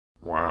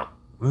Wow.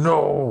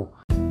 No.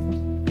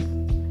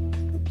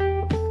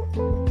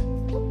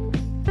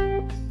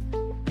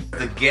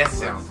 The guest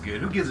sounds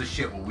good. Who gives a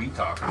shit what we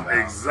talk about?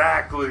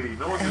 Exactly.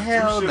 No one gives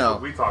Hell two shit no.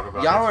 what we talk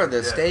about. Y'all are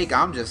That's the yes. steak.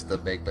 I'm just the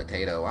baked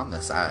potato. I'm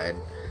the side.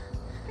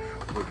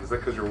 Look, is that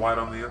because you're white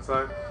on the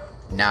inside?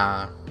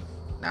 Nah.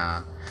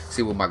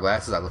 See, with my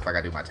glasses, I look like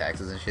I do my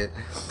taxes and shit.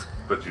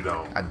 But you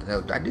don't. I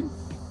do.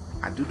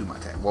 I do my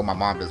taxes. Well, my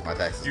mom does my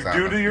taxes. You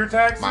so do your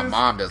taxes? My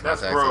mom does my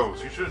That's taxes.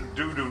 gross. You shouldn't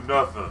do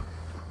nothing.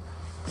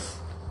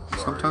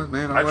 Sorry. Sometimes,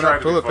 man, I I run tried out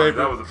of to be toilet funny. paper.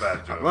 That was a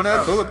bad joke. I run out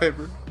of That was toilet bad.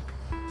 paper.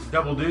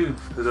 Double do.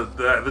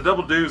 The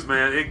double do's,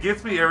 man. It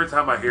gets me every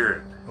time I hear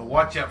it. But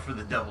watch out for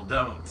the double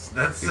don'ts.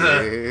 That's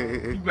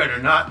you better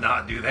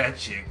not do that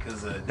shit,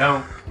 because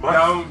don't.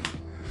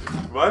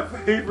 My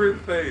favorite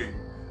thing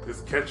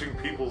is catching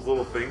people's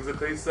little things that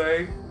they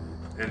say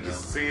and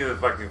just seeing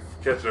if I can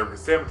catch it every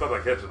time I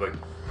catch it. Like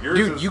yours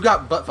Dude, is you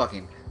got butt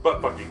fucking.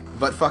 butt fucking.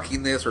 Butt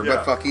fucking this or Yeah.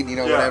 butt fucking,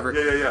 Yeah, whatever.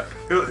 Yeah.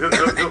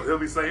 He'll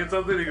be saying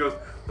something. He goes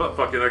butt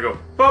fucking. I go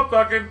butt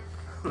fucking.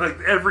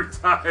 Like every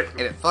time. And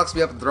it fucks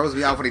me up and throws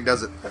me off when he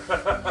does it.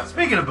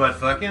 Speaking of butt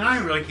fucking, I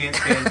really can't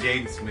stand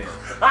Jaden Smith.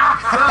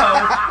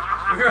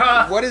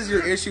 So, What is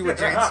your issue with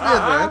Jaden Smith,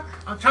 man?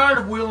 I'm tired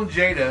of Will and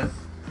Jada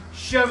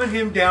shoving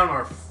him down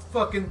our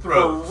fucking For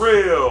throats.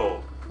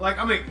 real. Like,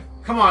 I mean,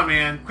 come on,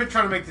 man. Quit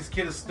trying to make this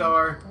kid a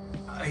star.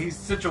 He's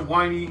such a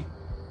whiny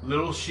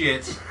little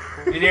shit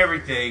and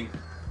everything.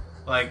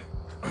 Like,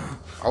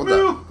 Hold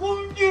up.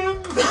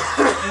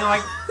 and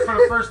like, for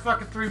the first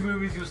fucking 3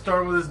 movies, he was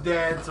starting with his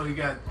dad, so he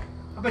got.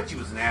 I bet he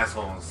was an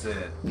asshole on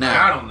set. No,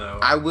 I don't know.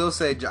 I will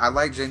say I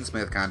like Jaden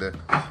Smith, kind of.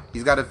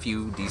 He's got a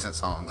few decent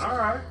songs. All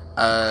right.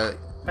 Uh,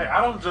 Hey,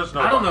 I don't just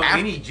know. I don't know After-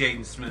 any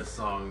Jaden Smith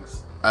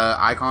songs.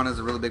 Icon is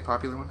a really big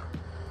popular one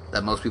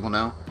that most people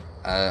know.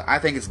 I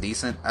think it's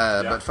decent.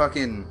 But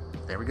fucking,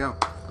 there we go.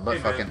 But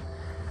Hey, man. fucking.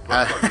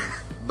 Butt fucking.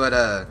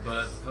 But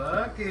But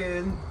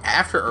fucking.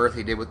 After Earth,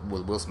 he did with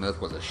Will Smith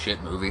was a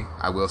shit movie.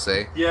 I will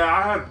say. Yeah,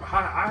 I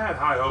had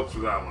high hopes for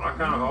that one. I was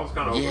kind of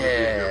hoping it'd be a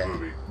Yeah. good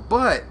movie.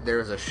 But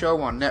there's a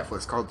show on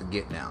Netflix called The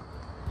Get Down.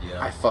 Yeah.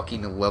 I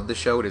fucking love the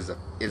show. It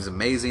is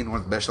amazing. One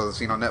of the best shows I've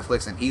seen on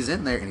Netflix, and he's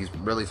in there, and he's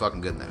really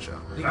fucking good in that show.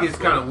 He gets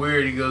kind of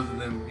weird. He goes to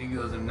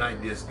them night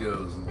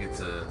discos and gets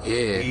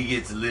he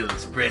gets a little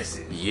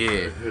expressive.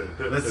 Yeah,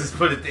 Let's just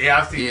put it there.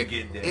 I've seen yeah. it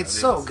get down. It's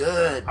so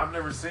good. I've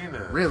never seen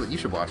that. Really, you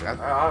should watch it. I'll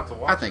have to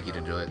watch I think you'd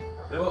enjoy it.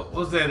 What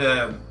was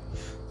that?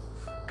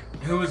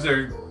 Who was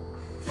there?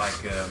 Like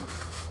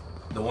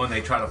the one they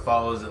try to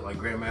follow? Is it like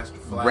Grandmaster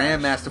Flash?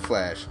 Grandmaster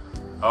Flash.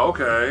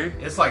 Okay.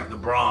 It's like the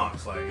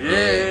Bronx. Like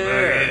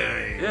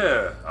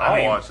Yeah. I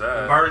mean, watch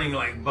that. Burning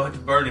like bunch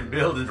of burning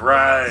buildings.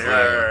 Right, It's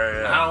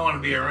right. I don't want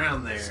to be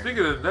around there.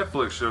 Speaking of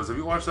Netflix shows, have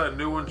you watched that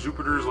new one,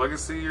 Jupiter's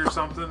Legacy or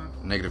something?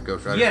 Negative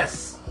Ghost Rider.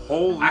 Yes,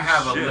 Holy I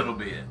have shit. a little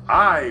bit.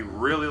 I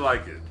really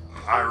like it.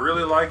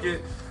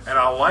 And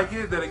I like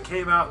it that it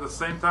came out at the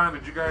same time.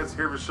 Did you guys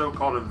hear of a show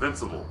called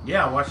Invincible?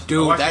 Yeah, I watched. I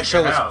Dude, watched that it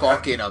show at is house.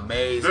 fucking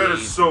amazing. That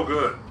is so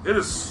good. It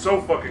is so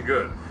fucking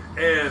good.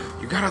 And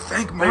You gotta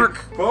thank they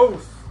Mark.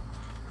 both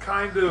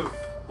kind of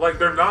like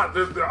they're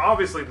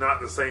obviously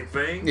not the same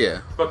thing. Yeah.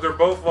 But they're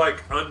both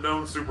like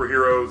unknown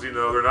superheroes. You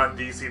know, they're not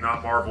DC,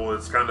 not Marvel.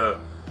 It's kind of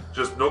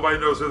just nobody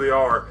knows who they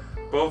are.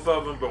 Both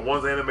of them, but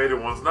one's animated,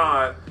 one's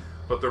not.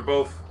 But they're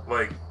both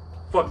like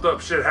fucked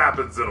up shit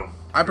happens in them.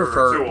 I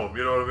prefer- to them.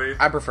 You know what I mean?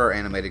 I prefer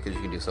animated because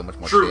you can do so much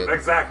more True, shit.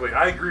 exactly.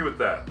 I agree with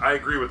that.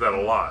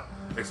 a lot.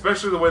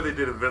 Especially the way they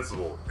did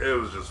Invincible. It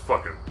was just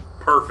fucking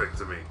perfect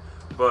to me.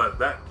 But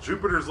that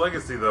Jupiter's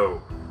Legacy,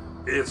 though,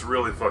 it's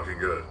really fucking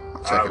good.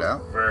 Check it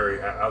out.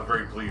 I was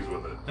very pleased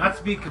with it. Not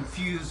to be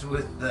confused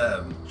with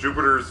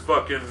Jupiter's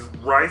fucking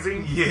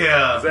Rising?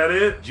 yeah, Is that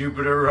it?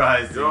 Jupiter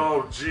Rising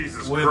Oh,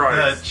 Jesus with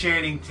Christ.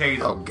 Channing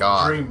Tatum. Oh,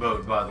 God.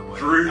 Dreamboat, by the way.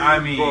 Dream I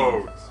mean,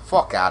 boat.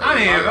 Fuck out of I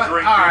mean, here. I'd all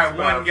drink right, his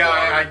one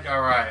guy.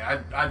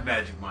 bathwater. I'd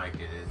Magic Mike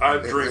it.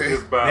 I'd drink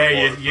his bath.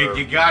 There,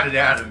 you got it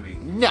out of me.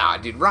 Nah,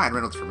 dude, Ryan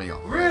Reynolds for me.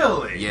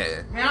 Really?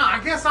 Yeah. Yeah,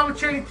 I guess I'm a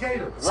Channing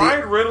Tatum.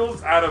 Ryan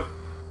Reynolds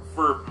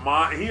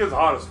he is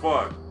hot as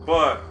fuck,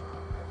 but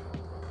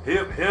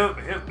him,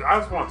 I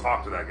just want to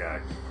talk to that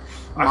guy.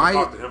 I can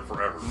talk to him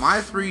forever.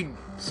 My 3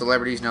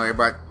 celebrities,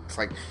 everybody, it's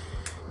like,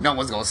 no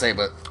one's gonna say,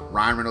 but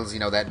Ryan Reynolds,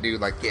 that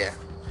dude, like, yeah,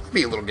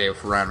 be a little gay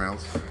for Ryan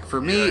Reynolds. For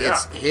me, Yeah.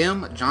 it's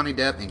him, Johnny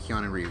Depp, and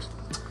Keanu Reeves.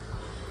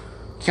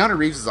 Keanu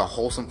Reeves is a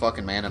wholesome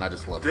fucking man, and I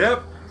just love him.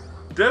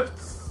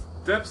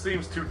 Depp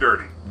seems too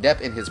dirty.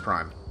 Depp in his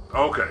prime.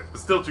 Okay, but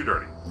still too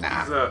dirty.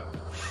 Nah. He's a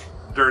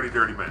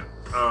dirty man.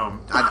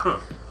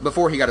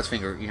 Before he got his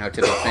finger,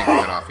 tip his finger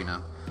cut off,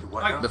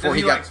 What Like, now? Before does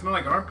he he got- like smell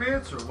like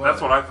armpits or what?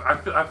 That's what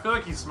I feel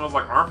like he smells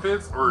like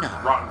armpits or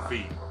Nah. rotten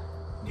feet.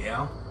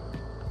 Yeah.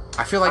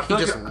 I feel like I feel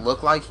he like just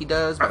looked like he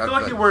does, I but feel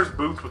like he wears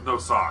boots with no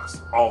socks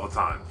all the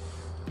time.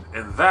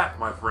 And that,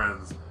 my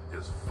friends,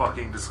 is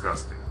fucking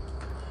disgusting.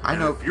 I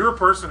And know. if you're a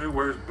person who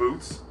wears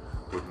boots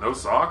with no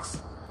socks,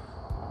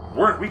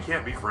 we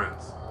can't be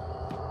friends.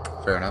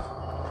 Fair enough.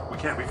 We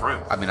can't be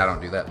friends. I mean, I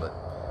don't do that, but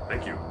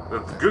Thank you.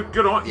 That's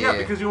good on. Yeah, Yeah.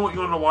 because you want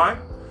to know why?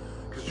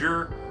 Because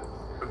you're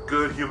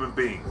good human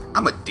being.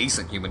 I'm a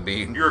decent human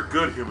being. You're a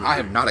good human being. I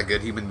am not a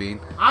good human being.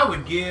 I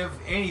would give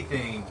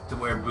anything to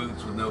wear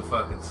boots with no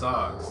fucking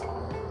socks,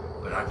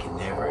 but I can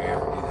never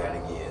ever do that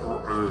again.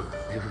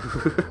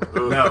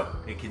 No,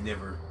 it can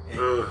never.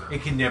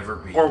 It can never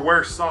be. Or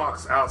wear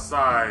socks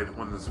outside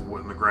when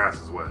the grass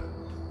is wet.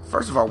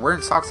 First of all,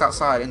 wearing socks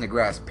outside in the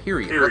grass,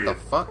 period. What the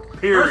fuck?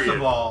 Period. First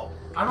of all,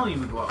 I don't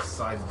even go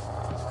outside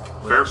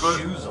with Barefoot?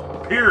 Shoes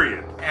on.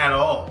 Period. At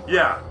all.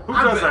 Yeah. Who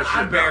does that shit?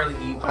 I barely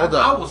eat. Hold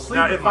I up. will sleep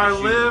Now, with if my I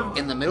shoes live- on.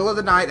 In the middle of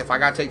the night, if I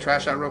gotta take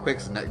trash out real quick,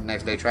 'cause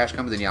next day trash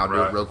comes, then yeah, I'll do it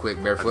Right. real quick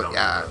I barefoot. don't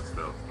Yeah, do that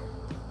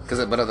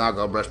still. but then I'll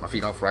go brush my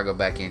feet off before I go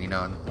back in, you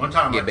know, and One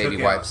time get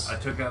baby wipes. I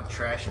took out the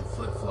trash in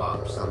flip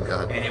flops. Oh,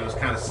 God. And it was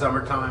kind of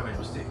summertime.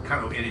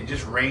 And it had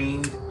just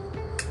rained,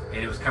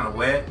 and it was kind of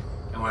wet.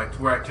 And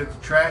where I took the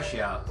trash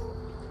out,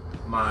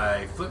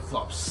 my flip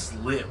flops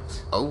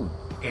slipped, Oh,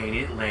 and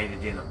it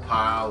landed in a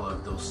pile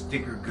of those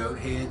sticker goat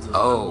heads. those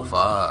oh, little ones.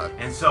 fuck.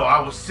 And so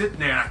I was sitting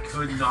there, and I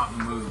could not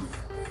move.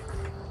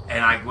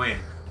 And I went,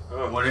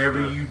 Oh,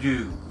 whatever shit.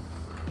 you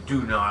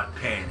do not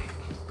panic.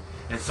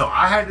 And so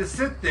I had to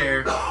sit there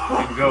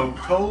and go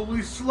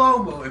totally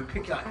slow-mo and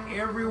pick out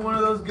every one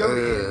of those goat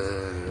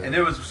heads. And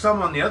there was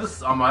some on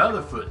my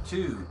other foot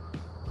too.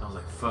 I was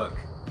like, fuck.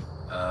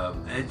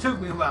 And it took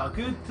me about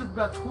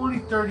 20,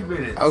 30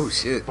 minutes Oh,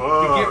 shit.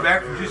 to get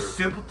back from dude. just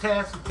simple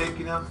tasks of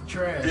taking out the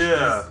trash.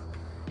 Yeah.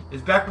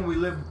 It's back when we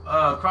lived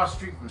across the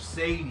street from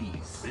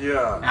Sadie's.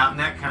 Yeah. Out in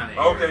that kind of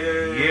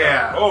area. Okay,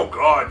 yeah. Oh,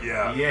 God,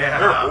 yeah. Yeah.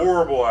 They're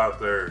horrible out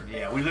there.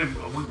 Yeah, we lived.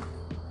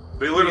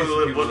 They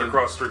literally People lived live-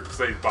 across the street,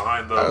 say,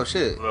 behind the, Oh,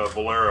 shit. the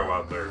Bolero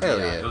out there. Hell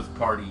Yeah, yeah. it was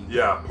party.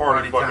 Yeah,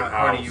 party fucking time,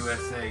 house. Party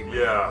USA. Man.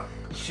 Yeah.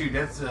 Shoot,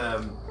 that's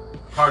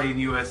Party in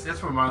the US.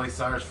 That's where Miley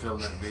Cyrus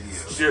filmed that video.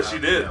 Yeah, she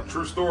did. Yeah.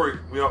 True story.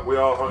 We all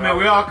hung I out. mean,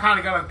 we all kind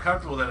of got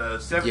uncomfortable that a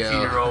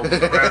 17-year-old was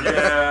around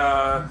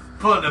Yeah.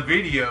 pulling a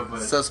video,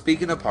 but So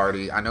speaking of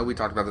party, I know we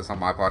talked about this on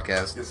my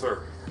podcast. Yes, sir.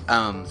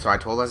 So I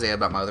told Isaiah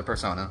about my other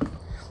persona,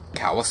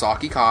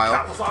 Kawasaki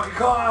Kyle. Kawasaki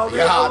Kyle. Dude,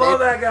 Yeah, I love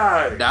dude. that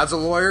guy. Dad's a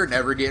lawyer,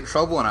 never get in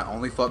trouble, and I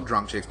only fuck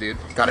drunk chicks, dude.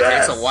 Gotta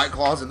Yes. take some White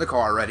Claws in the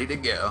car, ready to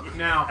go.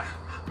 now,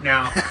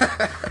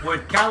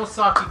 would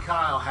Kawasaki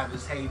Kyle have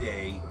his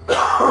heyday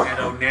at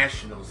O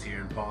Nationals here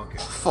in Ponca?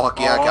 Fuck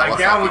yeah, Oh, Kawasaki like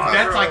Kyle.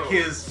 That's Bro. like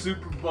his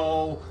Super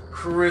Bowl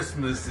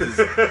Christmas is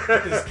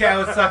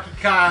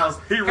Kawasaki Kyle's.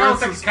 He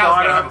rents a Kawasaki spot Kyle's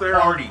gotta out have there.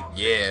 a party.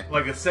 Yeah.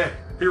 Like I said.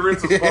 He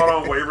rents a spot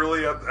on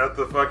Waverly at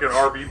the fucking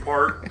RV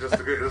park just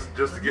to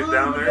get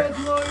down My there. dad's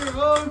a lawyer.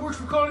 Oh, he works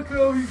for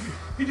Conoco.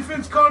 He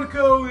defends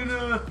Conoco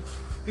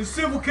in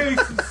civil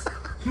cases.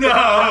 No. He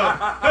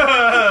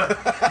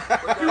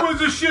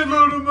wants a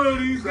shitload of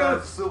money. He's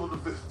got civil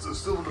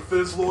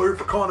defense lawyer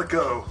for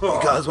Conoco. You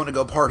guys want to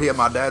go party at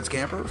my dad's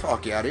camper?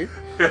 Fuck yeah, dude.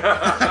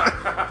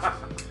 I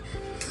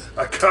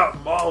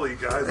got Molly,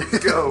 guys. Let's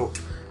go.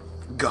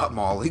 Got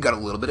Molly, got a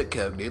little bit of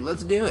coke, dude.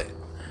 Let's do it.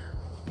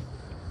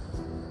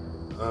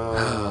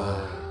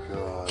 Oh,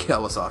 God.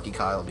 Kawasaki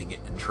Kyle be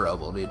getting in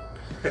trouble, dude.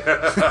 What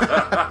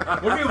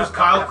if it was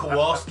Kyle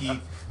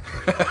Kowalski?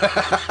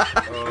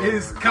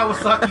 Is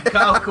Kawasaki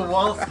Kyle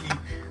Kowalski?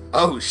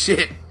 Oh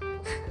shit.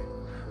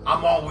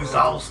 I'm always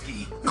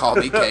Alski. Call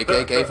me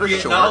KKK for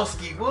short.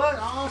 Alski. What?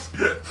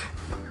 Alski.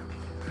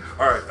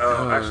 All right.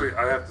 Actually,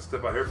 I have to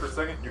step out here for a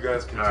second. You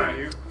guys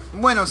continue.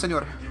 Bueno,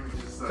 senor.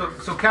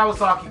 So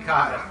Kawasaki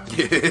Kyle.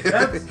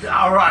 That's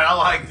all right. I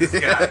like this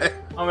guy.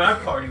 I mean, I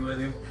party with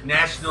him.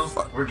 Nationals,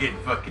 we're getting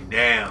fucking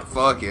down.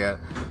 Fuck yeah.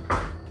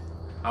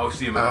 I always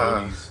see him at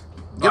Hoagies,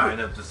 buying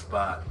up the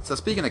spot. So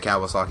speaking of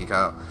Kawasaki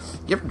Kyle,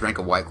 you ever drank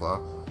a White Claw?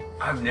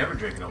 I've never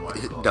drinking a White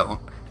Claw. Don't.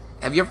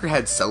 Have you ever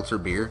had seltzer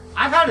beer?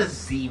 I've had a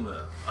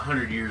Zima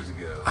 100 years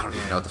ago. I don't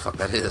even know what the fuck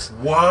that is.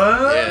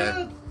 What?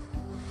 Yeah.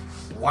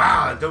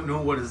 Wow, I don't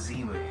know what a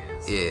Zima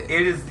is. Yeah.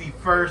 It is the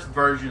first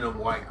version of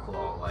White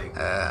Claw. Like,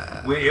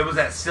 it was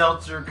that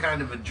seltzer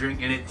kind of a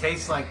drink, and it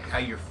tastes like how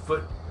your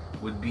foot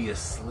would be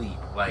asleep.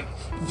 Like,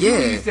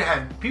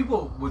 Yeah.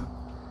 people would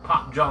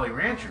pop Jolly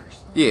Ranchers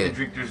Yeah. and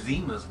drink their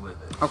Zimas with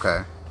it.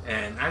 Okay.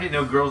 And I didn't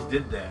know girls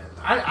did that.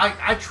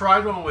 I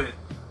tried one with,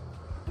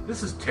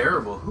 this is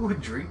terrible. Who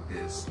would drink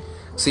this?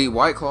 See,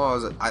 White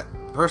Claws,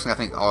 personally I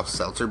think all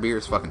seltzer beer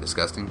is fucking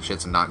disgusting.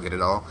 Shit's not good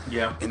at all.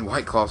 Yeah. And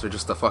White Claws are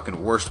just the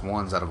fucking worst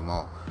ones out of them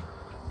all.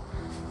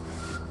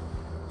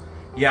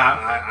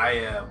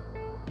 Yeah,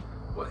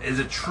 what, is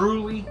it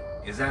Truly?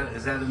 Is that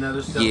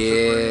another seltzer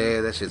Yeah,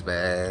 brand? that shit's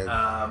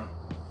bad.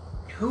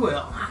 Who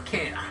else? I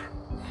can't.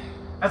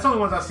 That's the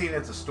only ones I've seen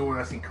at the store,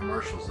 and I've seen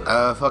commercials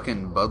of.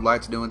 Fucking Bud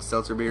Light's doing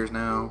seltzer beers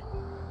now.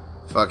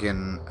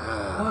 Fucking,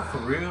 What, for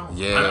real?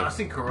 yeah. I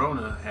seen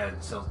Corona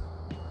had seltzer.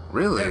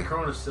 really? Had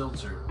Corona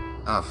seltzer.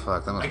 Oh,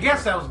 fuck. That must I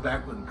guess that was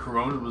back when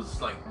Corona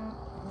was like,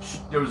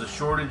 there was a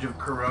shortage of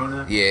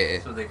Corona. Yeah.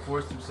 So they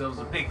forced themselves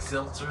to make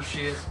seltzer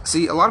shit.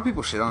 See, a lot of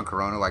people shit on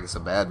Corona like it's a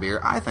bad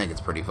beer. I think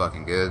it's pretty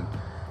fucking good.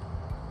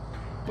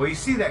 Well, you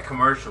see that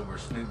commercial where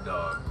Snoop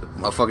Dogg.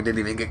 Motherfucker didn't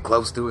even get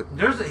close to it.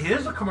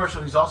 Here's a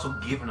commercial he's also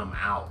giving them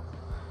out.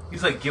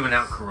 He's like giving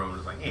out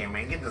Coronas, like, "Hey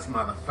man, get this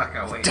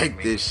motherfucker away Take from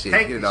me. this shit,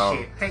 Take get it this off."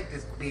 shit. Take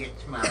this bitch,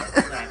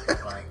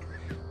 motherfucker." Like,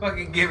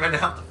 fucking giving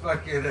out the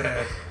fucking,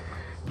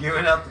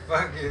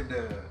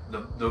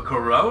 the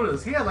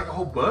Coronas. He had like a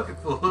whole bucket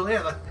full. He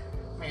had like,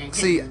 man. Get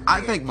See, this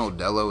I bitch. think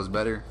Modelo is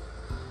better.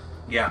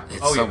 Yeah,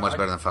 It's so much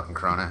better than fucking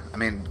Corona. I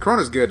mean,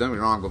 Corona's good, don't get me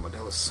wrong, but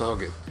Modelo's so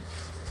good.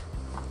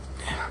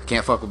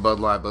 Can't fuck with Bud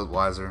Light,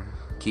 Budweiser.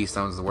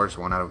 Keystone's the worst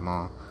one out of them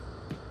all.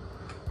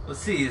 Let's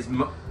see.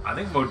 I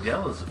think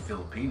Modelo's a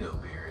Filipino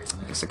beer,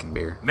 isn't it? Mexican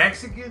beer.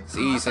 Mexican? See,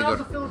 I you thought said it was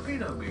go- a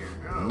Filipino beer.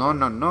 Oh.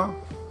 No.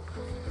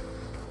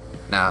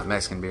 Nah,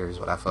 Mexican beer is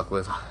what I fuck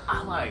with.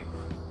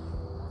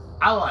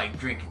 I like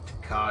drinking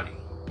Tecate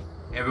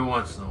every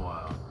once in a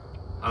while.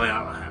 I mean,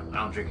 I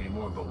don't drink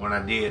anymore, but when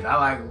I did, I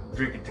like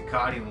drinking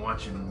Tecate and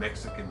watching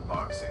Mexican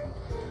boxing,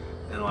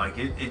 and like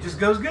it just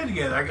goes good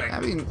together. I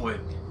mean,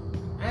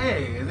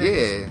 hey, and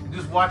then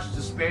just watch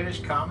the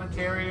Spanish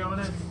commentary on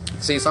it.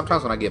 See,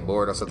 sometimes when I get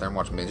bored, I'll sit there and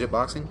watch midget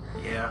boxing.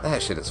 Yeah.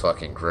 That shit is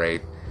fucking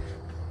great.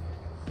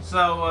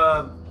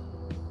 So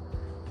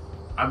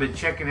I've been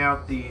checking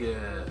out the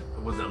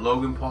was it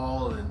Logan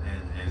Paul and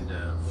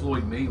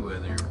Floyd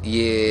Mayweather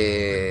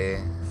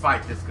Yeah.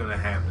 fight that's gonna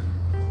happen.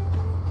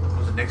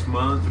 Was it next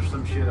month or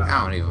some shit?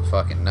 I don't even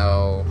fucking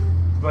know.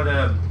 But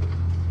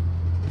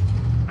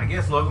I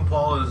guess Logan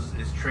Paul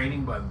is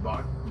training by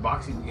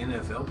boxing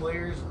NFL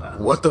players.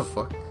 What the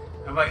fuck?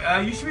 I'm like,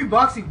 you should be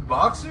boxing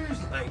boxers.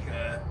 Like,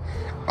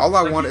 All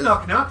I like want you're is...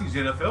 knocking out these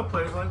NFL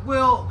players. Like,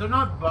 well, they're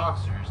not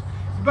boxers.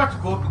 You're about to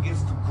go up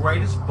against the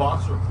greatest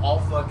boxer of all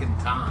fucking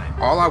time.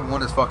 All I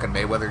want is fucking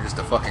Mayweather just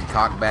to fucking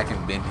cock back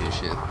and bend his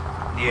shit.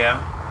 Yeah.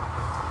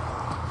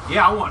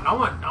 Yeah, I want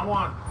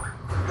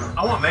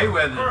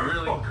Mayweather to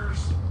really.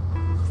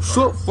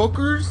 Sup,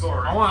 fuckers?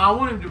 Sorry. I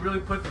want him to really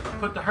put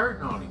the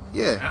hurting on him.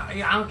 Yeah.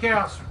 I don't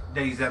care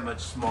that he's that much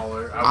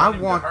smaller. I him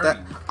to want hurt that.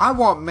 him. I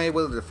want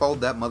Mayweather to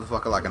fold that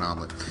motherfucker like an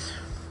omelet.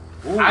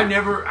 I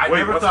never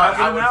what's thought I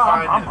happening would now?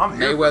 find I'm him.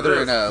 here for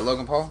Mayweather this. and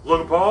Logan Paul?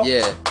 Logan Paul?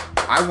 Yeah.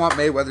 I want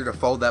Mayweather to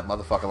fold that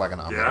motherfucker like an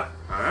omelet. Yeah.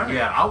 All right.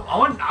 Yeah,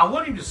 I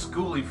want him to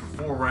school him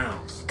for 4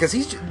 rounds. Because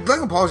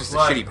Logan Paul's just a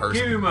Like, shitty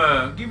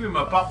person. Give him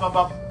a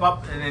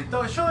pop, and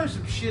then show him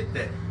some shit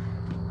that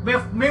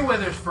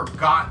Mayweather's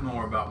forgotten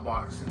more about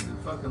boxing than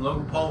fucking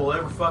Logan Paul will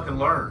ever fucking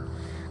learn.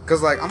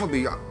 Because, like, I'm gonna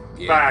be...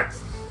 Yeah.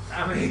 Facts.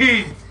 I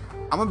mean,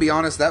 I'm gonna be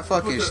honest, that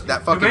fucking...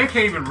 the man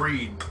can't even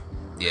read.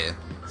 Yeah.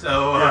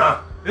 So,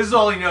 Yeah. this is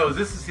all he knows.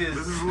 This is his...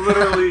 This is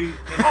literally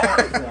in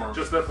art form.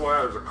 just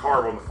FYI. There's a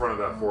carve on the front of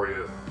that for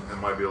you. It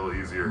might be a little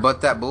easier.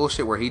 But that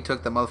bullshit where he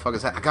took the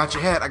motherfucker's hat, I got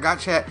your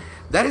hat,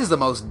 that is the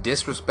most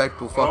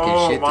disrespectful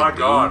fucking shit my to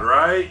god, do.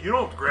 right? You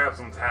don't grab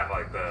someone's hat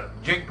like that.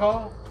 Jake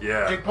Paul?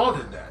 Yeah. Jake Paul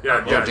did that.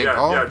 Yeah, Jake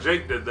Paul? yeah.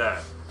 Jake did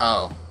that.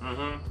 Oh.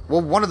 Mm-hmm.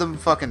 Well, one of them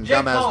fucking Jake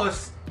dumbass... Paul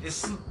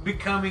is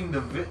becoming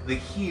the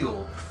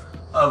heel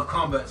of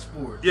combat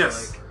sports.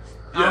 Yes. Like,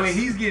 Yes. I mean,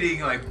 he's getting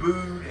like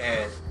booed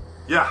at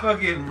Yeah.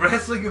 fucking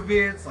wrestling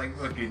events, like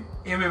fucking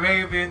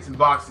MMA events and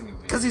boxing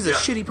events. Because he's a Yeah.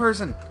 shitty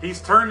person.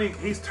 He's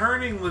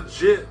turning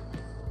legit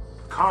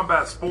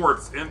combat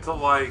sports into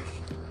like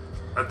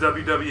a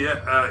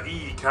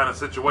WWE kind of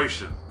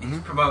situation. He's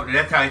promoting.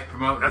 That's how he's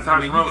promoting. That's how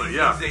he's promoting,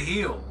 yeah. He's a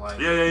heel. Like,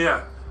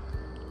 Yeah.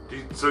 Do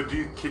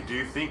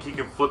you think he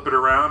can flip it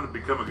around and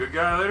become a good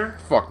guy later?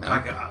 Fuck no.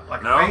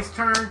 like No? a face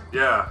turn.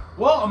 Yeah.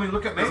 Well, I mean,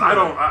 look at 'Cause Mayweather. I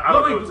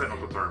don't know Look,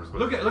 technical terms,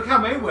 but Look how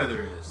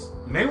Mayweather is.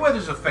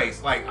 Mayweather's a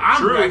face. Like,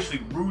 I'm True.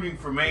 actually rooting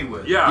for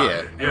Mayweather. yeah.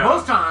 Yeah. And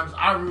most times,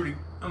 I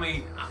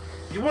mean,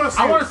 you want to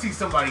see I want to see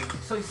somebody.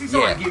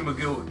 Yeah. Give him a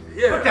good.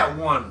 Yeah. Put that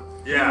one.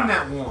 Give Yeah. him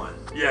that one.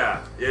 Yeah.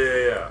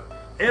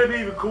 And it'd be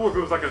even cooler if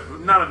it was like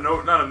not a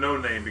no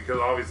name, because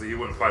obviously he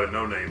wouldn't fight a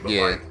no name, but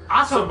Yeah. like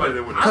I saw somebody him-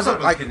 that would. I Because saw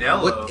him like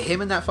Canelo. with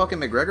him and that fucking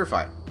McGregor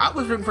fight, I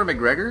was rooting for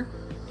McGregor,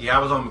 Yeah, I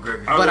was on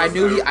McGregor. I but I was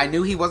knew too. I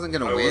knew he wasn't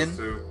gonna I was win.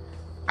 too.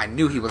 I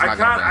knew he was I not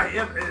kind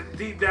gonna win. of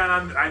deep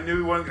down I knew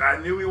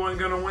he wasn't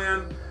gonna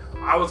win.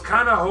 I was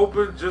kind of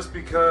hoping just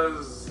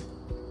because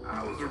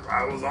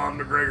I was on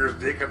McGregor's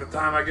dick at the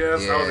time. I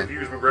guess I was a Yeah.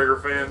 huge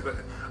McGregor fan, but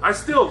I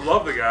still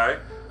love the guy.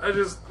 I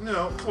just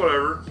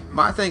whatever.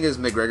 My thing is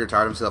McGregor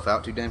tired himself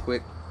out too damn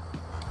quick.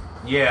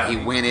 Yeah. He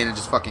went in and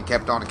just fucking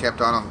kept on.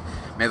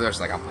 Mayweather's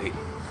like,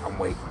 I'm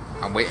waiting,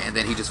 and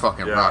then he just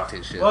fucking Yeah. rocked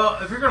his shit. Well,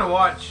 if you're gonna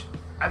watch,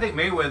 I think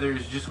Mayweather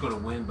is just gonna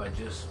win by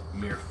just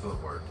mere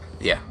footwork.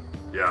 yeah.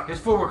 Yeah. His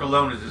footwork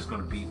alone is just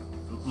gonna beat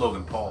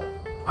Logan Paul.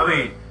 I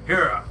mean,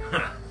 here.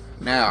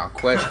 Now,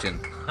 question: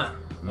 Watch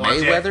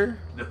Mayweather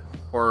it.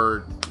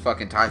 or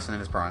fucking Tyson in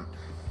his prime?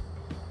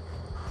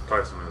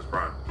 Tyson in his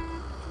prime.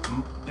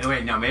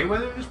 Wait, now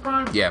Mayweather in his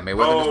prime? Yeah,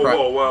 Mayweather in his Oh,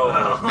 prime.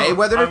 well.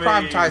 Mayweather in his I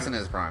prime, mean, Tyson in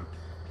his prime.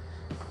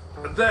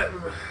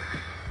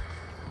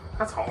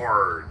 That's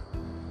hard.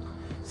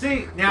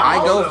 See, now I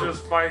go- also,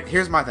 Just fight.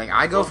 Here's my thing.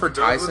 I go for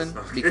Douglas? Tyson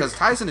because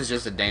Tyson is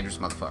just a dangerous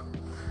motherfucker.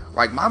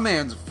 Like, my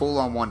man's full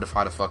on one to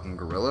fight a fucking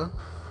gorilla.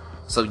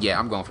 So, yeah,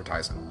 I'm going for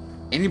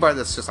Tyson. Anybody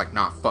that's just like,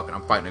 nah, fuck it,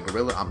 I'm fighting a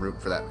gorilla, I'm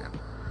rooting for that man.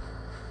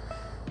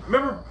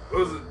 Remember,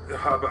 was it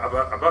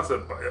about to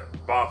say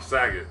Bob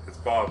Saget? It's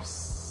Bob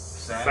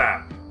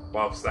Sapp.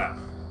 Bob Sapp.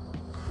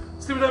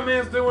 See what that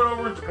man's doing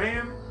over in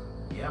Japan?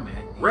 Yeah,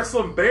 man.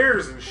 Wrestling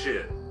bears and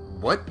shit.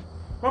 What?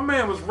 My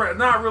man was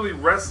not really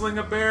wrestling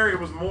a bear. It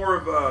was more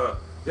of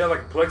they had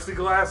like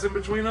plexiglass in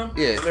between them.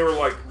 Yeah. And they were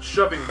like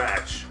shoving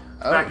match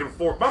back and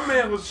forth. My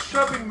man was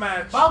shoving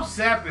match. Bob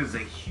Sapp is a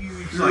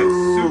huge like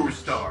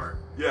superstar.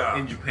 Yeah.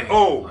 In Japan.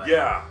 Oh, like,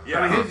 yeah.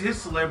 I mean,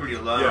 his celebrity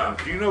alone. Yeah.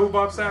 Do you know who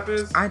Bob Sapp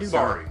is? I do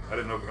Sorry. not. I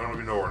didn't know. I don't know if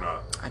you know or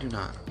not. I do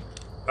not.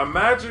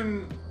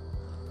 Imagine.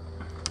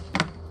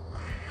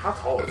 How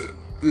tall is he?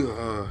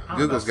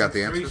 Google's got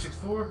the answer.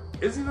 3'6'4"?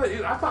 Is he?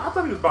 I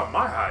thought he was about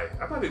my height.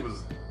 I thought he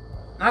was.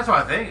 That's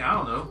what I think. I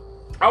don't know.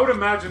 I would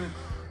imagine,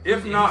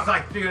 if He's not,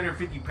 like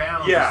 350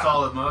 pounds Yeah. of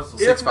solid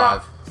muscle. if 6'5".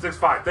 not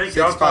 6'5". Thank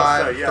you. I was about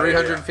to 6'5", say, yeah,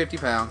 350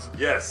 pounds.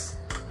 Yes,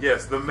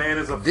 yes. The man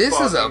is a. This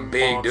is a fucking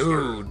big monster.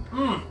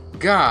 dude.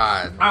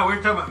 God. Oh, we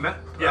were talking about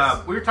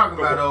Yes. we were talking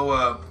Go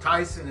about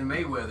Tyson and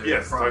Mayweather.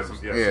 Yes, in Tyson. France.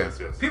 Yes,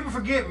 Yeah. yes. People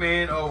forget,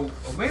 man.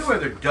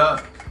 Mayweather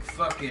ducked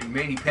fucking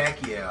Manny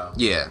Pacquiao.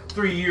 Yeah.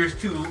 3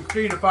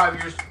 to 5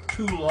 years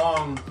too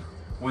long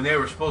when they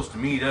were supposed to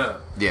meet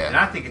up. Yeah. And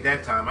I think at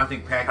that time,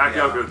 Pacquiao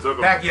Pacquiao could've took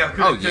him. Pacquiao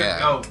could Oh, have yeah.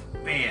 took.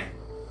 Oh man,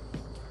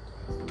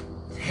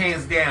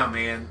 hands down,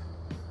 man.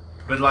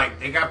 But like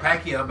they got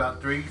Pacquiao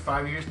about 3 to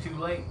 5 years too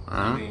late.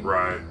 I mean,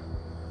 Right.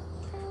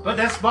 But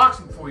that's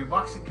boxing for you.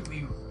 Boxing can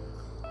be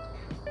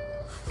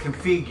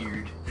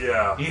configured.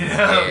 Yeah. You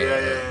know,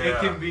 Yeah.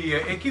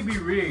 it can be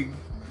rigged.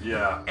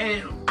 Yeah.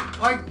 And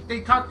like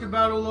they talked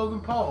about old Logan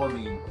Paul, I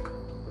mean,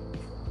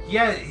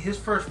 yeah, his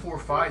first 4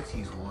 fights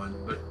he's won,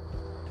 but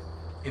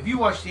if you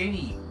watched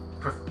any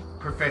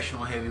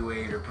professional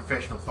heavyweight or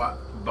professional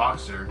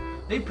boxer,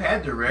 they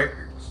pad their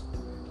records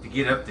to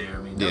get up there. I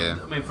mean, Yeah.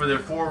 for their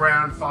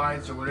 4-round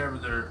fights or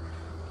whatever,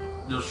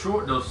 those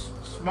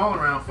smaller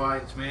round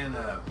fights, man.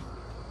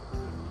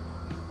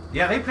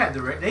 Yeah, they pad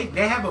the record.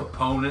 They have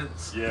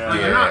opponents. Yeah. Like,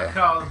 they're not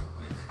called.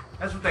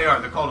 That's what they are.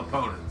 They're called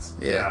opponents.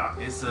 Yeah.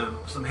 It's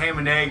some ham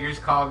and eggers.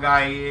 Call a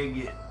guy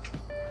in.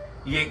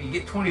 You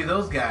get 20 of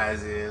those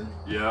guys in.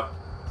 Yeah.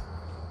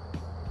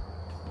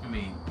 I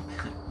mean,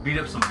 beat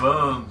up some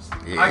bums.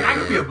 Yeah. I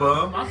could be a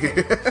bum.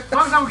 As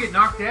long as I don't get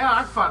knocked out,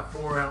 I'd fight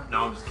 4 rounds.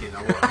 No, I'm just kidding.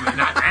 I mean,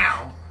 not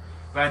now,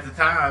 but at the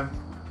time.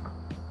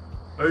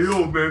 Hey,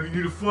 yo, man, you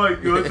need a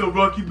fight. Yo, that's a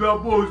Rocky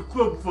Balboa's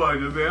club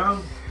fighter, man.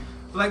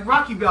 Like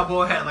Rocky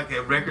Balboa had like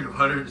a record of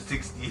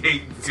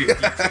 168 and 52 or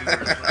something.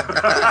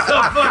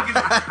 Some fucking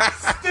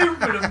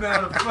stupid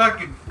amount of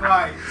fucking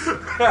fights.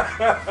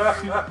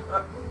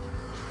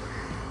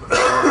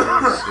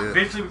 Oh, shit.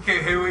 Eventually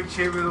became heavyweight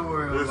champion of the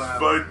world. This Wow.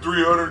 fight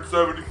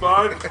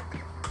 375.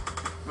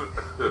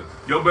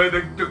 Yo, man,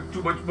 they took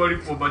too much money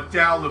for my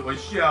towel and my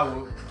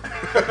shower.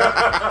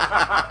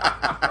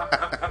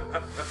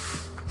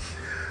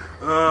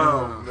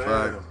 Oh, fuck.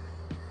 man.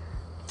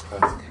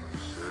 That's shit.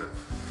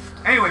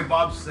 Anyway,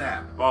 Bob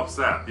Sapp. Bob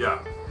Sapp. Yeah.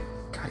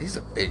 God, he's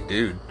a big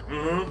dude.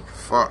 Mm-hmm.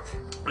 Fuck.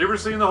 You ever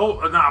seen the whole?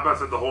 Nah, I'm about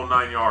to say the whole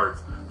 9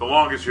 yards. The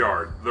Longest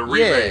Yard. The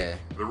remake. Yeah.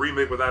 The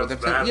remake with that. With the-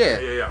 that yeah.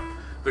 yeah.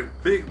 The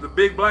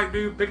big black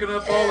dude picking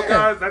up all the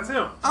guys. That's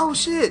him. Oh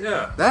shit.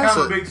 Yeah. That's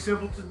Kind of a a big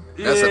simpleton.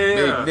 that's Yeah.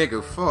 a big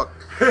nigga. Fuck.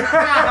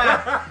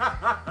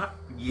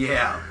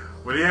 Yeah.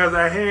 When he has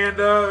that hand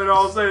up, and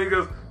all of a sudden he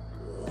goes,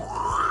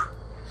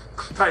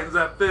 tightens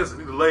that fist,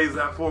 and he lays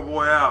that poor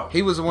boy out.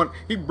 He was the one.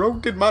 He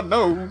broke in my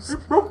nose.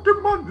 It broke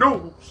in my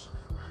nose.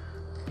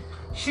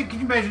 Shit, can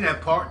you imagine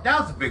that part?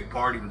 That was a big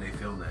party when they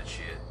filmed that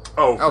shit.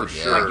 Oh, for Oh, yeah.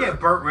 sure. Like, yeah,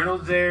 Burt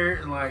Reynolds there,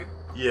 and like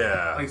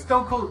Yeah.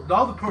 Stone Cold,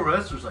 all the pro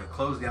wrestlers like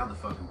closed down the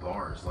fucking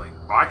bars, like.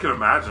 I can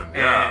imagine.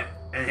 Yeah.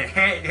 And it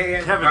had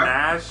Kevin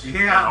Nash.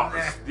 Yeah, and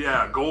Nash.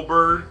 yeah.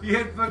 Goldberg. You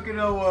had fucking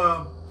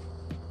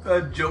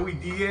Joey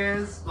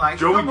Diaz, like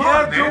Joey, come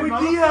yeah, on, man, Joey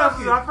Diaz.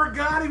 motherfucker. I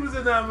forgot he was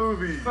in that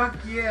movie. Fuck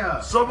yeah.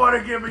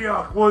 Somebody give me a,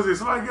 what was it?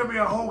 Somebody give me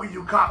a hoagie,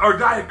 you cock, or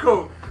Diet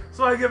Coke.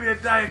 Somebody give me a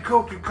Diet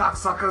Coke, you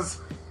cocksuckers.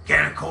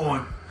 Can of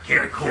corn.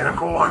 Can of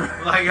corn.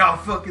 Like y'all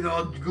fucking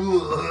all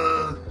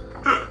good.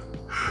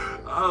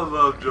 I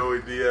love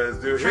Joey Diaz,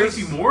 dude.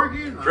 Tracy His-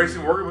 Morgan? Tracy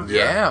Morgan was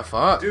Yeah.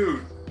 Fuck.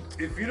 Dude,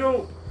 if you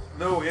don't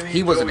know any,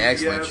 He was an Joey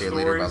excellent Diaz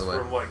cheerleader, by stories the way.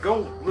 From, like,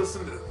 go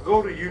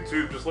to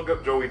YouTube, just look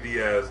up Joey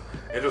Diaz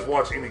and just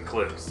watch any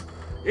clips.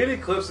 Any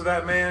clips of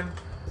that man,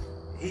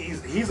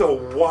 he's a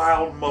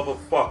wild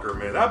motherfucker,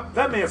 man.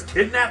 That man's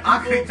kidnapped I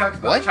could people. talk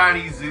about What?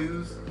 Chinese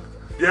zoos.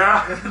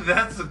 Yeah.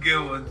 That's a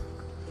good one.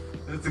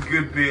 That's a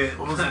good bit.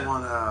 What was the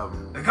one?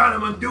 I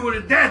got him doing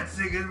a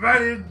dancing and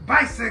riding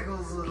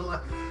bicycles.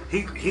 He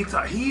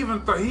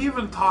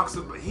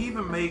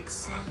even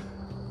makes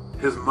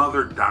his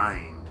mother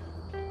dying.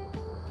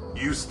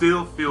 You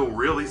still feel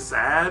really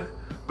sad,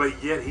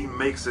 but yet he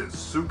makes it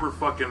super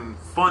fucking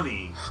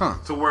funny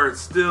to where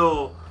it's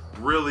still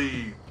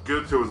really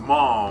good to his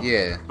mom.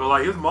 Yeah. But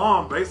like his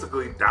mom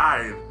basically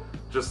died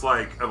just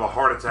like of a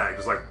heart attack,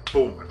 just like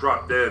boom,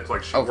 dropped dead. It's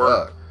like she Oh,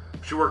 worked. fuck.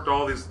 She worked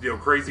all these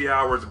crazy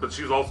hours, but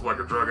she was also like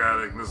a drug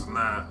addict and this and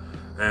that.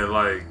 And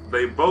like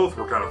they both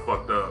were kind of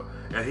fucked up.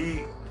 And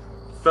he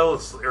fell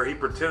asleep, or he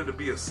pretended to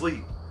be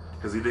asleep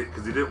because he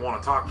didn't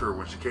want to talk to her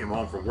when she came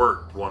home from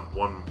work one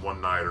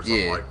night or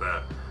something Yeah. like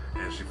that.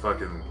 and she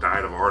fucking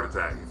died of a heart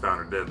attack. He found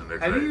her dead the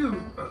next day. Have you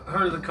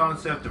heard of the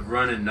concept of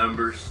running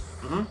numbers?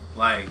 Mhm.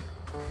 Like,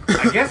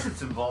 I guess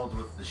it's involved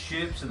with the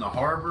ships in the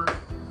harbor,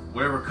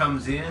 whatever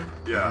comes in.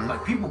 Yeah.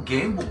 Like, people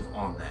gamble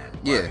on that.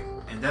 Yeah. Like,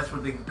 and that's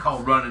what they call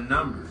running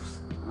numbers.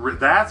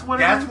 That's what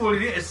That's it is? what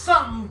it is. It's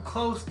something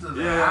close to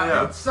that.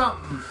 Yeah. It's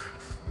something.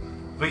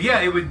 But yeah,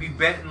 it would be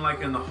betting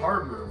like in the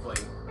harbor of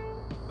like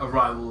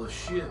arrival of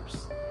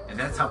ships. And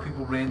that's how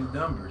people ran the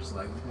numbers.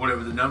 Like,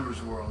 whatever the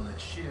numbers were on that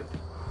ship.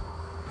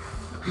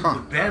 The people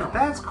would bet on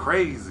That's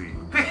crazy.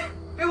 it.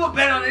 They will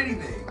bet on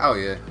anything. Oh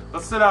yeah.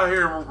 Let's sit out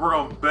here and we're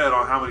gonna bet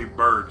on how many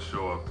birds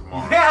show up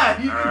tomorrow.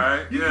 Yeah, you, All can,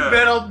 right? you Yeah. can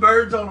bet on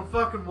birds on a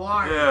fucking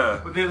wire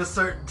Yeah. within a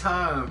certain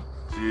time.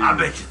 Jeez. I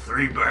bet you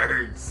 3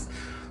 birds.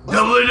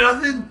 Double or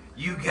nothing,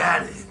 you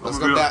got it. Let's gonna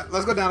go be down.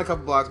 Let's go down a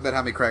couple blocks. Bet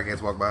how many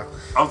crackheads walk by.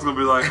 I was gonna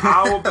be like,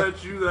 I will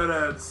bet you that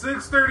at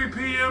 6:30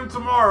 p.m.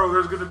 tomorrow,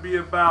 there's gonna be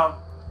about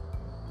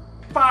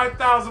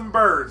 5,000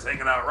 birds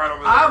hanging out right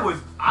over there.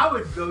 I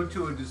would go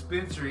to a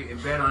dispensary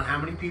and bet on how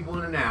many people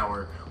in an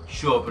hour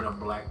show up in a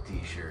black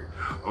t-shirt.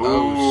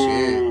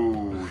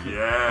 Oh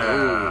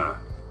yeah.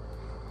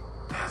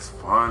 That's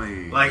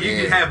funny. Like you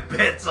Yeah. can have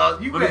bets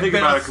on. You Let me can think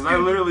bet about on it, because I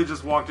stupid- literally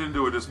just walked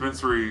into a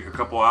dispensary a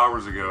couple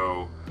hours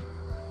ago,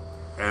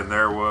 and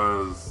there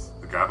was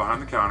the guy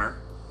behind the counter.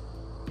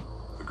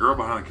 The girl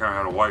behind the counter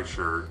had a white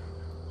shirt.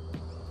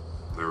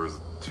 There was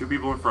 2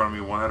 people in front of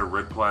me. One had a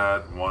red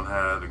plaid. One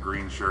had a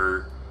green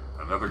shirt.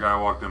 Another guy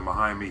walked in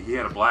behind me. He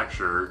had a black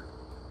shirt.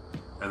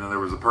 And then there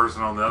was a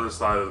person on the other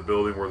side of the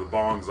building where the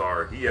bongs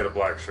are. He had a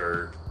black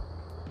shirt.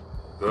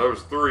 So there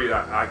was 3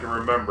 I can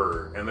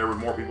remember, and there were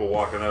more people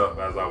walking up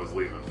as I was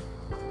leaving.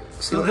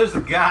 So there's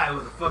a guy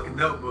with a fucking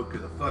notebook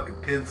and a fucking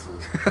pencil.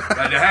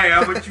 Like, hey,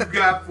 how much you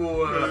got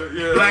for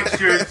Yeah. black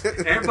shirts?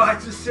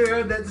 Everybody just sit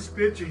around that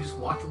dispensary, just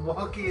watch them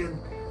walk in.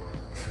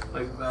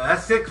 Like,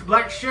 that's 6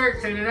 black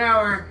shirts in an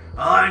hour.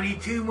 Oh, I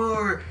need 2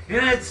 more. And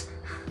that's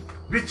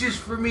bitches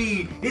for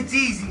me. It's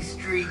easy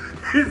street.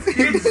 This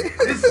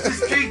the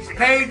street's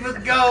paved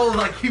with gold.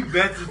 Like he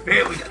bets his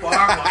family farm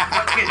on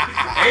fucking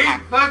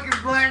 8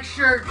 fucking black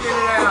shirts in an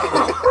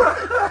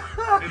hour.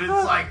 And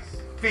it's like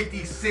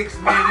 56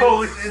 minutes.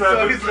 Only and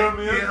 7 he's like, come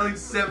in. yeah, only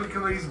 7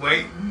 come in. He's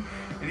waiting.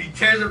 And he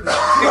tears up the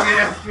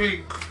ass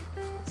street.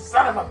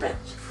 Son of a bitch!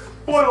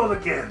 Boiled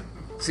again!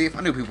 See, if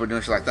I knew people were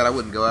doing shit like that, I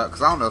wouldn't go out.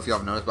 Because I don't know if y'all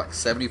have noticed, but like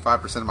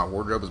 75% of my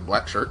wardrobe is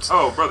black shirts.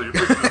 Oh, brother, you're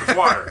preaching to the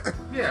choir.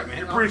 Yeah,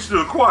 man. Preach to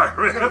the choir,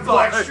 man. That's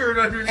Black all shirt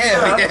underneath.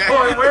 Hell That's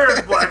all he wears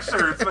is black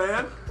shirts,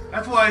 man.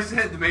 That's why I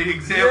said to make an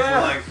example,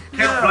 Yeah, like, kept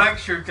yeah. black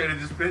shirts and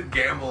just put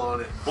gamble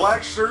on it.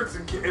 Black shirts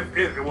and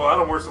well, I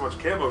don't wear so much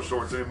camo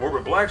shorts anymore,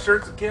 but black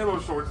shirts and camo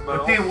shorts.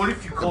 But then what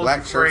if you The called black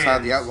your shirts friends?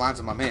 hide the outlines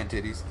of my man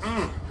titties.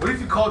 What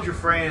if you called your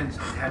friends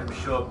and had them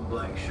show up in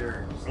black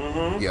shirts?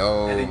 Mm-hmm.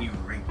 Yo. And then you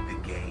rigged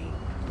the game.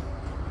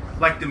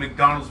 Like the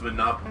McDonald's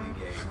Monopoly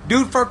game.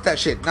 Dude, fuck that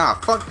shit. Nah,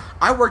 fuck.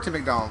 I worked at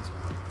McDonald's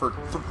for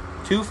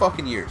 2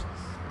 fucking years.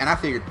 And I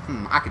figured,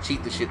 I could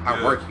cheat this shit. I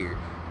Yeah. work here.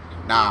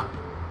 Nah.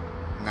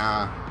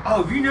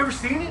 Oh, have you never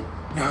seen it?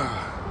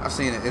 I've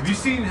seen it. Have you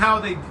seen how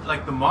they,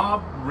 like, the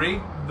mob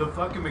rigged the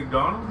fucking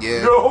McDonald's?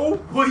 Yeah. No,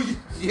 Well,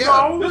 Yeah.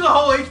 no, there's a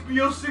whole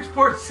HBO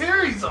 6-part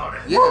series on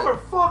it. Yeah.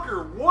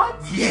 motherfucker, what?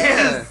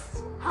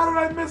 Yes! How did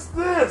I miss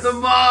this? The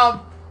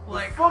mob,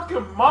 like,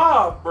 fucking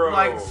mob, bro.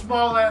 like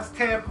small ass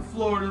Tampa,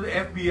 Florida, the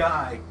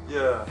FBI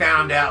yeah.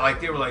 found out, like,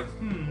 they were like,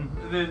 and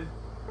then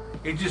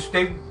it just,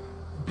 they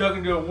dug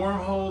into a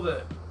wormhole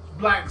that,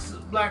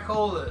 black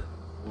hole that,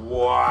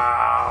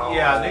 Wow.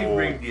 yeah, they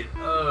rigged it.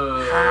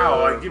 How?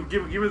 Like,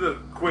 give me the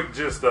quick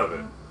gist of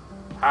it.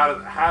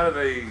 How did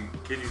they?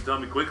 Can you tell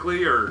me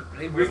quickly, or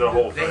They is rigged it a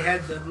whole it. thing? They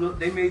had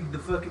they made the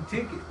fucking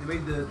ticket. They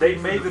made the. They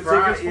ticket made for the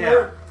fry- tickets for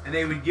yeah. it? And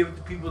they would give it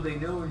to people they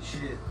know and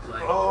shit.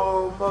 Like,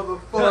 Oh,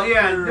 motherfucker. so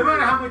yeah, no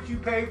matter how much you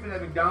pay for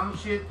that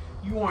McDonald's shit,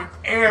 you weren't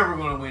ever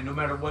gonna win, no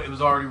matter what. It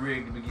was already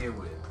rigged to begin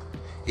with.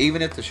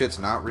 Even if the shit's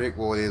not rigged,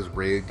 well, it is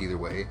rigged either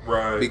way.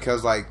 Right.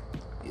 Because, like,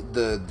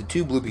 the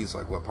 2 blue pieces,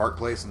 like, what, Park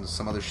Place and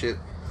some other shit?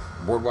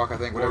 Boardwalk, I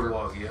think, whatever.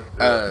 Boardwalk,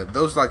 yeah.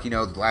 Those, like, the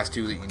last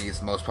 2 that you need is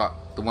the most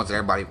the ones that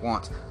everybody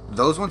wants.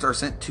 Those ones are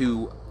sent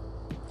to,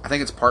 I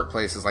think it's Park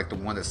Place is, like, the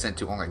one that's sent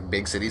to on, like,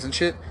 big cities and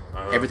shit.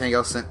 Uh-huh. Everything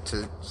else sent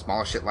to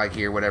smaller shit like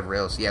here, whatever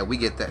else. Yeah, we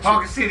get that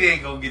Pocket shit. City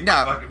ain't gonna get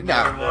No, the fucking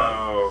no.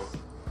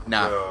 Boardwalk.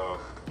 Nah. No.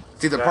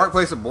 It's either That's- Park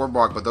Place or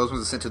Boardwalk, but those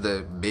ones are sent to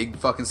the big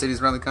fucking cities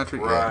around the country.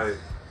 Yeah. Right.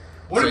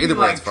 What So if you either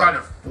way, like it's try fine.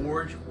 to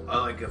forge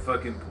like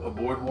a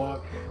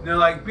boardwalk? And they're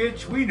like,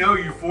 bitch, we know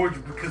you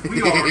forged because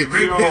we already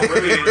We rigged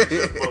already it.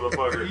 this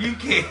motherfucker. You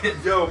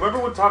can't. Yo, remember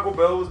when Taco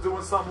Bell was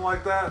doing something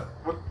like that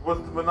with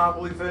the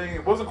Monopoly thing?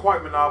 It wasn't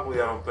quite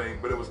Monopoly, I don't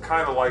think, but it was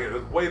kind of like it. It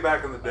was way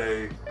back in the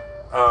day.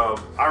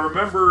 I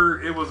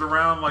remember it was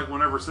around like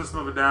whenever System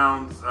of a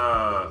Down's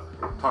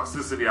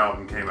Toxicity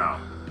album came out.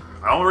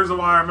 The only reason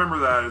why I remember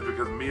that is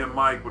because me and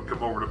Mike would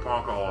come over to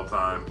Ponca all the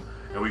time,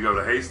 and we go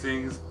to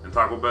Hastings and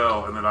Taco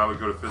Bell, and then I would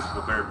go to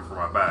physical therapy for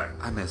my back.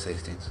 I miss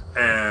Hastings.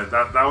 And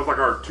that was like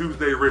our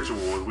Tuesday ritual.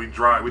 Is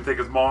we take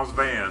his mom's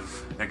van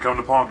and come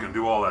to Ponca and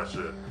do all that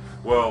shit.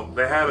 Well,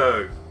 they had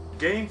a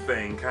game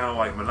thing, kind of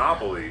like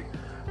Monopoly.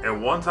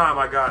 And one time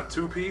I got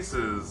 2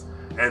 pieces,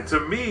 and to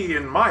me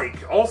and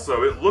Mike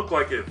also, it looked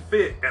like it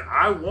fit, and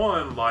I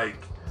won like,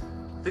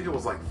 I think it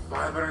was like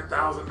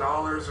 $500,000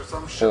 or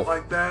some shit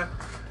like that.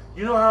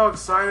 You know how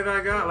excited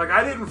I got? Like,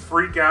 I didn't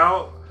freak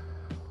out,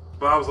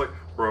 but I was like,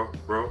 bro,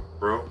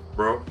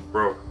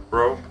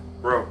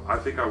 I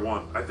think I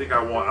won.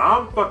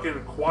 I'm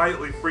fucking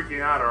quietly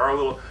freaking out at our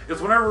little.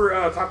 It's whenever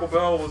Taco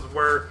Bell was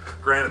where.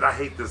 Granted, I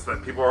hate this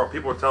that people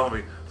are telling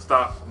me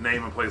stop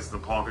naming places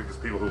in Ponca because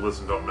people who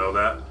listen don't know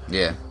that.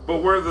 Yeah.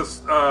 But where this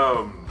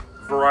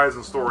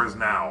Verizon store is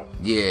now.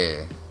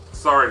 Yeah.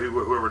 Sorry,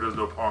 whoever does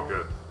know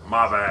Ponca,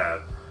 my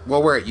bad.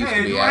 Well, where it used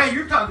to be. Hey,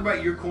 you're talking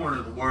about your corner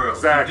of the world.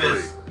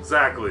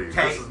 Exactly.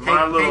 This is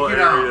my little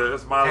area.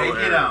 This is my little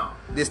area.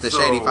 This the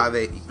Shady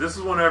 580. This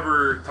is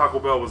whenever Taco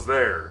Bell was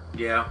there.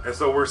 Yeah. And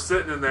so we're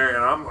sitting in there,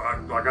 and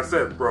I'm like I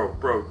said, bro,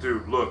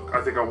 dude, look,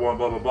 I think I won,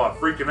 blah, blah, blah.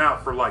 Freaking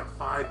out for like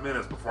 5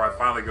 minutes before I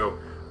finally go,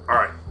 all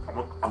right, I'm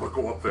gonna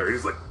go up there.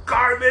 He's like,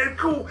 all right, man,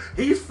 cool.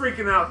 He's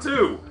freaking out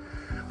too.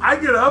 I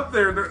get up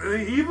there,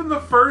 and even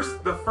the first,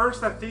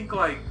 I think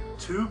like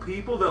 2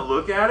 people that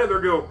look at it, they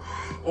go,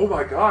 oh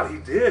my God, he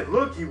did.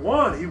 Look, he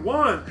won.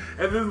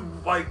 And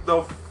then like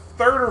the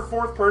 3rd or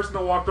 4th person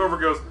that walked over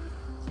goes,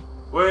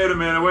 wait a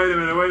minute,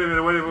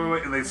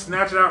 and they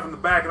snatch it out from the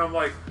back, and I'm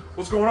like,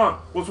 what's going on?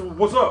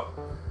 What's up?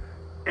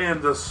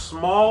 And the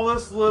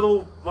smallest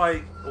little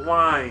like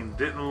line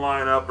didn't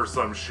line up or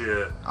some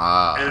shit,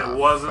 and it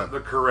wasn't the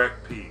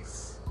correct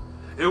piece.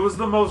 It was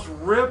the most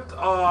ripped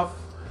off.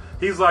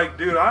 He's like,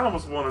 dude, I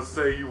almost want to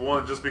say you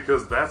won just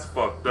because that's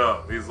fucked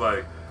up. He's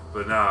like,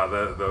 but nah,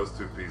 those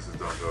 2 pieces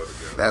don't go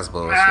together. That's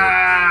bullshit.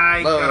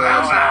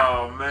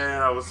 Oh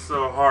man, I was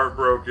so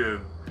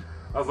heartbroken.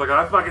 I was like,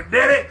 I fucking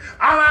did it!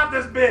 I'm out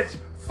this bitch!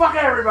 Fuck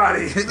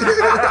everybody!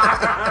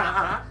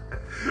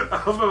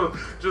 I'm gonna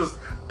just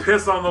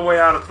piss on the way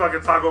out of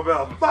fucking Taco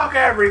Bell. Fuck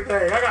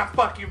everything! I got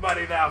fuck you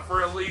money now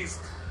for at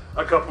least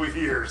a couple of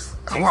years.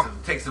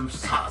 Take some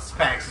sauce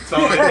packs and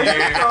throw it in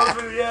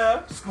there.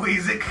 Yeah.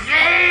 Squeeze it.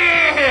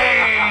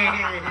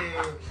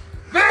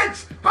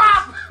 Bitch!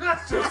 Pop!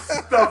 Just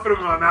stuff it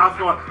in my mouth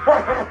going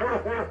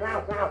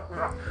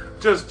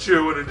just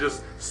chewing and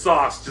just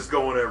sauce just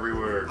going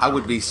everywhere. I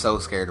would be so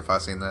scared if I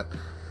seen that.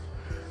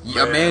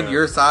 A man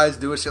your size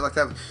doing shit like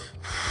that.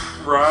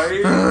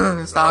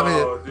 Right? Stop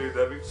it. Oh, dude,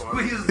 that'd be fun.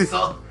 Squeeze the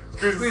sauce.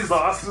 Squeeze the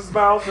sauce in his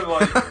mouth and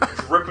like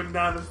dripping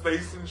down his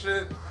face and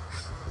shit.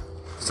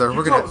 Sir,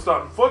 You tell him to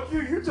stop. Fuck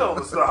you, you tell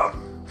him to stop.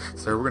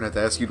 Sir, we're gonna have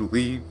to ask you to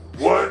leave.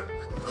 What?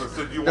 I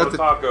said you want a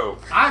taco.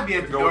 I'd be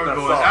at the Go door with that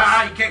going,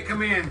 sauce. you can't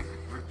come in.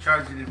 We're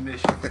charging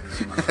admission.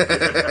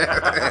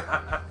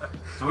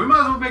 So we might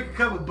as well make a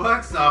couple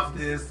bucks off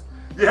this.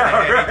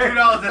 Yeah, Hey, right.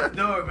 $2 at the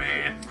door,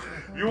 man.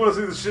 You want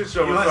to see the shit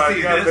show You wanna inside, see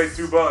you gotta this?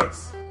 pay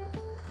 $2.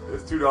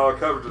 It's $2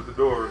 coverage at the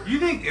door. You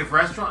think if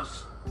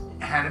restaurants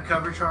had a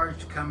cover charge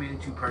to come in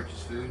to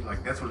purchase food,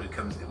 like that's what it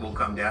will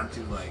come down to,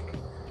 like,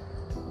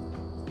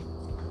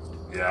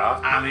 Yeah.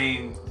 I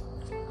mean,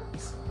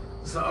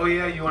 so, oh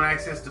yeah, you want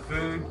access to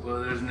food?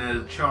 Well, there's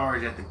no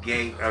charge at the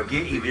gate to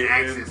get even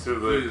access to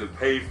food. to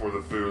pay for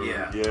the food.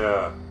 Yeah.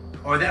 Yeah.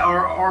 Or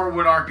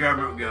would our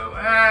government go,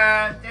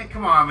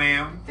 come on,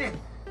 man. They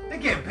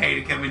get paid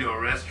to come into a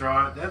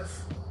restaurant. That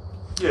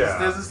Yeah.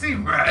 doesn't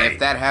seem right. If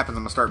that happens,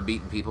 I'm gonna start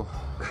beating people.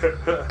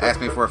 Ask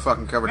me for a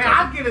fucking cover Man, charge.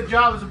 I'd get a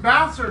job as a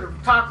bouncer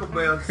at Taco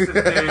Bell to sit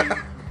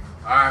there.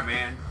 Alright,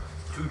 man.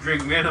 2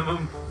 drink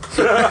minimum.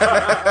 2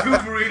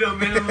 burrito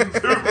minimum. 2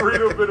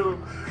 burrito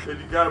minimum, and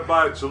you gotta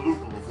buy a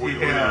chalupa before you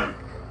leave.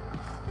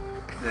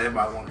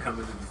 Everybody want to come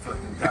into the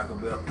fucking Taco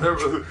Bell.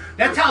 Never-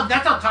 That's how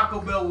Taco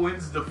Bell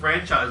wins the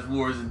franchise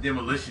wars in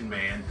Demolition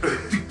Man.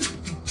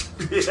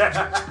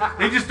 Yeah.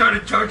 They just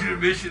started charging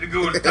admission to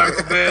go into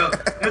Taco Bell.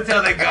 That's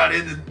how they got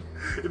into.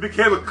 It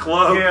became a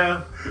club.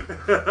 Yeah.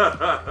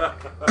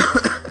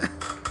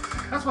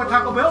 That's why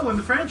Taco Bell won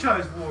the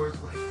franchise wars.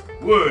 Like,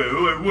 what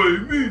do you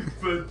mean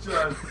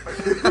franchise?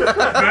 Man,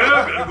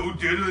 I gotta go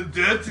dinner and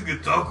dancing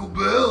at Taco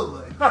Bell.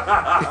 Like,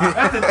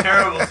 that's a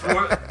terrible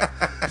sport.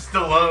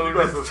 Stallone.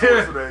 That's a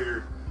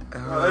Schwarzenegger.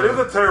 It is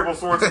a terrible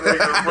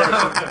Schwarzenegger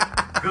impression.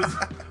 Because,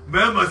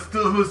 man, I'm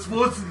still a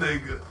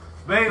Schwarzenegger.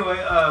 But anyway,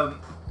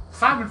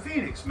 Simon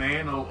Phoenix,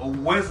 man, a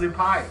Wesley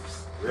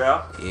Pipes.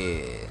 Yeah.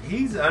 Yeah.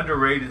 He's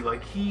underrated.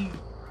 Like, he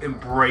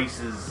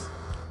embraces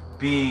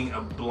being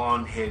a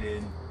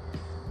blonde-headed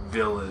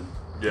villain.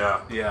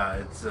 Yeah. Yeah,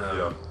 it's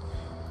Yeah.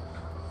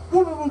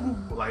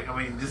 like, I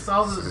mean, just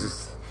all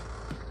those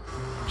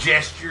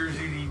gestures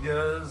that he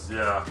does.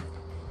 Yeah.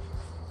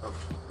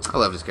 I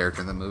love his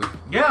character in the movie.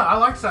 Yeah, I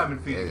like Simon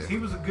Phoenix. Yeah. He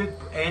was a good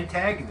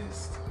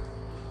antagonist.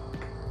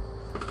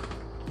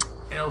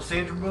 And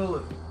Sandra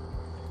Bullock.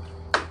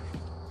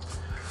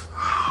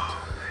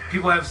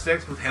 People have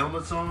sex with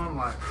helmets on,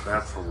 like,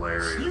 That's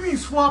hilarious. you mean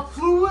swap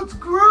fluids?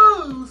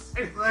 Gross!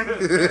 Like,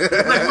 wait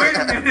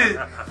a minute.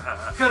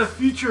 What kind of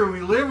future are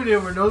we living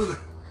in where no...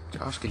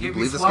 Josh, can you Can't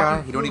be believe this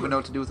swapping guy? He don't even fluid. know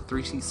what to do with the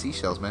 3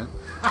 seashells, man.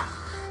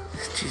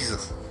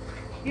 Jesus.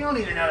 You don't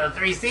even know the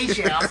 3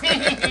 seashells.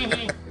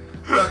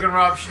 Fucking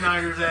Rob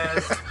Schneider's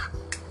ass.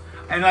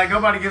 And like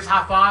nobody gets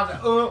high fives,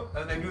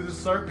 and they do the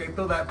circle. They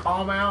throw that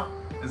palm out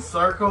and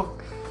circle.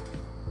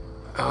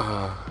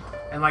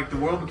 And like the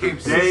world became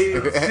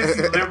sissy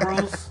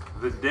liberals.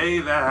 The day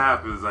that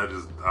happens,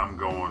 I'm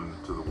going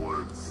to the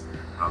woods.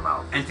 I'm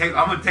out. And I'm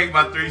gonna take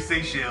my 3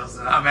 seashells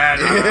and I'm out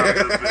of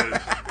here.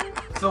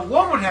 So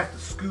one would have to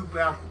scoop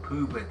out the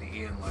poop at the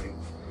end, like,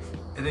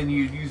 and then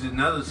you'd use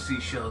another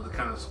seashell to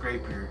kind of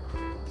scrape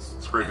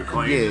it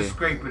clean. Yeah. Just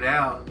scrape it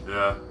out.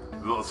 Yeah.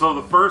 So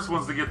the first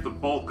one's to get the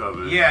bulk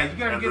of it. Yeah, you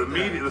gotta get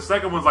the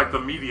second one's like the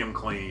medium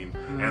clean,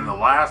 and the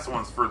last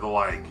one's for the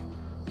like.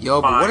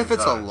 Yo, but what if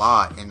it's a touch.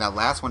 lot and that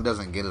last one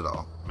doesn't get it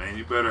all? Man,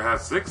 you better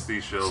have 6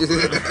 seashells.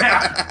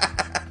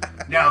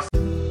 Now.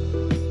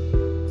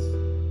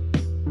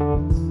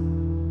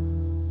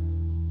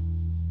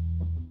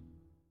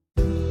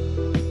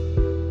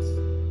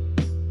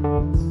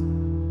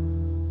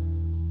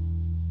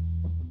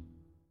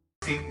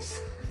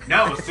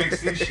 Now with 6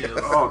 seashells.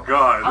 Oh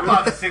God! I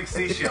bought a 6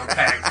 seashell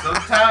pack.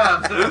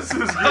 Sometimes This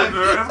is it's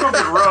gonna be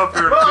rough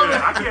here in a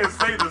minute. I can't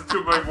say this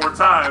too many more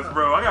times,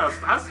 bro.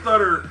 I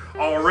stutter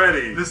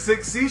already. the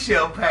 6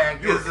 seashell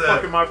pack You're is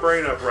fucking my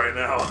brain up right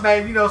now.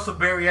 man. You know, some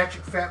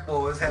bariatric fat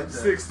boys had the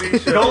 6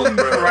 seashells, Golden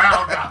bro.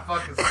 Corral got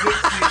fucking 6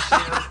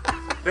 seashells.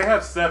 They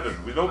have 7.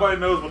 Nobody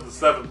knows what the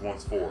 7th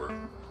one's for,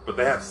 but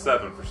they have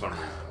 7 for some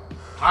reason.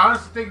 I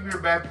honestly think if you're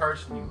a bad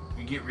person,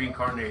 you get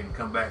reincarnated and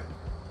come back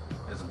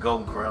as a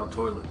Golden Corral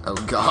toilet. Oh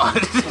God.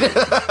 Because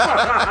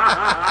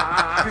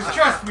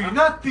trust me,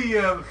 not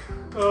the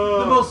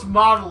most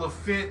model of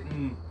fit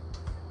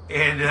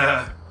and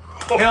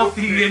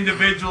healthy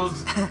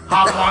individuals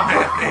hop on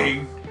that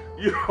thing.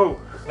 Yo,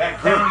 That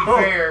county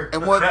fair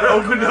And what- that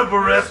opened up a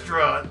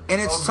restaurant. And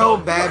it's on so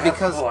Golden bad Corral.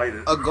 because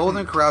a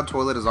Golden Corral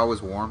toilet is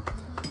always warm.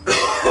 The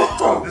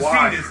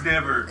why?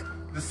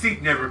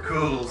 seat never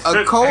cools.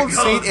 A cold At seat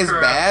Golden is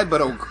Corral. bad,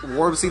 but a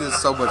warm seat is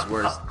so much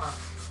worse.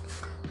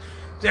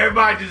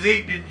 Everybody just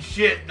eating and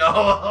shitting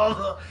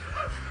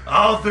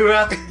all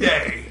throughout the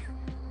day.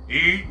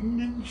 Eating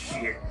and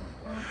shitting.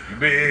 You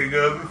big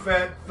ugly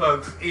fat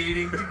folks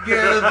eating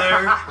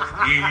together.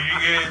 Eating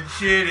and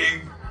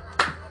shitting.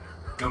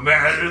 No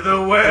matter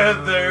the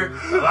weather.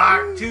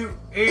 I like to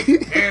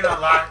eat and I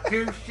like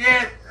to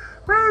shit.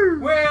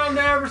 We'll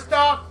never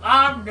stop.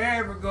 I'm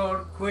never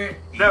gonna quit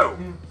No.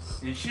 eating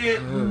and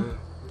shitting.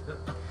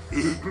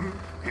 eating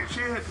and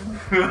shit.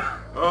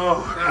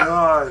 Oh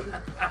God.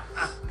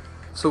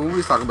 So when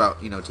we talk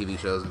about, TV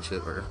shows and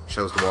shit, or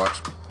shows to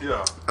watch,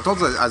 Yeah. I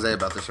told Isaiah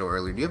about the show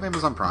earlier. Do you have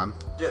Amazon Prime?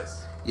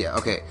 Yes. Yeah,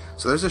 okay.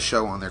 So there's a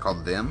show on there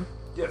called Them.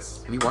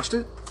 Yes. Have you watched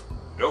it?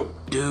 No.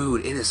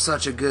 Dude, it is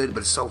such a good,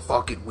 but it's so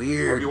fucking Have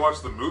weird. you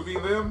watched the movie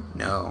Them?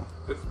 No.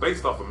 It's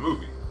based off a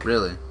movie.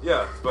 Really?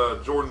 Yeah, it's by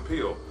Jordan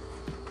Peele.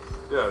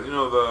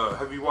 Yeah,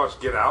 have you watched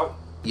Get Out?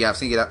 Yeah, I've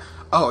seen it out.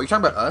 Oh, are you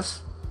talking about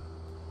Us?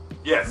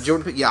 Yes.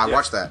 Jordan Peele? Yeah, I Yes.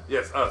 watched that.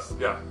 Yes, Us.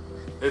 Yeah.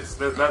 It's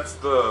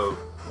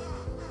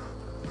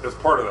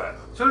part of that.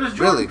 So does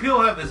Jordan Really?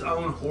 Peele have his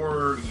own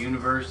horror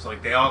universe?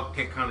 Like they all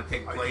kind of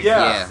take place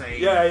Yeah. in Yeah. the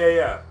same...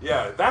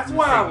 Yeah. That's In the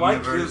why I same like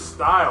universe. his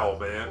style,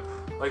 man.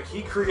 Like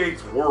he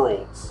creates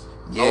worlds.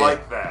 Yeah. I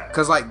like that.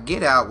 Because,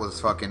 Get Out was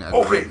fucking a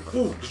Okay. great...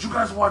 Ooh, did you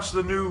guys watch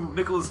the new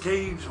Nicolas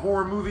Cage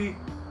horror movie?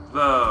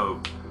 The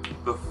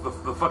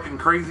fucking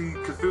crazy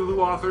Cthulhu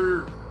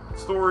author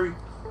story?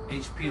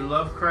 H.P.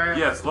 Lovecraft?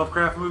 Yes,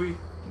 Lovecraft movie.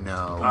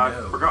 No. I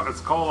No. forgot.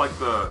 It's called like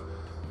the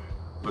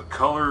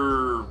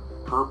color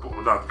purple.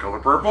 Not the color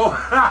purple.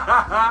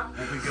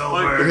 Whoopi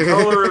Like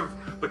Goldberg.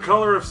 the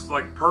color of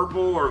like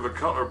purple or the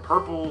color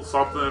purple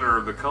something or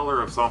the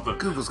color of something.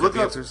 Google's got Look the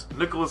up answers.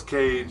 Nicolas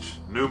Cage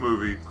new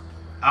movie.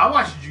 I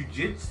watched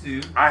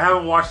Jiu-Jitsu. I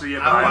haven't watched it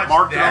yet, but I I watched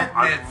marked it. that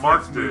I Netflix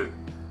marked movie. it,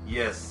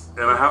 Yes.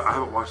 and I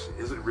haven't watched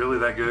it. Is it really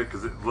that good?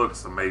 Because it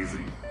looks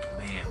amazing.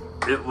 Man.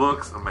 It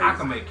looks I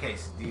can amazing. make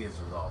quesadillas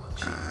with all the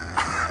cheese.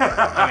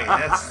 I mean,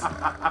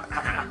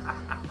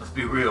 that's... Let's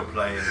be real,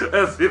 players.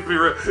 That's if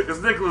you're, it's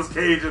Nicolas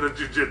Cage in a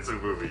jiu-jitsu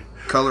movie.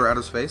 Color Out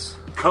of Space?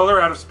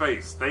 Color Out of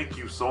Space. Thank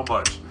you so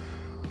much.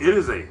 It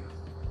is a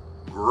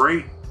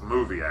great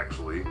movie,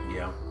 actually,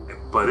 Yeah.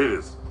 but it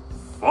is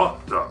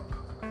fucked up.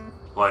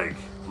 Like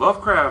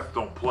Lovecraft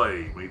don't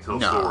play when he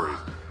tells No. stories,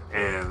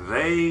 and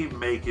they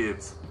make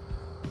it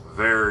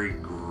very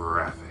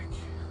graphic.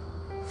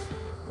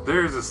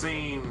 There's a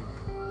scene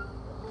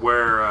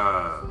where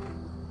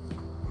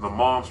the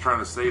mom's trying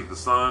to save the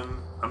son.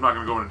 I'm not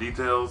going to go into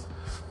details.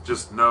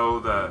 Just know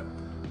that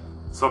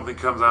something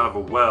comes out of a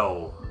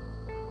well,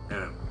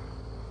 and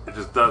it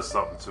just does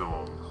something to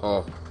him.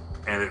 Oh.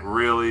 And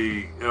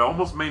it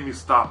almost made me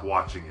stop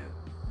watching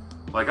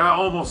it. Like, I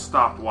almost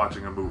stopped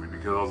watching a movie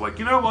because I was like,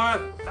 you know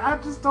what? I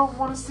just don't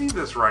want to see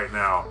this right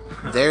now.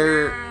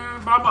 There...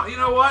 But you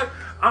know what?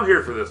 I'm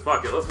here for this.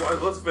 Fuck it.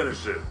 Let's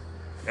finish it.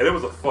 And it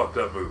was a fucked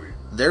up movie.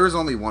 There is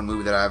only one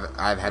movie that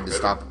I've had to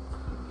stop.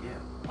 Yeah.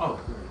 Oh,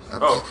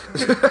 Oh,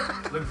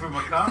 looking for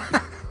my copy?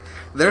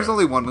 There's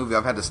only one movie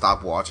I've had to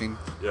stop watching,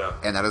 yeah.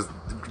 and that is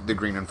The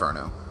Green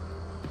Inferno.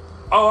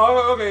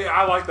 Oh, okay.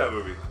 I like that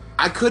movie.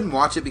 I couldn't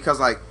watch it because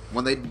like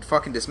when they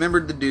fucking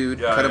dismembered the dude,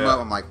 Yeah, cut him yeah. up,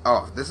 I'm like,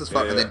 oh, this is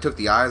fucking. Yeah, And yeah. then took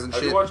the eyes and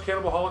Have shit. you watched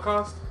Cannibal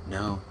Holocaust?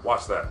 No.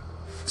 Watch that.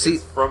 See,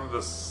 It's from the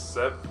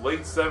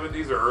late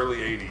 70s or early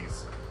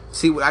 80s.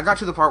 see, I got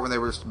to the part when they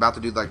were about to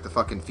do like the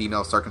fucking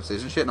female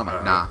circumcision shit, and I'm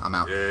like, nah, I'm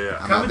out. Yeah, yeah, yeah.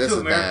 I'm Coming out. This to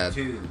is America bad.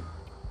 too.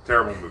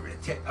 Terrible movie.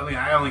 I mean,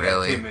 I only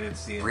Really? got 10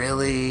 minutes in.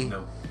 Really?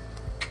 No.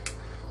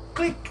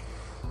 Click.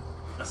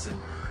 Listen.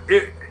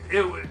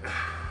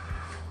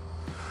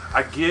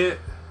 I get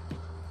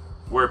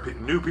where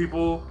new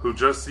people who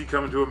just see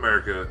Coming to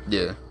America,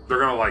 Yeah. they're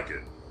gonna like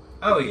it.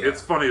 Oh yeah.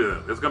 It's funny to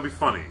them. It's gonna be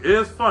funny. It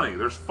is funny.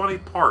 There's funny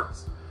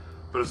parts,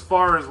 but as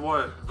far as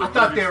what the I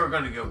thought they movies- were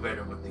going to go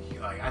better with the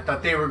like. I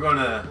thought they were going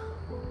to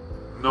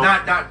no,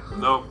 not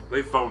no,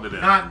 they phoned it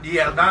in. not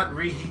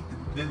reheat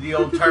the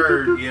old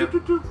turd. Yep.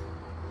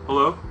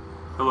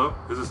 Hello,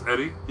 is this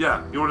Eddie?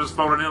 Yeah, you want to just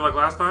phone it in like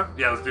last time?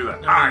 Yeah, let's do that.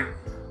 All right.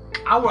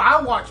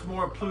 I watch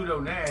more Pluto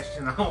Nash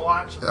than I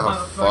watch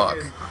Oh fuck.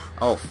 motherfucking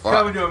Oh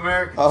Coming fuck. to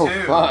America Oh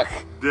too. fuck.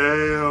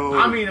 Damn.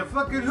 I mean,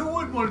 who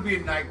wouldn't want to be a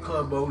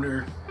nightclub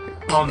owner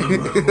on the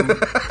moon?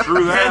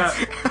 true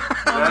that.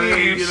 I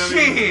mean, You know what I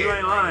mean? shit. You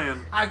ain't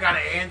lying. I got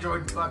an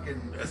android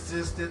fucking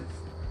assistant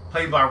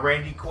played by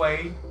Randy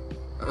Quaid.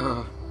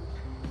 Uh,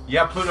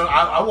 Yeah, Pluto.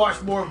 I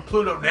watched more of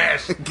Pluto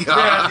Nash than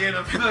I did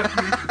of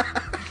fucking.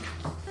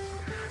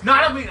 No,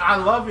 I mean I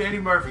love Eddie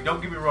Murphy.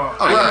 Don't get me wrong.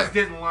 Oh, I yeah. just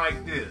didn't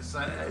like this.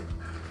 I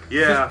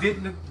Yeah. just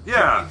didn't.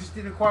 Yeah. It just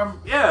didn't acquire.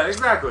 Yeah,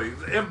 exactly.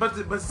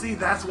 But see,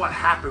 that's what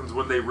happens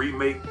when they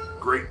remake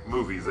great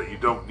movies that you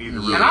don't need to Yeah.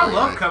 really. And I Right.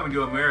 love Coming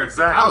to America.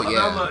 Exactly. Oh,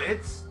 yeah. I love,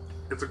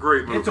 It's a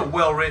great movie. it's a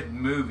well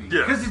written movie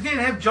Yeah. because it didn't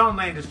have John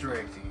Landis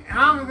directing. And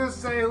I'm gonna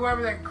say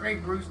whoever that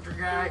Craig Brewster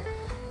guy,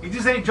 he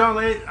just ain't John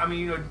Landis. I mean,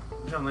 you know,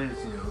 John Landis.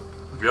 You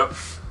know, Yep.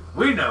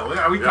 we know.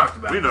 We Yeah, talked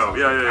about. we it. know.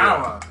 Yeah, yeah, yeah. I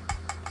don't know.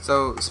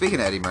 so speaking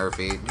of Eddie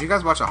Murphy, did you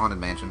guys watch A Haunted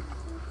Mansion?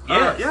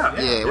 Yes, yeah.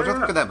 Yeah. What y'all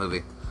think of that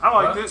movie? I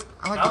liked it.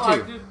 I liked it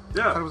too. it.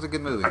 I thought it Yeah. was a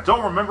good movie. I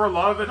don't remember a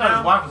lot of it I thought his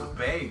now. wife was a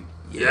babe.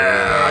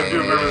 Yeah, I do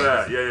remember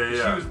that. Yeah, yeah, She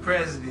yeah. was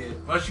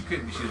president. Well, she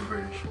couldn't be. She was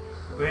British.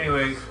 But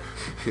anyway,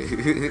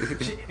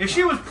 if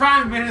she was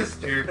prime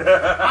minister,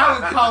 I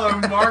would call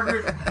her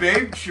Margaret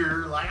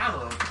Thatcher. Like, I don't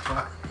know what the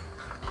fuck.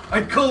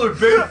 I'd call her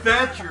Babe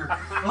Thatcher.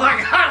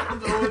 Like, I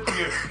don't know what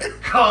to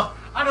call.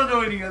 I don't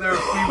know any other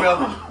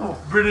female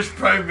British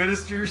prime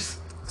ministers.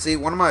 See,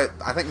 I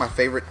think my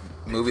favorite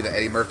movie that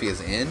Eddie Murphy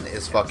is in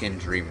is fucking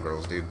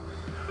Dreamgirls, dude.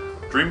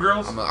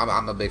 Dreamgirls?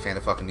 I'm a big fan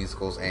of fucking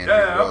musicals and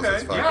Yeah, Dreamgirls. okay.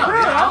 It's fucking,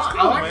 Yeah, that's I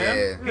cool, like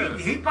man. Yeah.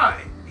 He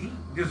probably he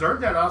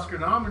deserved that Oscar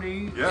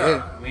nominee.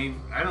 Yeah. I mean,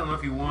 I don't know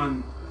if he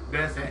won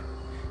best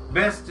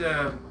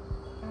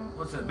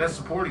what's that? Best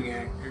supporting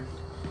actor.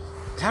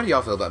 How do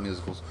y'all feel about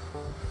musicals?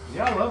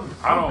 Yeah, I love him.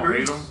 I don't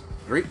Grease. hate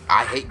them.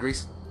 I hate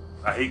Grease.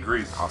 I hate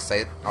Grease. I'll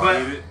say it. But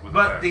hate it with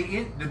but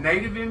passion. the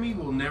native in me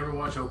will never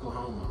watch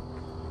Oklahoma.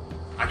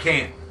 I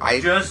can't. I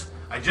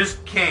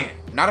just can't.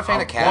 Not a fan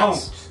I of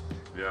Cats. won't.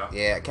 Yeah.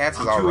 Yeah, Cats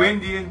is I'm too alright.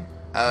 Indian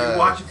Uh, to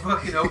watch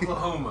fucking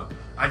Oklahoma.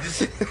 I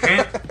just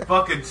can't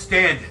fucking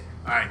stand it.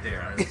 All right,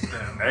 there.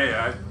 Hey,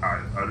 I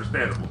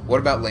understandable. What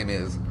about Les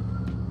Mis?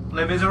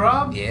 Les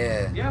Miserables.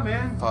 Yeah. Yeah,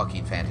 man.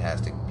 Fucking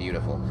fantastic.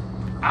 Beautiful.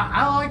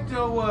 I like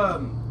the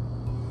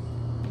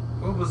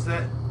what was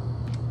that?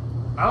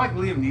 I like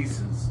Liam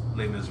Neeson's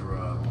Les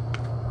Miserables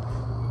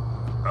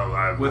Oh,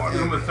 I've with watched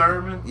Uma it.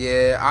 Thurman.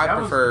 Yeah, I That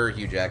was- prefer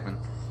Hugh Jackman.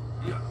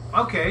 Yeah.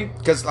 Okay.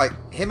 Because, like,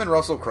 him and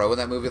Russell Crowe in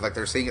that movie, like,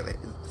 they're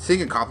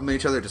singing compliment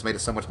each other just made it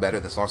so much better.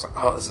 The song's like,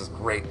 oh, this is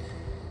great.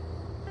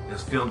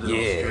 It's filmed in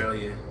Yeah.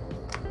 Australia.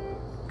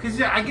 Cause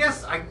yeah, I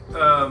guess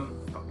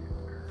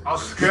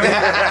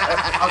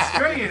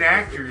Australian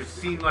actors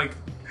seem like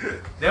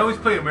they always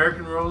play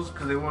American roles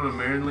because they want to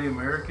mainly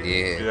American.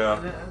 Yeah. Yeah.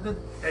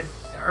 That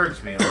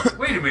hurts me. I'm like,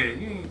 wait a minute,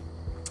 you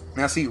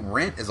Now, see,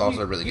 Rent is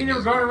also a really good never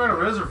musical. gone around a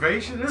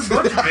reservation? There's a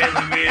bunch of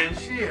family men.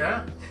 Shit,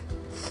 huh?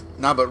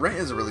 No, but Rent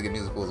is a really good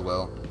musical as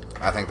well.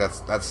 I think that's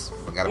got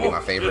to be Oh,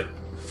 my favorite.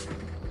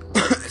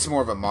 It's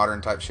more of a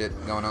modern type shit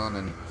going on,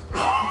 and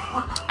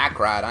I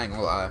cried. I ain't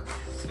gonna lie.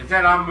 Is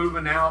that I'm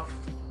Moving Out?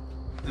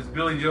 It's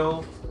Billy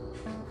Joel.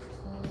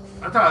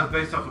 I thought it was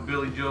based off a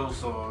Billy Joel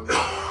song.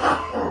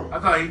 I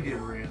thought he did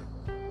Rent.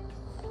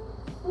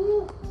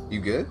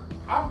 You good?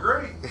 I'm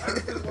great. I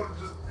just want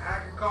to just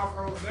hack a cough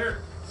over there.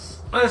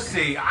 Let's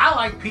see. I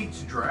like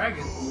Pete's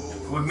Dragon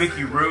with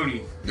Mickey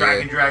Rooney.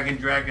 Dragon, Yeah. dragon,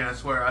 dragon. I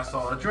swear I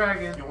saw a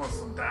dragon. You want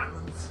some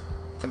diamonds?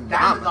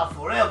 Diamonds are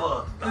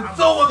forever. And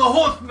so are the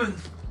horsemen.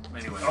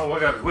 Anyway. Oh, I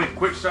got it. Wait,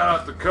 quick shout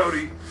out to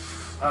Cody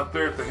out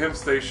there at the Hemp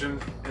Station.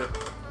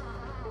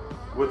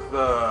 With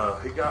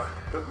he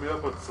hooked me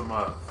up with some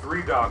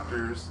 3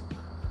 doctors.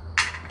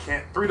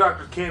 Three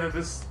Doctors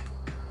cannabis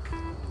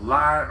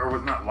live or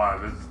was not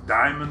live. It's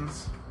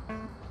diamonds.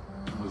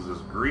 It was this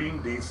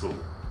green diesel.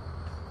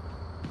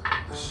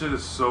 This shit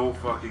is so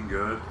fucking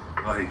good.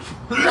 Like.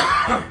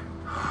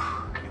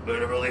 You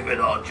better believe it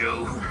all,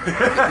 Joe.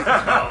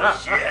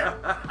 Oh shit.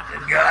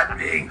 It got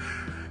me.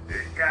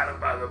 It got him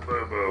by the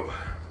boo-boo.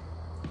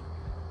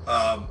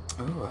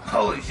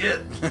 Holy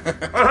shit.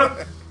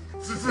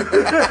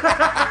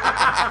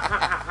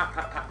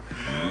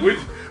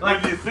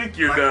 when you think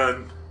you're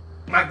done.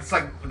 Like it's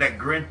like that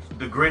Grinch,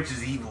 the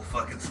Grinch's evil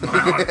fucking smile.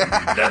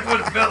 That's what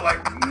it felt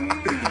like.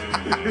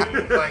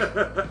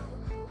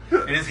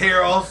 And his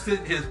hair all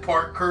sitting, his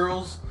part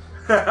curls.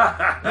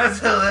 That's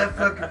how that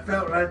fucking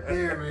felt right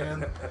there,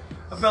 man.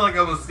 I felt like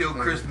I was steal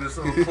Christmas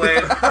on the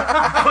planet.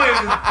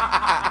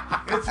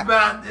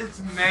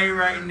 It's May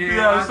right now.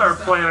 Yeah, I start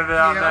planning it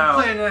out now. I'm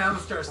planning it out. I'm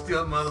gonna start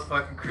stealing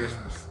motherfucking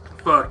Christmas.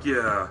 Fuck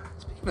yeah.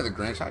 Speaking of the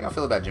Grinch, how y'all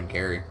feel about Jim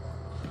Carrey?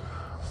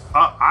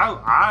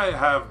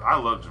 I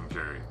love Jim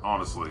Carrey,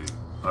 honestly.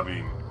 I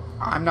mean,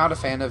 I'm not a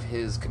fan of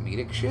his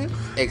comedic shit,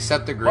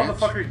 except the Grinch.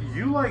 motherfucker,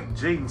 you like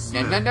Jaden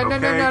Smith. No.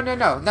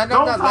 Don't Let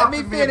talk me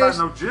to me finish. about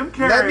no Jim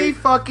Carrey. Let me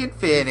fucking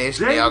finish,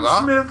 Jaden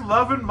nigga. Smith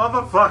loving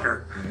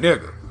motherfucker.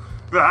 Nigga.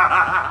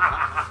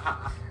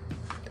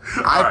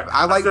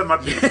 I like. said my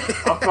piece.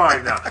 I'm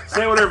fine now.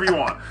 Say whatever you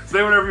want.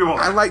 Say whatever you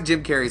want. I like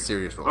Jim Carrey's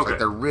serious roles. Okay. Like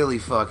they're really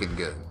fucking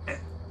good.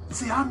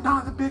 See, I'm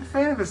not a big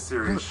fan of his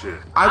serious shit.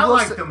 I will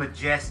like say- the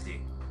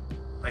Majestic.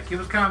 Like it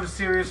was kind of a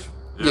serious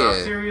Yeah.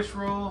 serious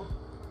role.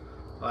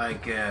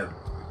 Like it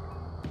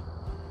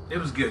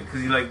was good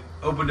because he like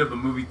opened up a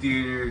movie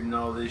theater and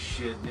all this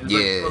shit. It was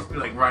like, Yeah. supposed to be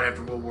like right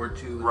after World War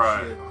II and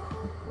Right. shit.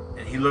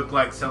 And he looked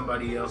like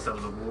somebody else that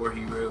was a war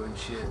hero and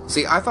shit.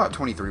 See, I thought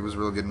 23 was a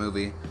real good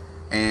movie,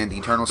 and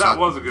Eternal That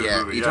was a good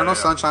movie, yeah, Eternal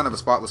yeah. Sunshine of a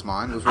Spotless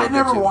Mind was real I good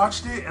never too.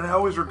 watched it, and I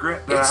always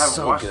regret that It's I haven't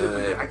so watched good.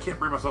 it. But I can't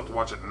bring myself to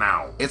watch it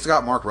now. It's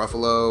got Mark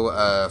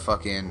Ruffalo,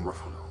 fucking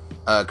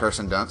Ruffalo.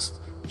 Kirsten Dunst.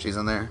 She's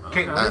in there.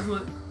 Kate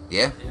Winslet.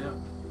 Yeah, Yeah.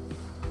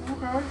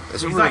 Okay.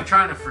 it's He's real- like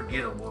trying to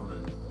forget a woman.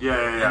 Yeah,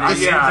 And then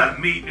he ends up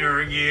meeting her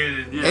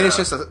again. And Yeah. and it's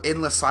just an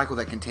endless cycle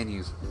that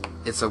continues.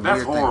 It's a That's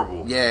weird thing.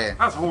 horrible. Yeah,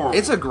 That's horrible.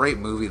 it's a great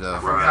movie though.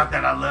 forgot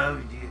that I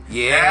loved you.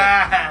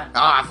 Yeah.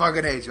 I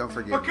fucking hate you. I'm I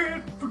forgetting.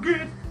 can't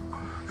forget.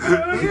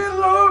 I can't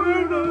love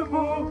you no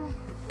more.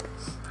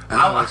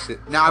 Oh, shit.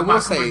 Now I will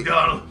Michael say,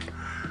 McDonald.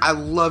 I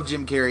love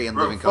Jim Carrey in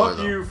Bro, Living fuck Color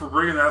though. you for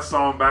bringing that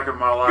song back in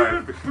my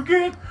life.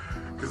 Forget.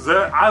 Because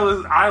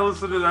I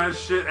listen to that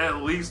shit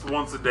at least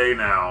once a day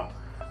now.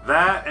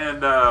 That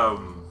and,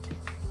 oh,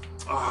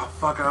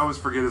 fuck, I always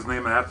forget his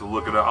name. I have to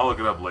look it up. I'll look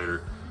it up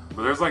later.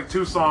 But there's like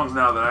 2 songs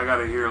now that I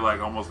gotta hear like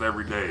almost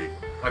every day.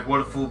 Like What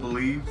a Fool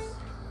Believes.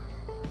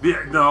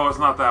 Yeah, no, it's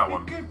not that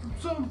one. Came from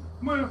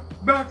somewhere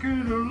back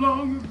in a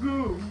long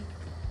ago.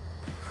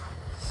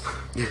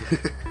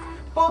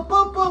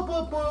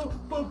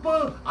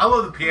 I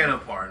love the piano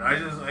part. I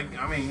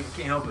mean, you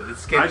can't help it.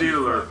 It's sketchy. I need to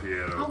as learn fuck.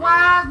 piano.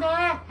 Wise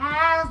man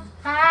has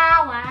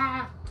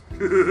power.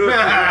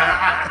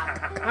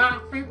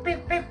 Beep,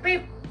 beep, beep,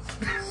 beep.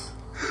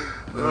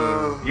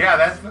 Yeah,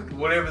 that's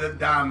whatever the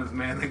diamonds,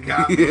 man. That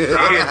got me.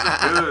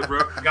 Good, bro.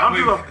 Got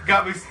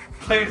me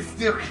playing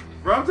still.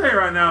 Bro, I'm telling you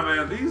right now,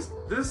 man, this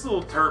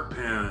little terp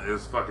pen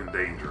is fucking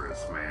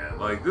dangerous, man.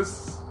 Like,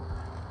 this...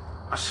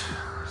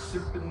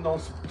 Sipping on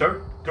some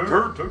dirt.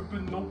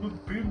 Turping on the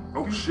pin.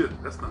 Oh, shit,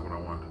 that's not what I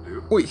wanted to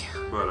do. Oi.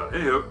 But,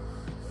 anywho.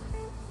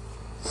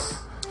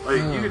 Like,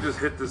 you can just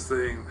hit this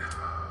thing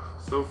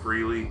so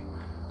freely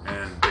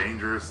and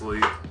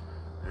dangerously,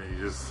 and you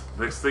just...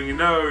 Next thing you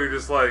know, you're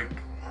just like,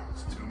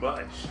 it's too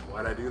much.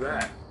 Why'd I do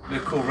that? The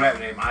cool rap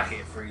name, I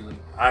hit freely.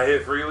 I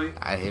hit freely.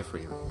 I hit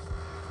freely.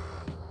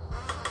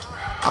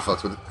 I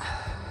fucks with it.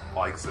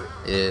 Likes it.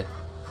 Yeah.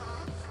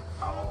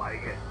 I don't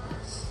like it.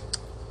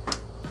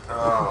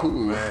 Oh,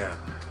 Ooh. man.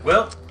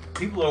 Well,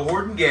 people are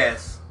hoarding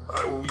gas.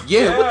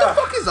 Yeah, what the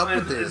fuck is up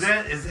with Is this?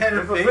 that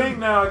a It's a thing? thing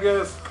now, I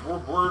guess. We're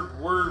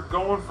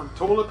going from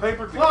toilet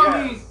paper to Well, gas.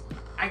 I mean,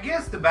 I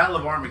guess the Battle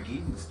of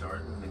Armageddon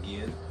starting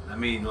again. I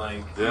mean,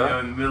 like, you Yeah. know,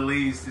 in the Middle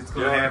East, it's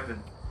going to Yeah.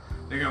 happen.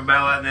 They're going to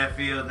battle out in that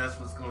field, and that's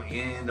what's going to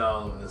end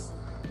all of this.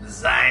 The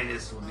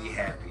Zionists will be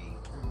happy.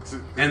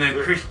 And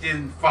the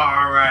Christian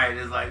far right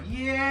is like,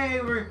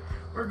 yay, we're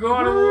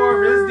going to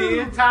war. This is the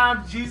end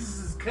times. Jesus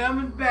is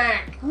coming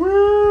back.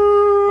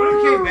 Woo! What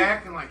if he came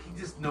back and, like,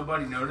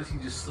 nobody noticed? He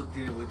just slipped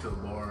in and went to a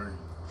bar.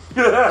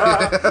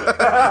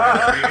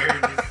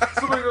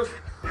 Somebody goes,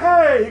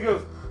 hey! He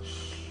goes,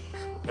 shh.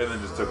 And then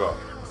just took off.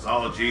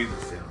 Saw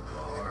Jesus in a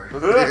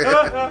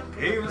bar.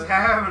 He was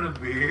having a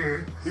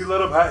beer. He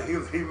let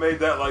him. He made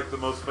that like the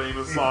most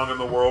famous song in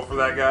the world for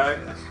that guy.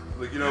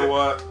 Like, you know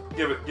what?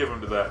 Give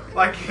him to that.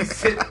 Like he's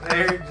sitting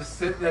there, just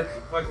sitting at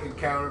the fucking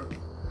counter.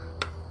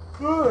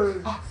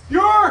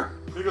 You're.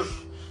 He goes.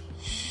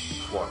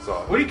 Walks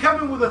off. Would he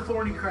come in with a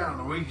thorny crown,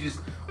 or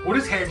would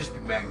his hair just be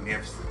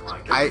magnificent?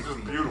 Like I-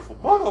 Beautiful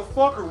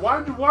motherfucker.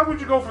 Why would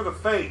you go for the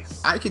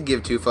face? I could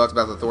give 2 fucks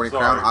about the thorny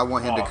Sorry. crown. I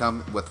want him to Oh.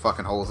 come with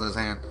fucking holes in his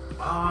hand. And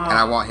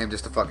I want him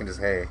just to fucking just,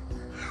 hey.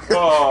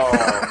 Oh.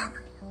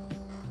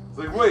 It's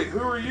like, wait, who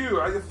are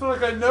you? I feel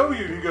like I know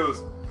you. He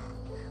goes.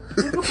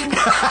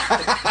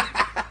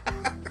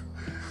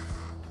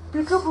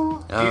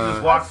 Peekaboo.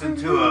 Jesus walks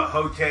into a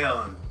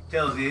hotel and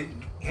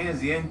hands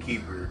the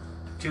innkeeper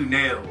 2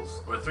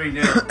 nails or 3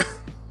 nails.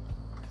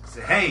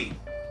 Say, hey,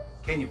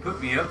 can you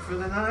put me up for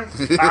the night?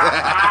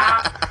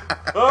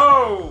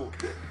 Oh.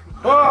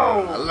 I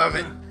Oh. love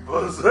it.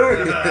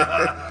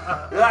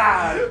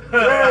 God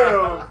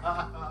damn.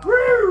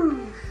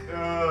 Woo.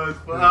 Oh, it's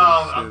fun.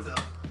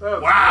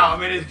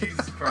 man is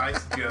Jesus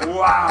Christ, Joe.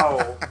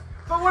 Wow.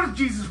 But what if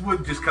Jesus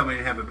would just come in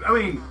and have a... I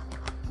mean,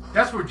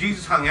 that's where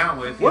Jesus hung out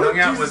with. He What hung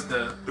if out Jesus-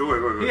 with the...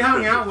 Wait. He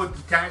hung out with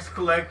the tax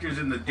collectors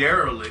and the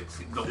derelicts,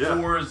 the Yeah.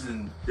 whores,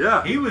 and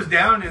Yeah. he was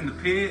down in the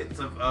pits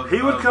of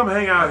He would come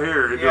hang out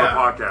here and do a Yeah.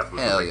 podcast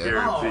with us. Hell I yeah.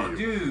 guarantee Oh, you.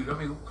 dude! I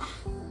mean,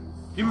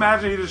 Can you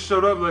imagine he just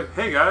showed up like,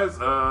 hey guys,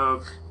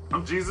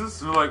 I'm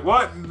Jesus. And they're like,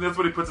 what? And that's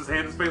when he puts his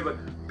hand in his face like,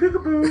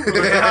 peekaboo.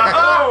 Like,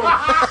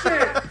 oh,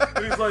 shit.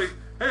 And he's like,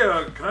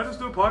 hey, can I just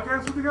do a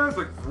podcast with you guys?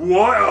 Like,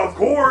 what? Of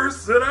course.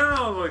 Sit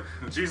down. Like,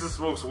 Jesus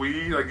smokes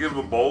weed. I give him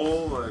a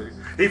bowl. Like,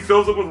 he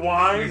fills it with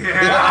wine.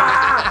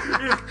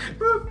 Yeah.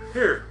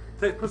 Here,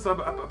 put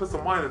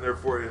some wine in there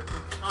for you.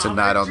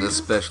 Tonight on this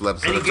Jesus. special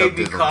episode And of he gave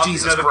me Tub coffee,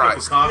 Jesus another cup of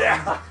Christ. coffee.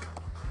 Yeah.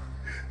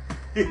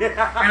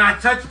 Yeah. And I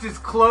touched his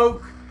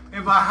cloak,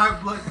 and my high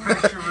blood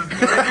pressure was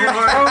Your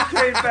toe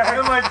came back.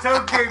 And my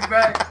toe came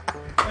back.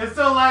 And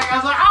so, like, I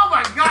was like, oh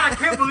my god, I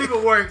can't believe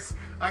it works.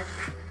 Like,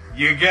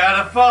 you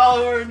got a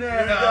follower now.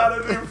 You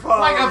got a new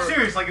follower. Like, I'm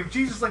serious. Like, if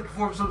Jesus, like,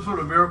 performed some sort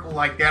of miracle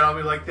like that, I'll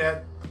be like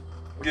that.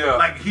 Yeah.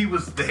 Like, he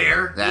was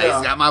there. That Yeah.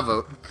 He's got my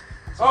vote.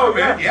 oh,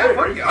 man. Yeah,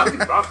 fuck yeah.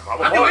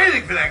 I'll do it.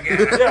 anything for that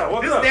guy. Yeah,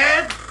 what's His up?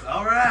 dad?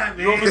 All right, man.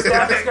 You want me to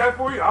stab this guy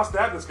for you? I'll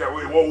stab this guy.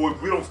 Wait, whoa,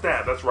 we don't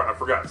stab. That's right. I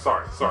forgot.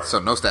 Sorry. So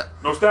no step.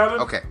 No stabbing?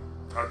 Okay.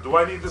 Do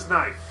I need this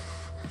knife?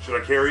 Should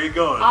I carry a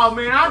gun? Oh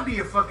man, I'd be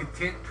a fucking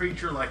tent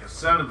preacher like a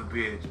son of a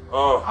bitch.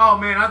 Oh. Oh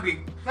man, I'd be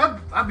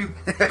preaching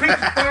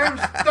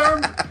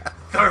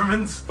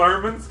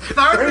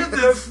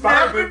Thurmans and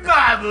snapping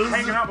Bibles.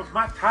 Hanging out with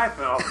Mike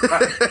Tyson all the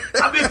time.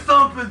 I'd be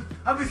thumping,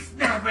 I'd be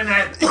snapping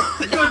that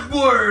good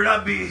word.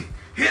 I'd be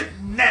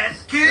hitting that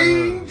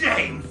King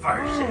James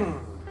version.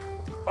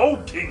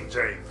 Old King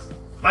James.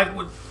 Like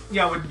would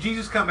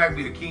Jesus come back and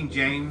be the King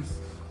James,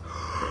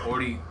 or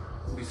would he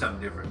be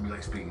something different? Be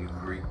like speaking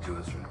Greek to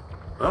us.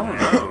 I don't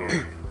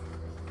know.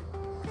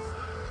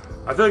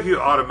 I feel like you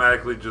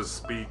automatically just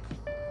speak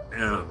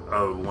in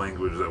a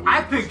language that we.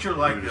 I picture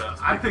like we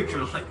just a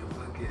speak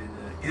fucking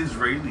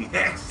Israeli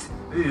accent.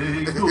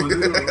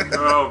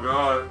 Oh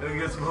God. I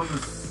guess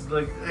hummus,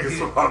 like Get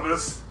some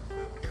hummus.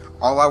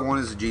 All I want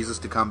is Jesus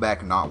to come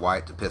back not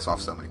white to piss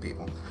off so many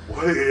people.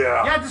 Well,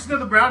 yeah. yeah, just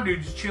another brown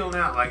dude just chilling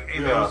out. Like, hey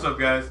man, Yeah. what's up,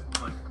 guys?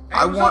 Like, hey,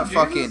 I what's want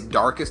up, Jesus? fucking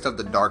darkest of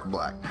the dark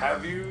black.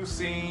 Have you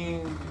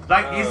seen?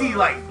 Like, is he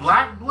like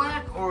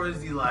black, or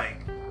is he like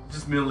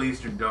just Middle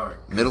Eastern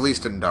dark? Middle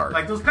Eastern dark.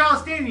 Like those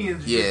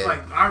Palestinians, Yeah. just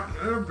like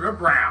they're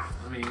brown.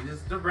 I mean,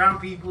 just they're brown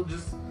people.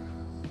 Just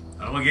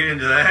I don't want to get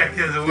into that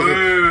because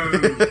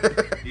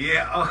woo.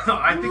 Yeah,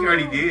 I think I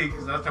already did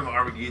because I was talking about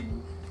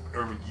Armageddon.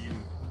 Armageddon.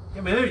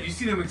 Yeah, man, you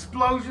see them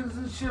explosions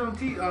and shit on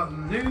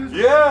the news?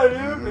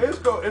 Yeah, dude, it's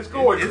going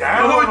It's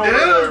down going over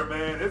down. there,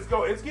 man.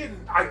 It's getting.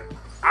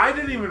 I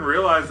didn't even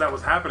realize that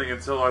was happening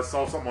until I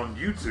saw something on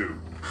YouTube.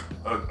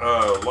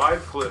 A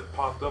live clip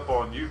popped up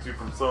on YouTube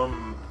from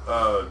some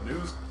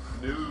news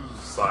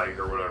site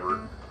or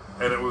whatever,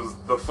 and it was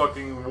the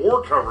fucking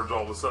war coverage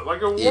all of a sudden,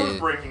 like a war's Yeah.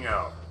 breaking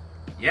out.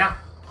 Yeah.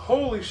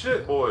 Holy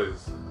shit,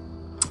 boys!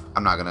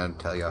 I'm not gonna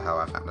tell you how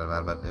I found out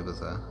about it, but it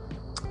was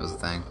a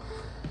thing.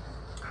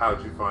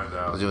 How'd you find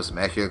I was out? doing some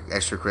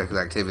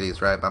extracurricular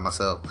activities right by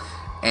myself,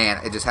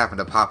 and it just happened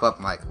to pop up.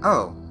 I'm like,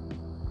 oh,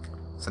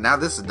 so now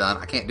this is done.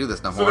 I can't do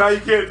this no So more. now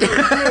you can't do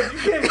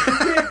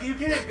it. You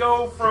can't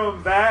go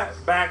from that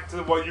back to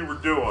what you were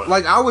doing.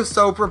 Like, I was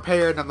so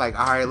prepared. I'm like,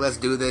 all right, let's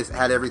do this.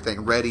 Had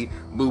everything ready.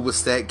 Mood was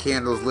set.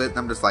 Candles lit. And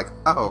I'm just like,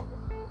 oh,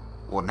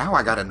 well, now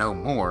I got to know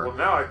more. Well,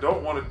 now I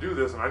don't want to do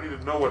this, and I need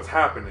to know what's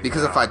happening.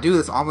 Because now. if I do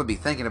this, all I'm going to be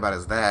thinking about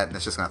is that, and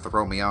it's just going to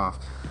throw me off.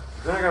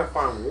 Then I gotta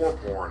find war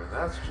porn, and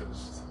that's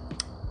just.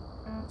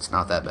 It's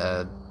not that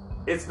bad.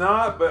 It's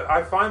not, but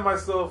I find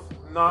myself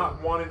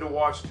not wanting to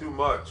watch too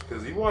much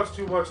because you watch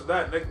too much of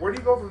that. Nick, where do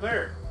you go from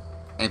there?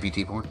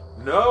 Amputee porn.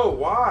 No,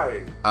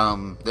 why?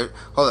 Hold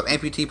up.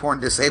 Amputee porn,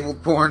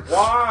 disabled porn,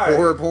 Why?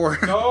 horror porn,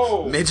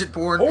 No. midget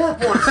porn. Horror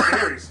porn's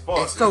scary as fuck.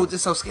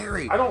 It's so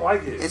scary. I don't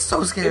like it. It's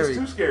so scary. It's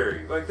too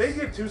scary. Like they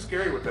get too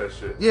scary with that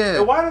shit. Yeah.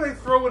 So why do they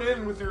throw it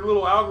in with your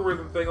little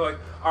algorithm thing? Like,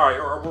 all right,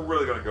 or we're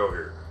really gonna go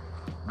here.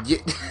 Yeah.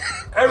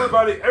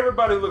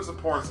 Everybody looks at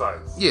porn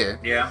sites. Yeah.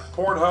 Yeah.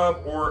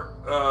 Pornhub or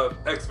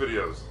X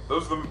videos.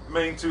 Those are the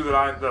main two that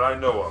I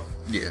know of.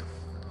 Yeah.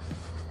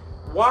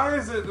 Why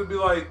is it to be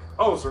like,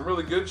 oh, some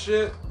really good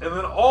shit, and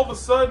then all of a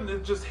sudden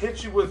it just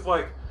hits you with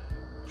like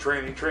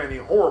tranny,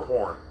 horror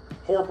porn.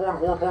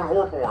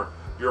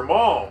 Your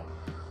mom.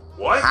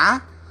 What? Huh?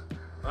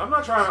 I'm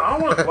not trying. I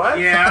don't want to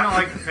play. Yeah, I don't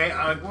like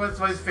the what's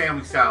his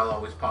family style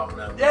always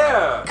popping up?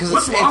 Yeah.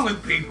 What's wrong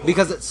with people?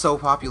 Because it's so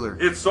popular.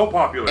 It's so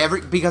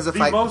popular. Because if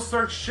the most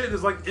searched shit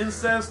is like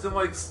incest and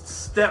like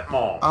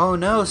stepmom. Oh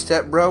no,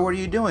 step bro, what are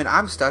you doing?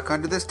 I'm stuck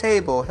under this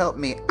table. Help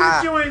me.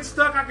 If you ain't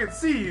stuck, I can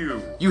see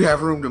you. You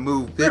have room to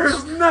move, There's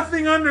bitch.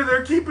 nothing under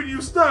there keeping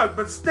you stuck,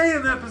 but stay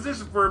in that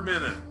position for a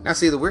minute. Now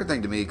see, the weird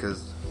thing to me,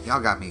 because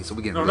y'all got me, so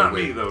we getting No, real not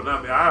weird. me though.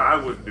 Not me. I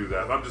wouldn't do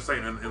that. I'm just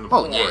saying in the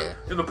Oh, porn. yeah.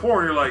 In the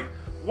porn, you're like,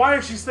 why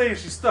is she saying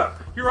she's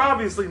stuck? You're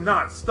obviously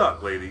not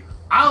stuck, lady.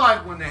 I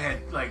like when they had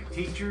like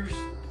teachers,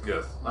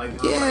 Yes. like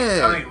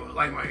Yeah.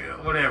 like my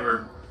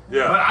whatever.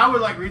 Yeah. But I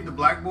would like read the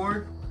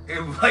blackboard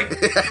and like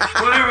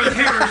whatever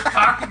they were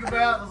talking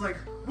about. I was like,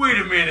 wait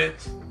a minute,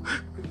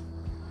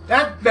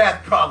 that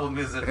math problem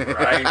isn't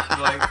right.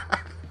 Like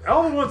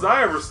All the ones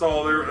I ever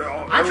saw,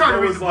 I try to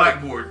read was the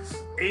like blackboards.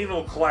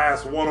 anal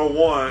class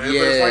 101, and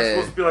it's like Yeah.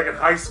 supposed to be like in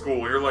high school.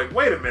 You're like,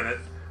 wait a minute,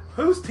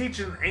 who's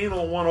teaching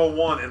anal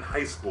 101 in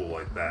high school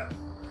like that?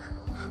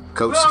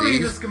 Coach Well, I mean,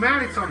 Steve. the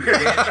schematics on the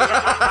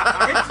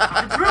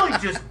it's really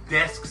just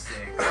desk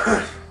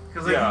sex.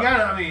 Because like Yeah. you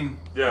gotta, I mean,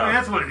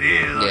 that's what it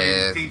is. I mean, Yeah.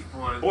 it's teeth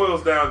one.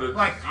 Boils down to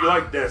Like, you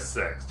like desk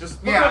sex.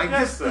 Just look Yeah, up like,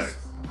 desk just- sex.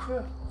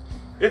 Yeah.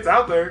 It's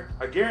out there.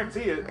 I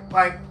guarantee it.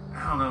 Like,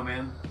 I don't know,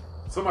 man.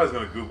 Somebody's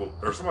gonna Google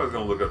or somebody's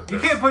gonna look up. You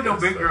desk- can't put no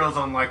desk big sex. girls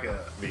on like a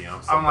Me,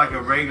 I'm on like a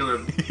somebody. regular,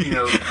 you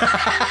know,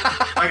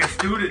 like a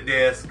student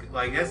desk.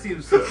 Like that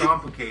seems so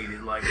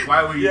complicated. Like,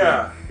 why would you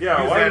Yeah. use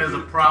Why that would as a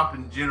you- prop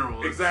in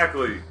general?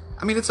 Exactly.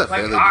 I mean, it's a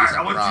Like, fairly all right, decent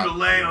I want prop. you to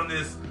lay on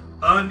this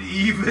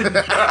uneven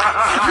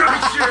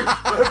structure.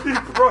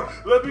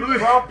 Let me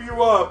prop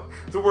you up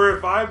to where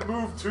if I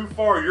move too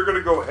far, you're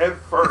gonna go head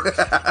first.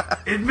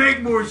 It'd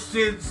make more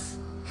sense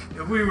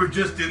if we were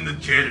just in the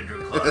janitor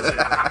closet.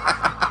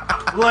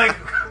 Like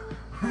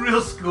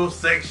real school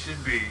sex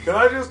should be. Can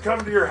I just come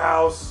to your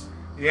house?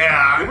 Can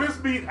Yeah. we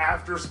just meet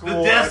after The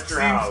school desk at your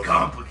seems house?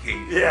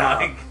 complicated. Yeah,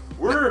 Like,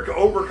 we're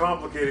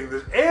overcomplicating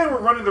this, and we're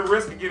running the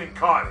risk of getting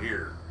caught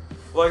here.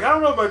 Like, I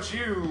don't know about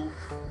you,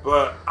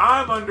 but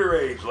I'm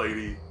underage,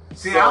 lady.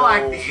 see, So- I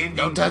like the ending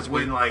Don't touch me.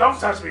 when like Don't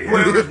touch me.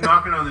 whoever's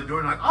knocking on the door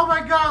and like, oh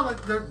my god,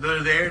 like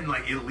they're there and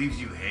like it leaves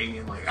you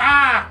hanging like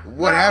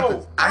What No, happens?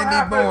 what I need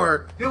happened?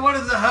 more. Then what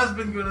is the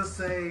husband gonna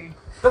say?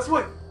 That's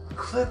what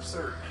clips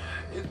are.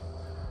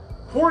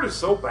 Porn is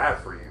so bad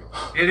for you.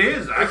 It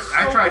is. I It's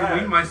so tried to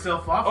bad. wean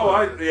myself off. Oh,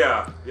 of it.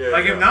 yeah.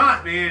 Like yeah. if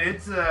not, man,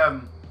 it's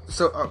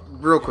So,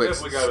 real quick.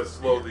 Definitely gotta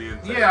slow the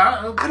intake.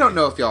 yeah. I don't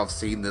know if y'all have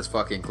seen this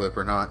fucking clip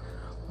or not,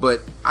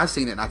 but I've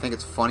seen it and I think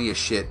it's funny as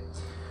shit.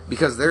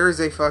 Because there is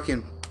a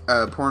fucking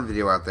porn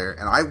video out there,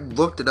 and I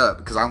looked it up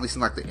because I only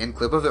seen like the end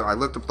clip of it. I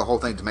looked up the whole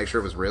thing to make sure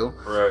it was real.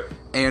 Right.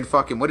 And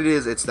fucking what it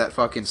is, it's that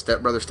fucking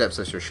stepbrother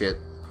stepsister shit.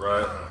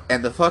 Right.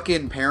 And the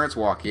fucking parents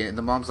walk in, and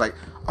the mom's like,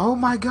 "Oh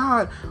my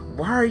god,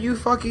 why are you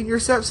fucking your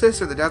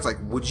stepsister?" The dad's like,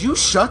 "Would you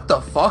shut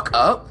the fuck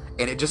up?"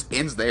 And it just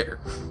ends there.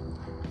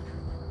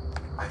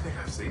 I think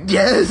I've seen.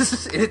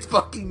 Yes, it's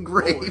fucking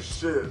great. Holy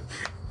shit!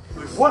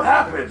 Like, what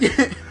happened?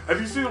 Have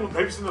you seen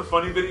the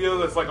funny video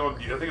that's like on? I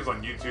think it's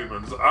on YouTube.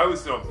 And I always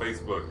see it on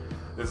Facebook.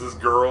 There's this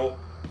girl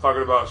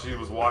talking about she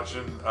was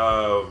watching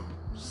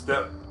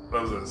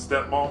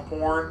stepmom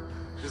porn.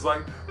 She's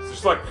like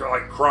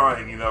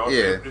crying, you know.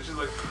 Yeah. And she's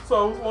like, so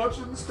I was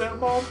watching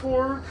stepmom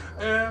porn,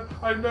 and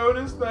I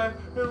noticed that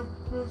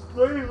this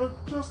lady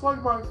looked just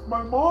like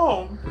my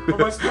mom or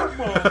my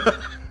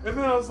stepmom. And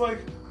then I was like,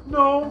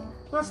 no,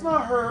 that's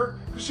not her,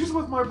 because she's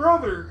with my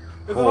brother.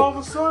 And then Oh. all of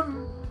a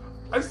sudden,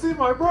 I see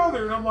my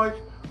brother, and I'm like,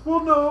 well,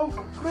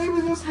 no,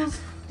 maybe this was,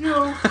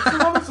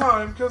 another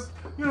time, because,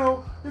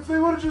 if they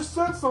would have just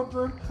said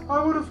something,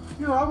 I would have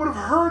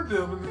heard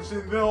them. And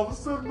then all of a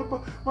sudden,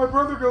 my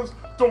brother goes,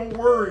 don't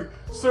worry,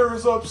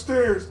 Sarah's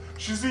upstairs.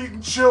 She's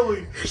eating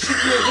chili. She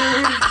can't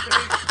hear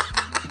anything.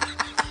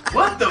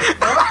 What the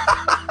fuck?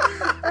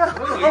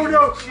 Oh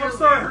no, I'm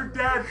sorry,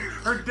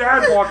 her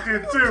dad walked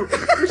in too.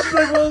 And she's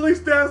like, well, at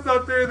least Dad's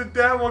not there. And the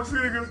dad walks in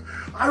and goes,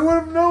 I would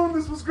have known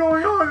this was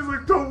going on. He's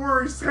like, don't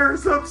worry,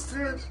 Sarah's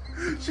upstairs.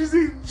 She's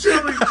eating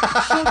chili.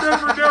 She'll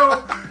never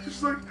know.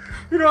 She's like,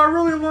 I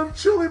really love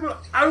chili,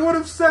 but I would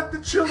have set the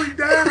chili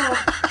down.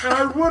 And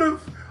I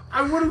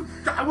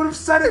would have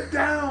set it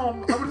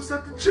down. I would have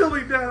set the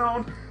chili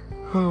down.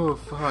 Oh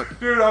fuck.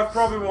 Dude, I've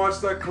probably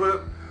watched that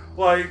clip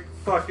like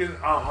fucking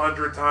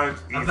 100 times.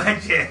 I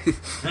easy.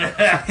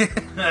 bet you.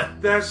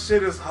 That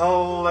shit is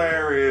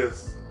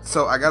hilarious.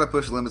 So I gotta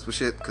push limits with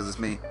shit because it's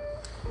me.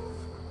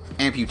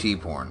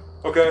 Amputee porn.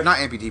 Okay. Not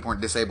amputee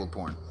porn, disabled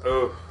porn.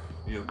 Oh.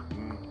 Yeah.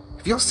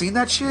 Have y'all seen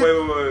that shit?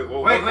 Wait.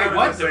 Well, Wait, kind of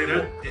what?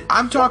 disabled?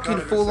 I'm talking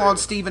kind of full on disabled?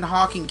 Stephen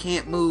Hawking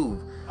can't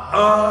move.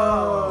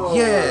 Oh.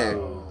 Yeah.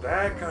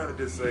 That kind of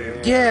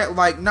disabled. Yeah,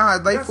 like, nah,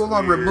 they That's full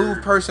on weird.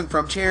 remove person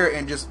from chair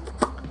and just.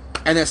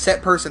 And then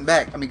set person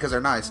back. I mean, because they're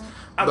nice.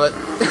 But.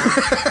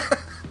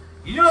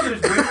 You know,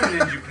 there's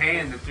women in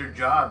Japan that their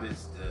job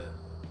is to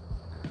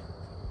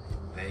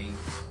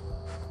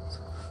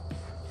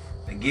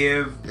they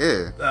give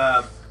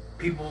Yeah.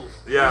 people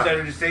Yeah. that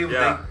are disabled.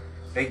 Yeah.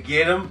 They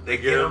get them. They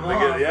get them.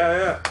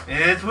 Yeah.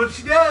 And that's what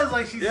she does.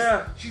 Like she's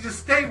a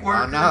state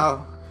worker. Oh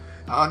no.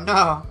 Oh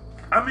no.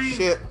 I mean,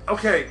 Shit.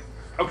 Okay.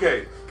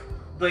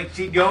 Like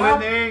she'd go in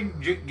there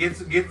and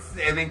gets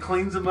and then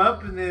cleans them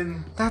up and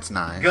then That's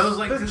nice. goes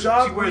like The this.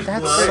 job She wears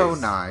That's gloves. so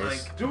nice.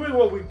 Like, Doing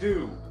what we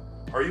do.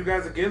 Are you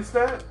guys against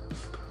that?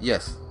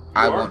 Yes.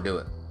 I are? won't do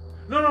it.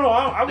 No.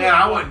 I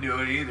yeah, I wouldn't do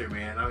it either,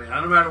 man. I mean,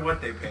 no matter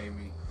what they pay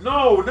me.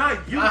 No,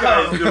 not you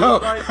guys Oh. do it.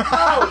 Like,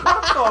 no,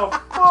 what the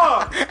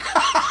fuck?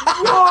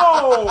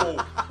 Whoa!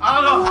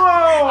 I don't know.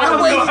 Whoa! I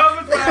don't Wait. know how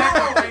much I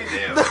have to pay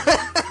them.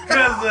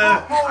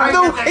 I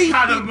No get that way,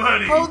 kind of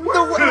money. Oh,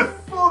 the way,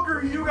 fuck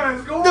are you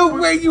guys going? the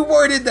way you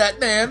worded that,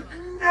 man.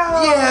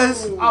 No.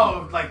 Yes.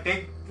 Oh, like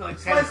they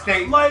had a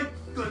state,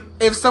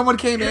 If someone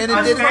came in and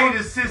a did state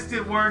it,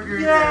 assistant worker.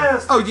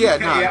 Yes. oh yeah, no,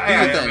 do your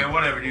yeah, thing. man,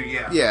 whatever, dude.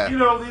 Yeah. Yeah. You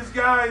know, these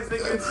guys, they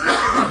get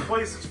stuck in these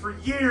places for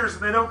years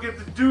and they don't get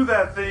to do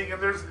that thing,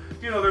 and there's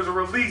a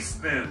release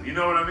then. You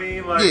know what I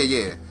mean? Like,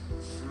 Yeah.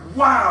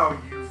 wow,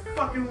 you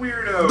fucking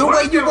weirdo. The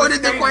way you There was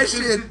worded the state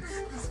question. assistant-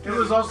 It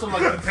was also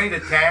like you paid a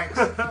tax,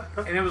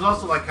 and it was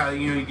also like how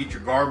you get your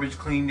garbage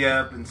cleaned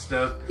up and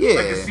stuff. Yeah.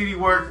 Like a city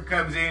worker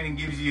comes in and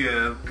gives you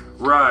a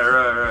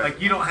Right.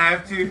 like you don't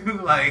have to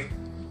like.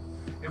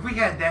 If we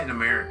had that in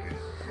America,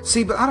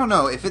 See, but I don't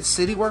know if it's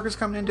city workers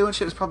coming in doing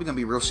shit. It's probably gonna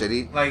be real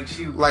shitty. like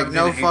she Like, comes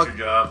no in and hates fuck- her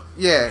job,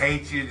 Yeah.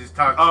 hates you, just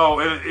talks. Oh,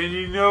 and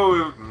you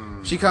know,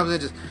 She comes in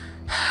just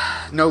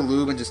no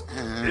lube and just.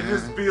 it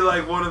just be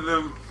like one of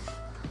them.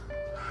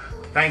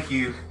 Thank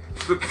you.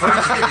 The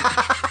person,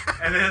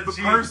 And then the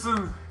she,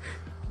 person.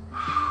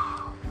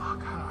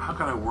 How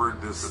can I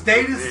word this?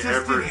 State If they assistant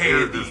ever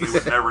hear this, handies. They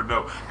would never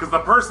know. Because the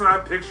person I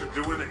picture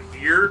doing it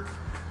here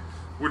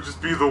would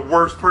just be the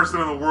worst person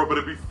in the world, but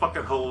it'd be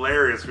fucking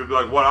hilarious. It'd be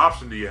like, what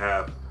option do you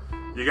have?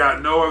 You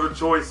got no other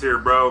choice here,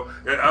 bro.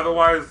 And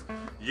otherwise,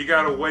 you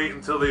gotta wait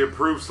until they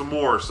approve some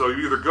more. So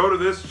you either go to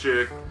this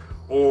chick,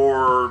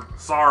 or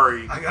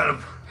sorry. I gotta.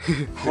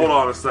 Hold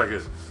on a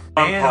second.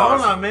 Man, Unpause.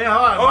 hold on, man.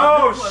 Hold on.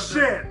 Oh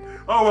shit!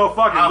 Oh well,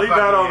 fuck it. I'll Leave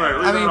fucking- that on there. yeah.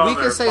 Leave I that mean, on we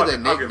there. can say Fuck the it.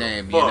 I don't give a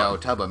nickname, fuck. you know,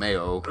 Tubba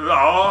Mayo.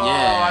 Oh,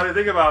 Yeah. I didn't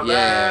think about Yeah.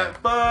 that.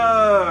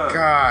 Fuck.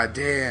 God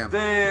damn.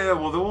 Damn.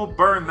 Well, then we'll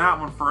burn that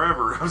one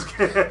forever. I was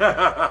kidding.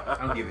 I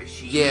don't give a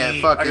shit. Yeah,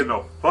 I fuck get it.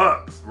 no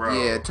fucks, bro.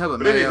 Yeah, Tubba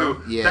But Mayo,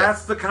 anywho, yeah.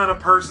 that's the kind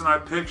of person I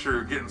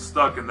picture getting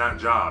stuck in that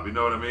job. You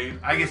know what I mean?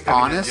 I get stuck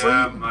Honestly, in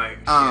that job, like,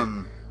 shit,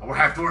 I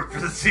have to work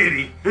for the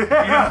city.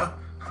 Yeah.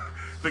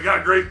 They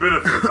got great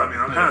benefits. I mean,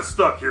 I'm kind of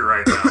stuck here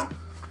right now.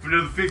 For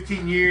another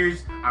 15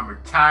 years, I'm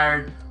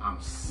retired. I'm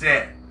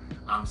set.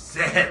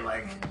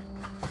 Like,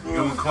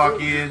 go and clock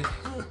in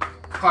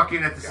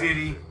at the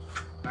city.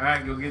 All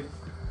right, go get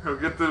Go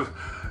get the.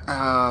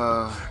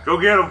 Uh, Go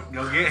get them.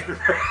 go get.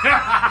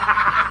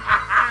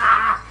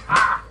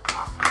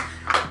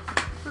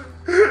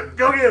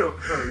 Go get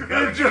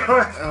them. Enjoy.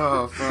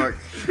 oh fuck.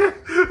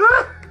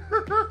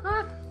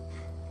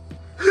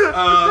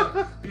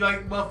 Be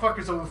like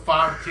motherfuckers over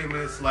 5 or 10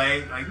 minutes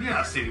late. Like,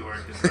 yeah, city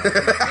workers.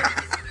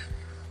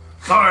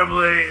 Sorry, I'm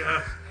late.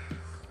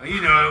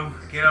 You know,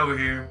 get over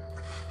here.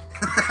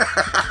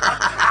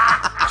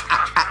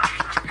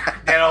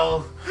 That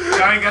old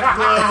guy ain't got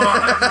the glove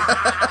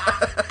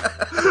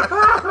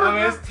on. I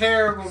mean, it's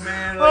terrible,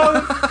 man. Oh,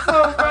 it's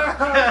so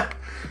bad.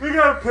 We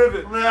gotta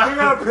pivot. Let's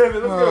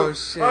Oh, go.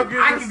 shit. I'll give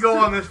I this can go to-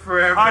 on this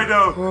forever. I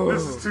know. Oh,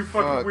 this is too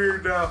fucking fuck.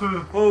 weird now.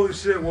 Holy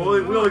shit. Well,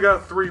 we only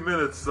got 3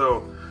 minutes,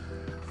 so.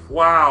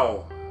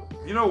 Wow.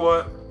 You know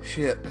what?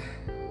 Shit.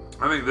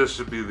 I think this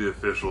should be the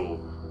official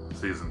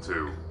season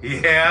 2.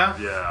 Yeah.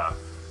 Yeah.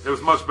 It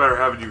was much better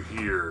having you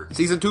here.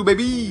 Season 2,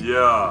 baby.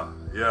 Yeah.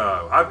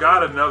 I've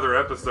got another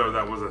episode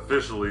that was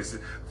officially.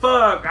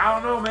 Fuck. I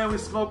don't know, man. We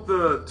smoked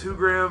the 2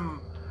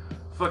 gram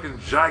fucking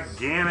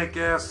gigantic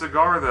ass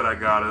cigar that I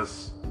got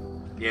us.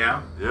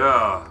 Yeah.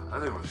 Yeah. I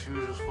think it was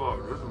huge as fuck.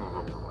 This one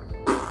was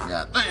like.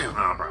 Yeah. Damn.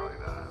 No, probably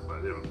not.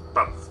 But it was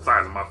about the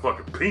size of my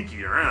fucking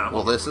pinky around.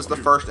 Well, this is the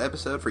first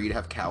episode for you to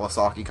have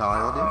Kawasaki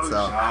Kyle, dude. So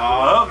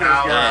love this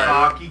guy.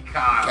 Kawasaki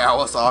Kyle.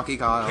 Kawasaki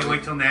Kyle. Can't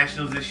wait till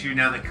Nationals this year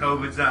now that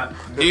COVID's up.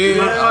 Dude.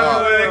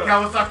 Motherfucker,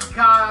 Kawasaki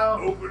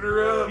Kyle. Open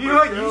her up. You know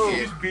what? let's You go.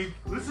 should just be.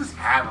 Let's just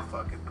have a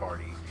fucking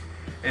party.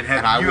 And have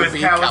And I will US be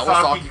Kawasaki,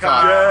 Kawasaki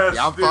Kyle. Kyle. Yes,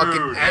 Yeah, I'm dude.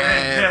 fucking. And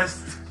then Yeah.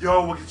 just.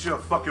 Yo, we'll get you a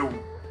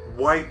fucking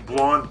white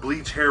blonde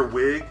bleach hair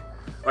wig,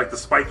 like the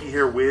spiky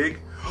hair wig.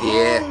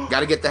 Yeah,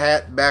 gotta get the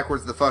hat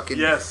backwards, the fucking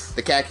Yes.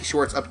 the khaki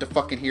shorts up to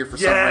fucking here for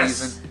Yes.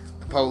 some reason.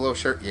 The polo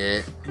shirt,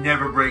 yeah.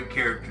 Never break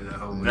character, the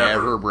whole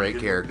Never break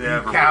character.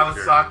 Never break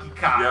character. Kawasaki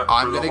Kyle. Yep.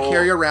 I'm For the gonna whole-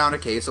 carry around a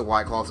case of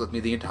White Claws with me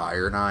the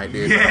entire night,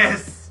 dude.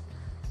 Yes.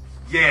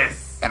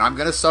 Yes. And I'm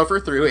gonna suffer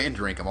through it and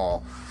drink them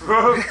all.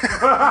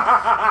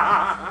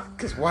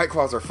 Because White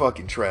Claws are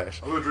fucking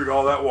trash. I'm gonna drink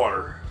all that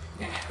water.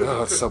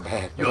 Oh, it's so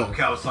bad. Yo,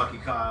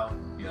 Kawasaki Kyle.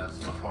 Yeah,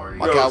 it's my party.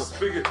 My Yo, cow-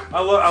 speaking, I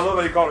love how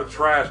you call it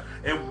trash.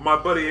 And my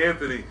buddy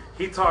Anthony,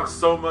 he talks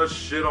so much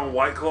shit on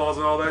White Claws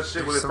and all that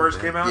shit when it So first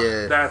bad. came out.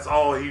 Yeah. That's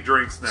all he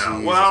drinks now.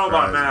 Jesus well, I don't know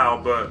about Christ, now,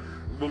 man.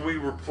 but when we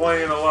were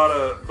playing a lot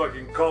of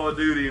fucking Call of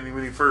Duty, and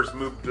when he first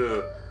moved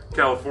to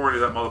California,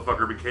 that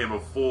motherfucker became a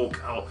full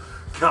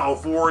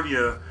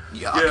California.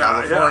 Yeah,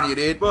 California,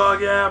 dude. Fuck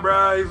yeah,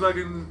 bro. He's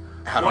fucking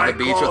Out on the White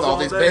beach with Claws all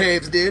these day.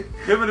 babes, dude.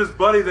 Him and his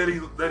buddy that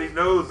he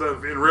knows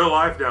of in real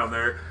life down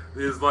there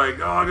is like,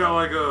 oh, I got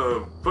like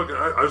a fucking,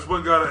 I just went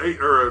and got an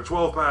 8 or a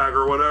 12 pack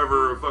or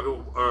whatever,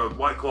 fucking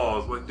White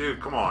Claws. Like, dude,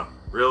 come on,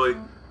 really?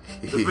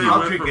 This man I'll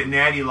went drink from- a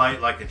natty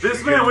light like a true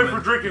This man went gentleman.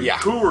 from drinking Yeah.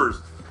 Coors.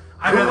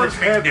 I'd rather Coors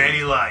drink heavy.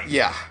 natty light.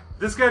 Yeah.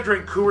 This guy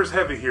drank Coors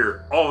Heavy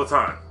here all the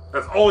time.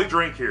 That's all he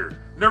drank here.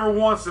 Never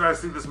once did I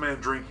see this man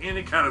drink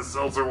any kind of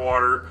seltzer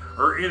water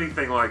or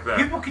anything like that.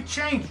 People could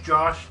change,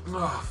 Josh.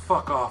 Oh,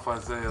 fuck off,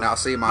 Isaiah. Now,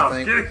 see, No, my I'm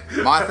thing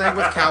kidding. my thing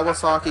with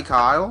Kawasaki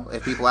Kyle,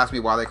 if people ask me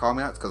why they call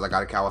me that, it's because I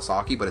got a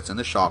Kawasaki, but it's in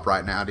the shop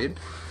right now, dude.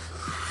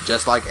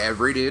 Just like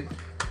every dude.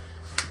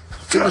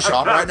 It's in the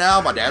shop right now.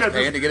 My dad's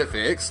paying to get it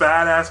fixed.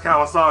 Badass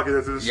Kawasaki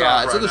that's in the shop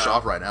Yeah, it's right in the now.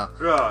 shop right now.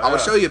 Yeah, I would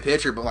yeah. show you a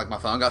picture, but like my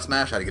phone got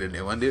smashed. I had to get a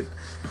new one, dude.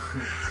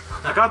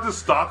 I got this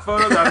stock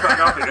photo that I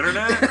found off the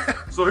internet.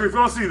 So if you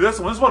want to see this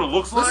one, this is what it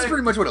looks This like. is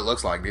pretty much what it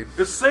looks like, dude.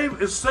 It's same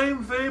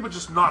thing, but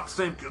just not the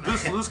same.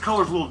 This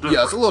color's a little different.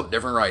 Yeah, it's a little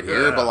different right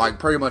here, Yeah. but like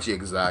pretty much the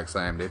exact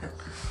same, dude.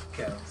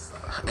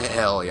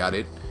 Hell yeah,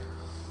 dude.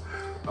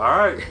 All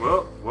right,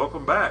 well,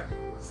 welcome back,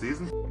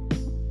 season.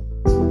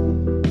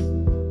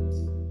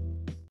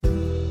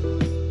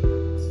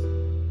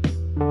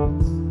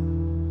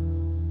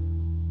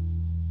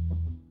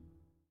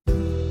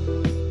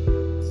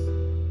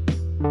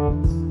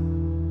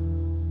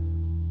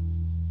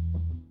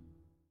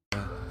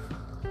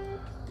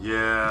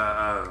 Yeah,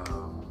 I don't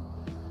know.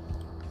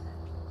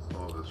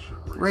 All this shit.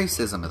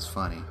 Racism is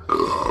funny.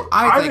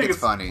 I think it's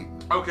funny.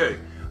 Okay,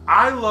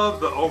 I love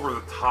the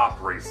over-the-top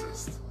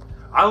racist.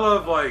 I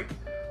love, like,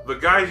 the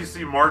guys you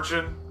see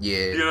marching.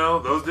 Yeah. You know,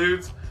 those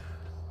dudes.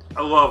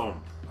 I love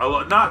them. I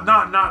love not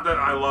that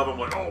I love them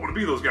like, oh, I want to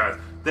be those guys.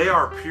 They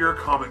are pure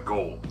comic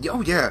gold.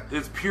 Oh yeah.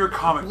 It's pure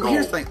comic Well, gold.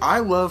 here's the thing. I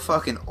love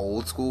fucking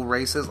old school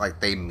races. Like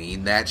they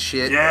mean that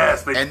shit.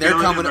 Yes, they and feel they're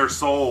it coming in their up,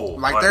 soul.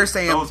 like they're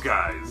saying those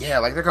guys. Yeah,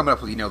 like they're coming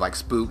up with like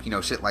spook,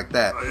 shit like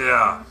that.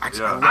 Yeah.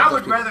 Actually, yeah. I love I those would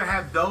people. rather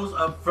have those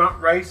upfront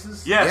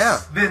races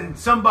Yes. than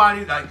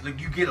somebody like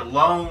you get a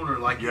loan or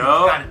like you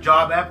Yup. got a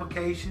job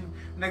application.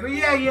 And they go,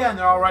 yeah, and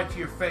they're all right to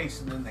your face,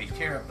 and then they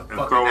tear up the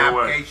fucking throw it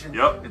away. application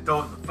Yup. and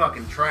throw it in the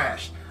fucking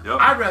trash. Yup.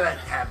 I'd rather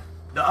have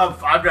the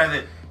I'd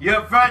rather you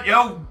up front,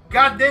 yo,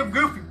 goddamn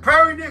goofy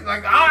prairie dick.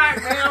 Like, all right,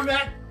 man, I'm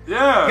that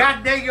Yeah.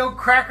 goddamn yo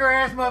cracker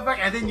ass motherfucker,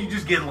 and then you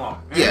just get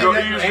along. Yeah. You, go,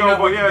 Ain't you just nothing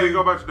go, we can do. you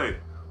go about your day.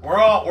 We're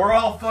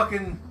all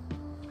fucking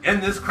in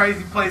this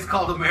crazy place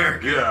called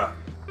America. Yeah.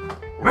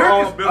 We're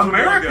all miserable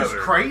America's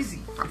together. crazy.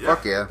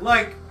 Fuck yeah.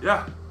 Like,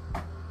 Yeah,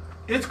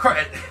 it's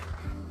crazy.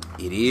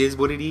 It is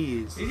what it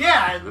is.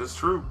 Yeah, that's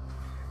true.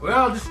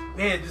 I'll just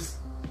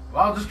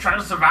try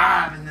to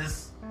survive in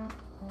this.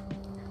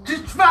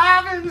 Just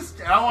survive in this.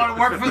 I don't want to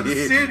work for the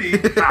city.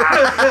 We're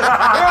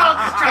all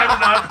just trying to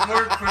not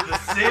work for the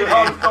city.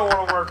 I just don't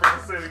want to work for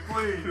the city,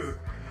 please.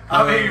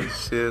 I mean,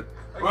 Shit.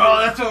 well,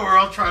 that's what we're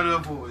all trying to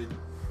avoid.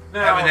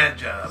 Having that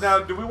job. Now,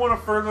 do we want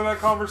to further that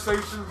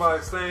conversation by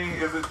saying,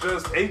 is it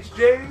just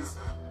HJs?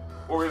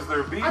 Or is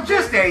there BJs?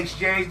 Just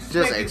HJs.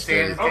 Just make it HJs.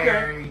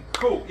 sanitary. Okay,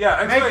 cool.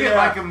 Yeah, Make it yeah.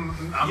 like a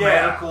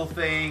medical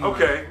thing.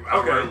 Okay, or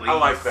okay. release. I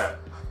like that.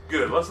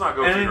 Good. Let's not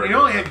go And too then great. you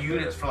only have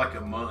units for like a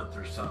month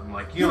or something.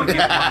 Like you only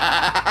get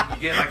one,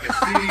 you get like a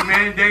city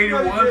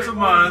mandated once a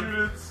month.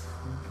 Units.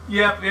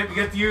 Yep, you have to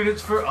get the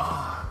units for.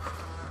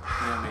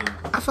 I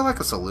mean, I feel like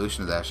a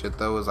solution to that shit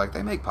though is like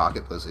they make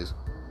pocket pussies.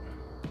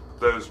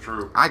 That is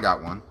true. I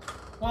got one.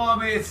 well, I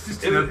mean, it's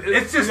just Is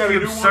it's just you got a the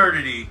new one?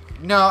 absurdity.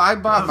 No, I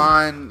bought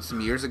mine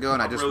some years ago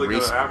and I I'm just really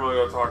recently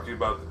gonna talk to you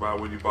about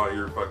when you bought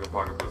your fucking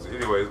pocket pussy.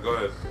 Anyways, go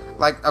ahead.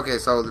 like okay,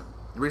 so the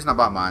reason I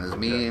bought mine is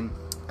me and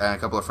a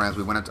couple of friends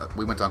we went to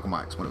Uncle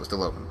Mike's when it was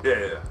still open.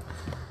 Yeah.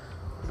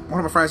 One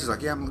of my friends is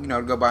like, yeah,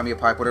 go buy me a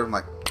pipe, whatever. I'm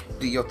like,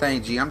 do your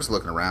thing, G. I'm just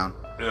looking around.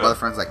 Yeah. My other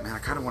friend's like, man, I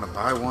kind of want to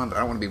buy one, but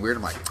I don't want to be weird.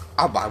 I'm like,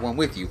 I'll buy one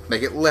with you.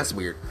 Make it less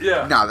weird.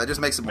 Yeah. No, that just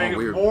makes it more Make it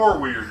weird. more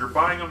weird. You're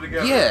buying them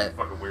together. Yeah. You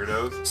fucking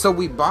weirdos. So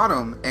we bought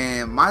them,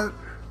 and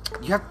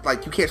you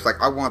can't just like,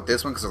 I want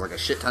this one because there's like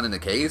a shit ton in the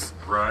case.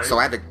 Right. So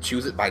I had to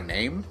choose it by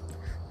name.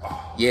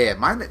 Yeah,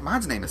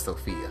 mine's name is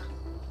Sophia.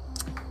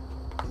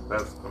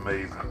 That's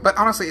amazing. But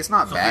honestly, it's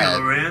not Sophia bad.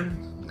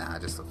 Loren. Nah,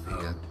 just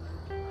Sophia.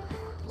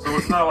 So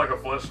it's not like a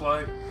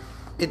fleshlight.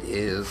 It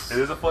is. It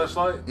is a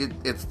fleshlight.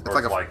 It's Or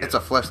like it's like it's it.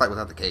 a flashlight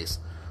without the case.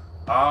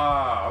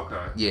 Ah,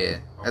 okay. Yeah,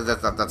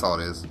 that's all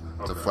it is.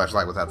 It's a Okay.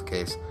 flashlight without the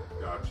case.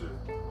 Gotcha.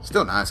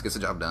 Still nice, gets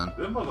the job done.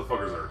 Them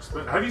motherfuckers are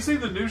expensive. Have you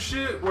seen the new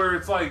shit where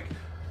it's like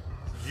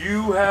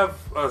you have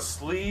a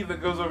sleeve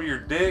that goes over your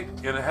dick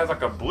and it has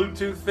like a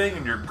Bluetooth thing,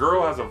 and your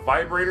girl has a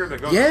vibrator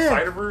that goes Yeah.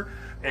 inside of her,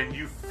 and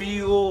you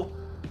feel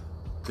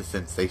The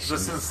sensation.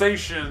 the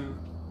sensation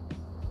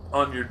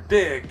on your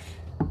dick,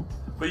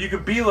 but you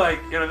could be like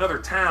in another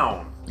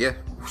town. Yeah.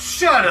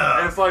 Shut And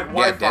up. it's like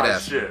Wi-Fi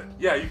deadass. shit.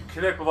 Yeah, you can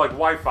connect with like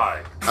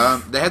Wi-Fi.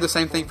 They have the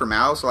same thing for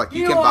mouths, so like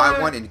you You can know buy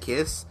what? one and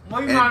kiss.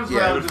 Well, you and, might as You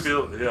well would just-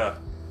 feel, yeah.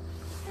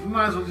 We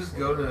might as well just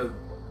go to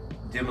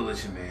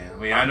Demolition Man. I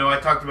mean, I know I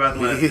talked about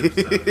the last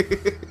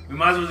episode. We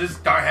might as well just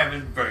start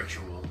having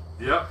virtual.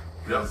 Yep.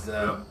 Because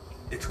Yep.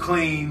 it's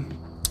clean,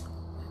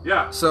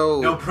 Yeah.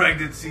 So no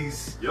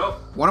pregnancies. Yep.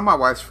 one of my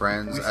wife's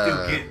friends. We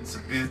still getting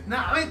some business. No,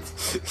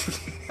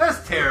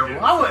 that's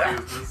terrible. I would,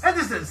 that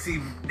just doesn't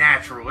seem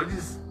natural.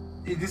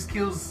 It just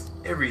kills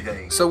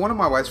everything. So one of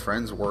my wife's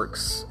friends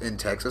works in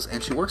Texas,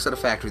 and she works at a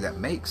factory that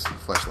makes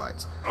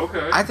fleshlights.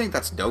 Okay. I think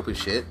that's dope as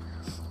shit.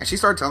 And she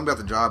started telling me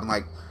about the job, and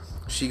like,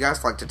 she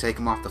got like to take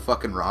them off the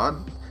fucking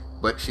rod,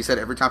 but she said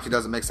every time she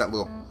does it makes that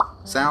little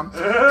sound.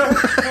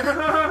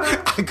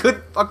 I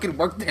couldn't fucking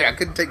work there. I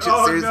couldn't take shit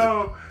seriously.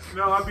 No,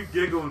 I'd be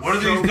giggling. One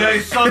of so these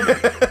days, son,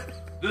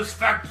 this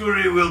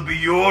factory will be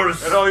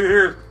yours. And all you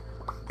hear is,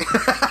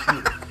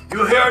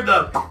 You hear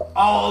the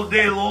all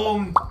day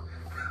long.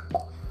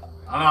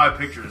 I know. I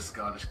pictured a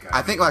Scottish guy.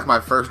 I think like my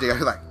first day, I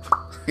was like, all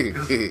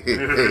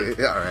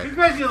right.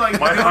 Imagine like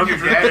my knowing your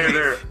 100th day dad.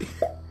 there.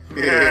 Can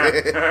you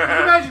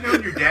imagine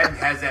knowing your dad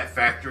has that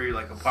factory,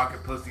 like a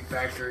pocket pussy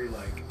factory,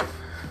 like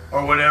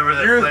or whatever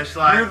that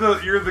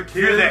fleshlight. You're the kid.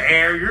 You're the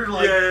heir. You're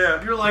like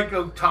Yeah. you're like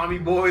a Tommy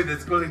boy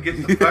that's going to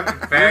get the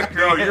fucking factory.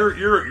 No,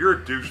 you're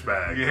a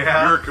douchebag.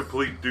 Yeah. You're a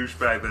complete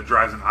douchebag that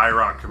drives an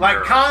IROC Camaro.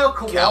 like Kyle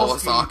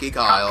Kowalski. Kawasaki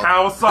Kyle.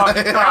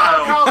 Kawasaki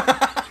Kyle.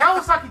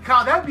 Kawasaki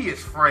Kyle. That'd be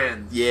his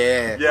friend.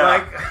 Yeah. Yeah.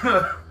 Like.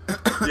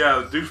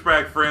 Yeah, the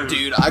douchebag friend.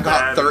 Dude, I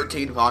got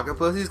 13 pocket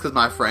pussies because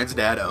my friend's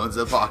dad owns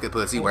a pocket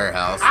pussy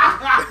warehouse.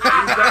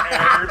 He's the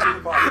heir to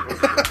the pocket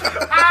pussy.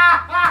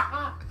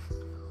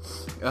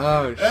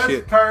 Oh, That's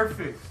shit.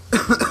 perfect.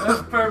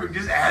 That's perfect.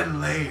 Just add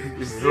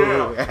layers.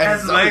 Yeah.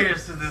 Add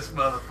layers to this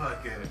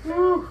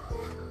motherfucker.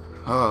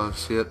 Oh,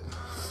 shit.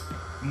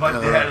 My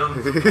dad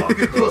owns a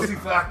pocket pussy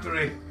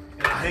factory,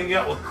 and I hang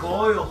out with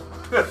Coil.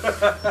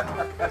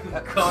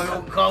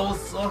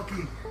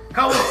 Kawasaki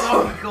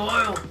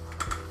Coil.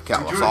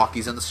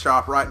 Kawasaki's in the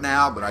shop right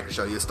now, but I can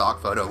show you a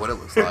stock photo of what it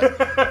looks like.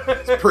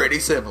 It's pretty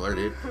similar,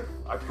 dude.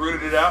 I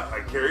printed it out.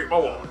 I carry it in my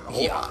wallet.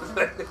 Yeah.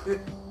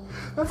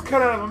 That's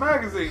cut out of a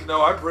magazine.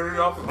 No, I printed it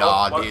off the Nah,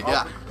 off dude. the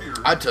Yeah.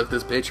 computer. I took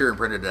this picture and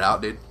printed it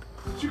out, dude.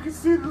 You can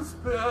see the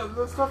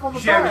stuff on the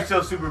You have back.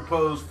 yourself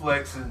superposed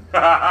flexing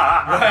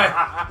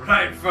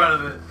right in front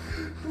of it.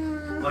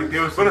 Like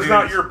there was some But it's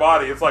not dudes- your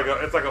body. It's like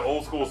an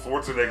old school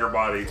Schwarzenegger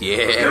body. Yeah.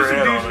 With There your was some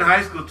head dudes on in it.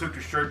 high school took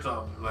their shirts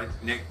off, like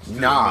next to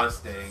Nah. the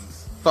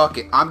Mustangs. Fuck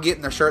it. I'm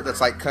getting a shirt that's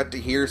like cut to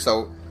here,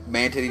 so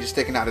man titty just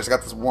sticking out. It's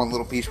got this one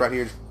little piece right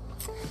here.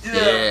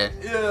 Yeah.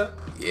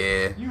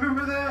 Yeah. You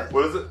remember that?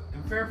 What is it?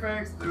 In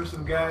Fairfax, there were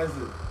some guys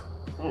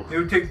that they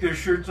would take their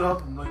shirts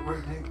off and like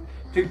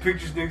take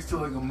pictures next to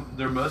like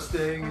their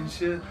Mustang and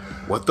shit.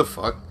 What the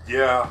fuck?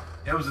 Yeah.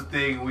 That was a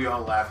thing. We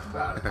all laughed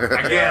about it.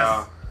 I guess.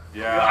 Yeah.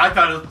 Yeah. I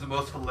thought it was the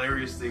most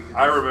hilarious thing.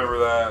 I remember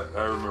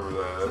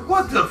that.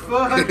 What the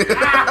fuck?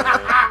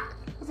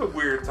 It's a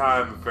weird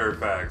time in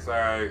Fairfax. All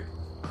right.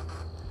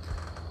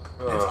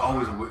 It's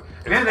always a weird.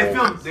 It's Man,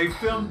 always- they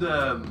filmed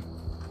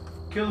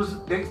Killers.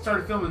 They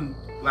started filming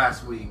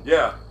last week,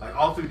 Yeah. like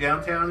all through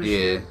downtown and Yeah.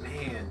 shit.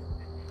 Man,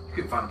 you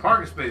couldn't find a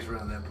parking space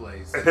around that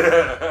place.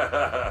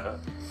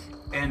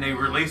 And they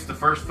released the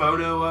first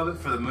photo of it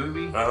for the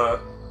movie. Uh-huh.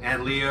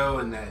 And Leo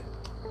and that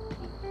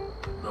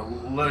the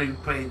lady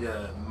played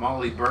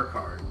Molly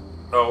Burkhart,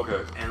 Oh,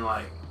 okay. and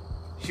like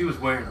she was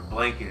wearing a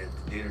blanket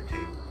at the dinner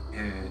table,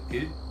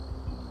 and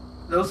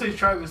those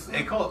things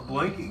they call it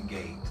blanket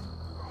gate.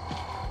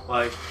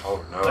 Like,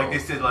 Oh no. like they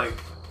said, like,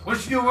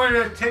 what's she doing wearing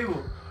at the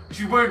table?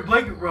 She's wearing the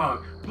blanket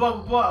wrong. Blah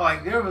blah blah.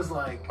 Like there was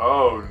like,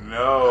 Oh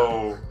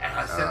no. and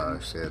I said, Oh,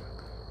 shit.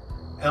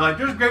 and like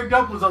there's grape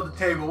dumplings on the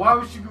table. Why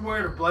would she be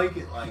wearing a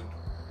blanket? Like,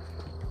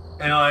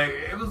 and like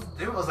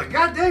it was like,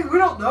 God dang, we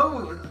don't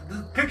know.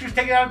 The picture's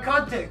taken out of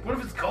context. What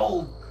if it's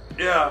cold?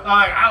 Yeah.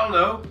 Like I don't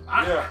know.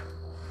 Yeah.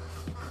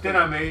 Then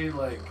I made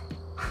like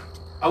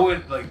I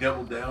went like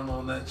double down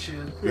on that shit.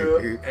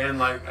 Yeah. And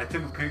like I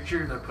took a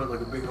picture and I put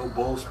like a big old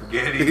bowl of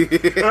spaghetti,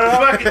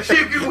 fucking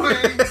chicken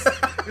wings,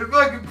 and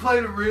fucking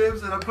plate of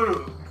ribs, and I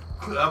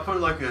put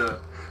like a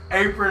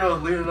apron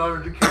on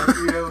Leonardo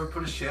DiCaprio and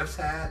put a chef's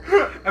hat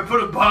and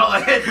put a bottle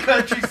of Head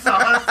Country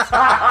sauce.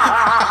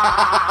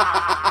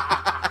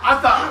 I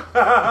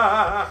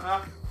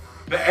thought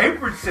the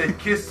apron said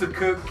 "Kiss the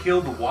cook,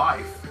 kill the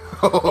wife."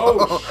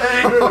 Oh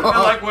And, shit. and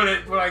like when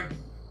I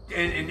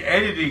in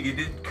editing it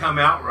didn't come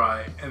out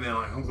right, and then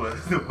like I'm glad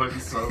nobody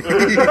saw it.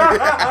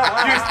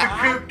 Just the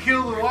cook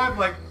kill the wife,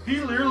 like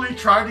he literally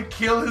tried to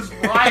kill his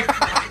wife.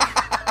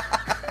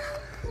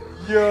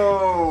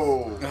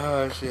 Yo.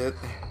 Oh, shit.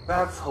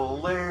 That's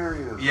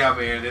hilarious. Yeah,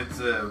 man, it's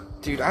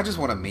Dude, I just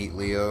want to meet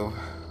Leo.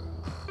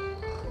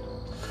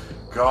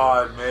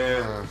 God,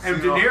 man. and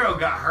See, De Niro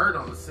got hurt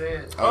on the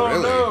set. Oh, Oh,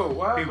 really? no.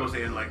 Wow. People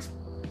saying like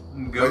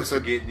ghosts so- are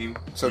getting him.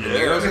 So De Yeah.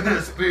 Niro's in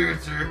it?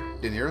 Spirits are.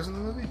 De Niro's in the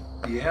movie?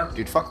 Yeah.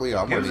 Dude, fuck Leo.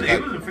 I It want was, to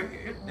it meet was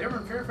they were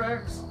in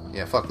Fairfax.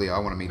 Yeah, fuck Leo. I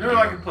want to meet They were Leo.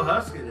 like in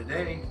Pawhuska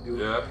today.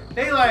 Yeah.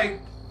 They like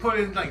put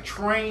in like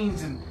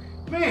trains and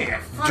man.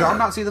 Fuck. Did y'all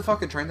not see the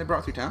fucking train they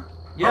brought through town?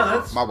 Yeah,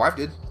 that's My wife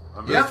did.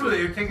 I missed that's it. where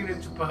they were taking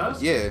it to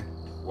Pawhuska. Yeah.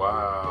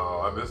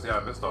 Wow. I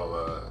missed all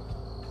that.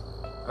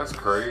 That's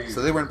crazy.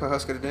 So they were in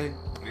Pawhuska today?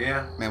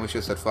 Yeah. Man, we should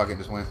have said fuck it,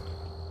 just went.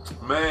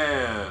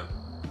 Man.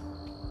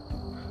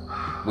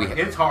 We Like,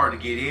 it's hard to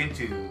get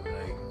into.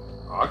 Like,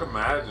 I can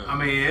imagine. I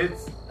mean,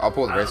 it's I'll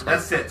pull the race that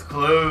card. set's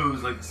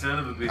closed like the son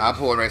of a bitch. I'll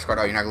pull a race card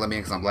out. You're not going to let me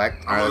in because I'm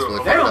black? Alright, that's really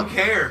They fucked don't up.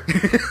 care.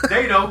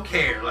 They don't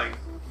care. Like,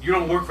 you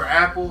don't work for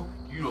Apple,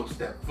 you don't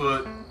step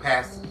foot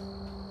past.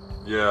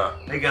 Yeah.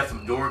 They got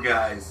some door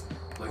guys.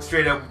 Like,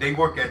 straight up, they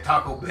work at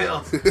Taco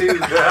Bell, too.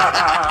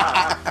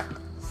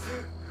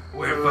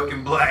 Wear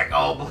fucking black,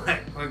 all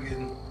black.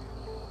 fucking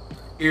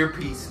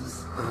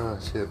earpieces. Oh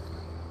shit.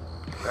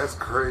 That's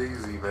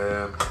crazy,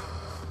 man.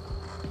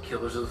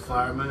 Killers of the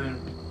Flower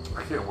Moon.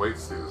 I can't wait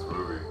to see this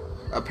movie.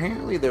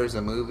 Apparently, there's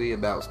a movie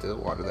about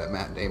Stillwater that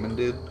Matt Damon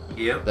did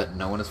Yep. that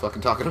no one is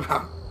fucking talking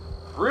about.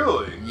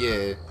 Really?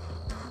 Yeah,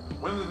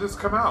 When did this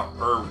come out?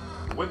 Or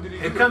when did he?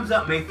 It comes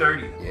out May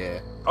 30th. yeah,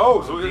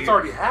 Oh, so it's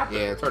already happened.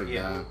 yeah. It's already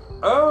Yeah. done.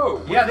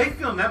 Oh. Yeah, they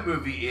filmed that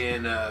movie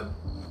in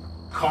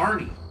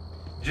Kearney,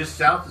 just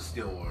south of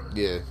Stillwater.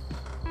 Yeah,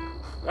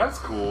 That's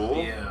cool.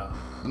 Yeah.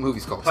 the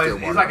movie's called Place,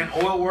 Stillwater. he's like an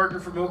oil worker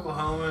from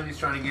Oklahoma, and he's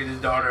trying to get his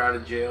daughter out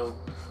of jail.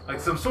 Like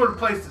some sort of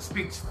place that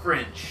speaks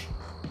French,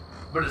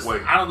 but it's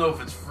Wait. I don't know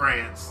if it's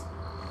France.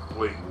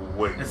 Wait.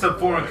 It's some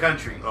foreign what?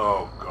 country.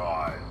 Oh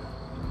God.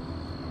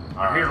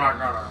 Here's my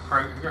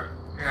daughter.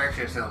 It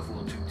actually sounds a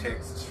little too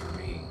Texas for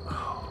me.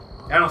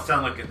 I don't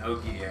sound like an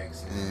Okie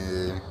accent.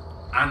 Yeah.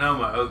 I know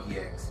my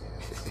Okie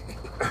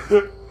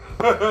accent.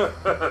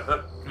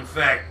 In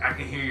fact, I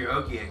can hear your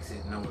Okie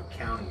accent and know what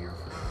county you're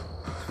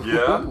from.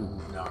 Yeah.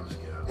 No, I'm just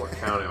kidding. What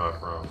county am I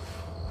from?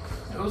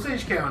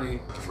 Osage County.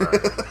 Right.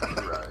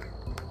 You're right.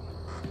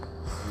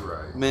 You're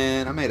right.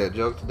 Man, I made a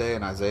joke today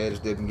and Isaiah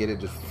just didn't get it.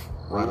 Just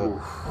right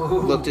up. Ooh.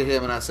 Looked at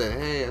him and I said,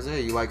 "Hey,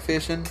 Isaiah, you like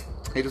fishing?"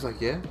 He was like,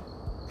 "Yeah."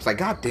 It's like,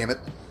 "God damn it,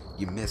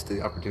 you missed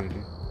the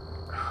opportunity."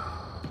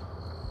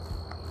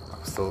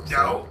 I'm so upset.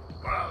 No,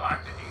 but I like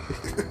to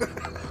eat.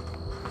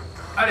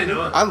 I didn't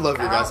know it. I love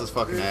your guys'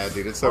 fucking ad,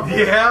 dude. It's so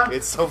Yeah?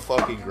 It's so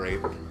fucking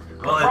great.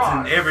 Well,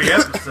 it's in every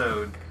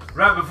episode.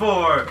 Right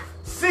before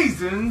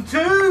season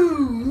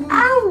 2.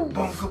 Ow!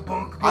 Bunka,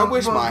 bunka, I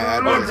wish bunka, my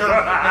ad bunka. was-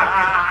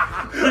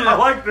 I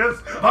like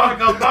this.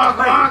 Bunka, bunka,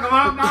 bunka,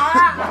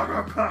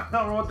 bunka. I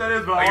don't know what that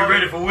is, but Are you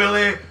ready for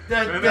Willie?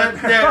 Da, da, da,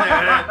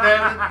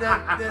 da,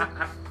 da,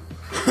 da.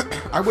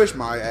 I wish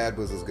my ad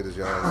was as good as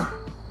y'all.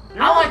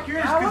 I like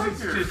yours I because like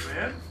it's yours, just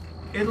man.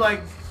 it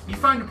like you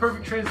find the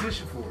perfect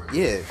transition for it.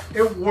 Yeah.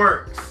 It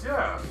works.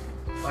 Yeah.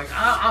 Like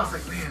I was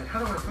like, man, how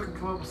do I fucking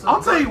come up with something?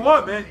 I'll tell you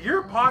what, man.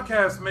 Your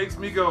podcast makes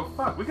me go,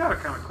 fuck. We gotta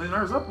kind of clean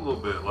ours up a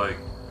little bit. Like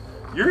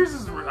yours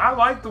is. I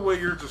like the way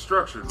yours is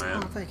structured, man.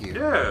 Oh, thank you.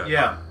 Yeah.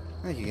 Yeah.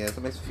 Thank you, guys.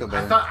 That makes me feel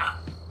I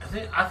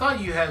better. thought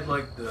you had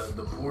like the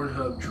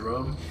Pornhub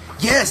drum.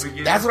 Yes,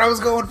 Beginning. that's what I was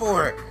going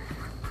for.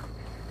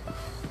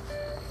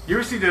 You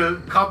ever see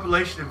the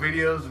compilation of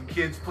videos of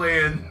kids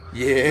playing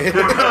Yeah.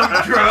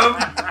 Pornhub drum?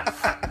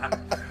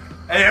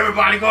 And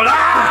everybody going,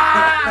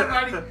 ah!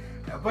 Everybody,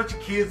 a bunch of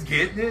kids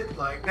getting it.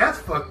 Like, that's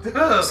fucked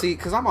up. See,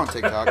 because I'm on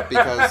TikTok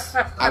because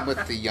I'm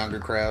with the younger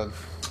crowd.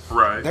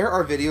 Right. There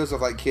are videos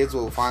of like kids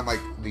will find like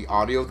the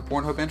audio of the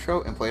Pornhub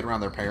intro and play it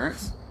around their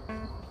parents.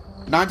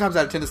 9 times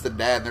out of 10 it's the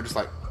dad and they're just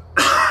like,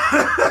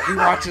 he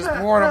watches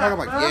porn. I'm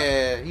like,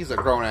 yeah, he's a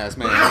grown ass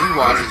man. He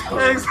watches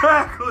porn.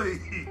 Exactly.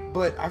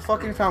 But I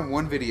fucking found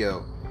one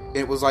video.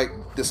 It was like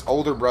this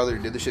older brother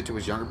did this shit to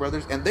his younger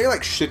brothers, and they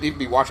like shouldn't even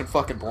be watching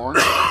fucking porn.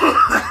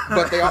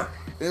 But they all,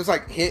 it was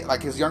like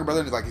his younger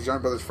brother and like his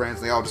younger brother's friends.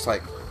 And they all just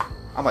like,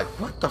 I'm like,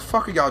 what the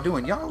fuck are y'all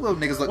doing? Y'all little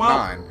niggas look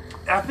 9.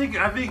 I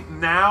think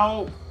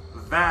now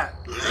that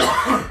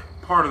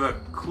part of the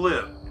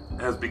clip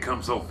has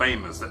become so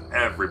famous that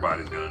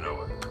everybody's gonna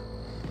know it.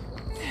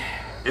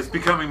 It's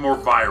becoming more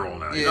viral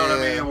now. You know what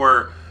I Yeah. mean?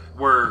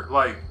 Where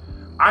like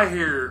I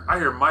hear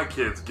my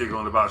kids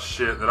giggling about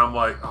shit that I'm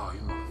like, oh, you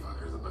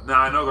motherfuckers. But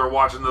now I know they're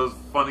watching those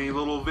funny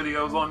little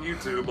videos on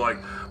YouTube, like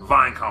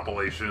Vine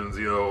compilations,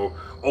 you know,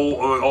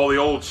 all the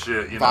old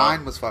shit. You know,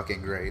 Vine was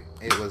fucking great.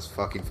 It was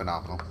fucking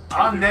phenomenal.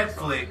 On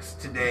Netflix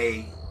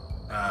today,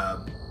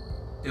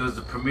 it was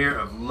the premiere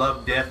of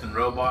Love, Death, and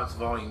Robots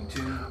Volume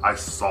 2. I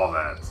saw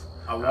that.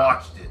 I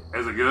watched it.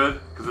 Is it good?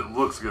 Because it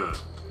looks good.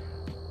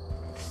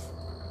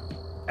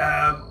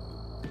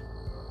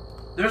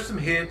 There's some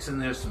hits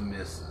and there's some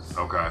misses.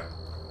 Okay.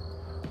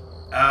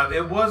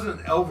 It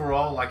wasn't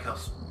overall like how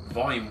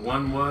Volume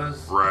 1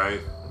 was.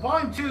 Right.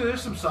 Volume 2,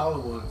 there's some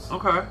solid ones.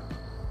 Okay.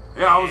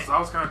 Yeah, I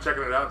was kind of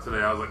checking it out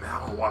today. I was like, I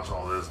want to watch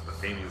all this, but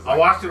Amy's like, I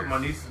watched it with my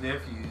niece and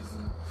nephews,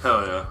 and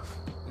hell yeah.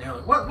 they're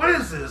like, "What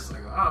is this?"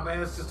 Like, oh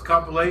man, it's just a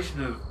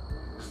compilation of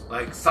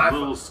like sci-fi.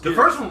 Little The skits,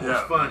 first one was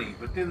yeah. funny,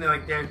 but then they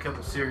had a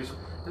couple serious.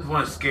 This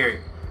one is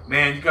scary.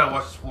 Man, you gotta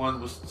watch this one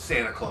with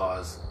Santa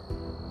Claus.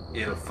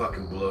 It'll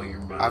fucking blow your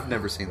mind. I've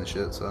never seen the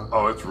shit, so.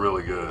 Oh, it's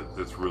really good.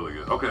 It's really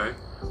good. Okay.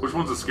 Which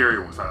one's the scary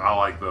one? I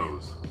like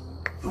those.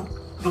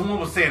 The one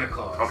with Santa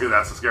Claus. Okay,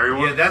 that's the scary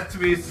one? Yeah, that to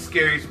me is the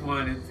scariest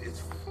one.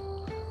 It's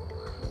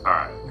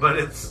Alright. but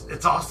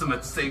it's awesome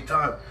at the same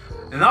time.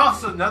 And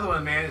also another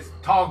one, man, is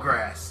Tall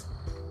Grass.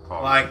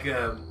 Oh, Like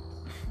a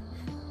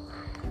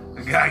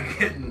guy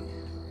getting,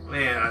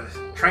 man,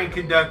 a train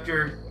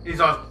conductor. He's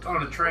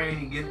on a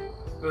train. He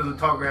goes to the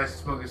tall grass,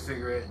 smoking a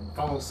cigarette, and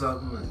falls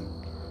something, and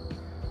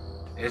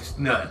it's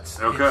nuts.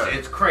 Okay.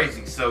 It's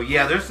crazy. So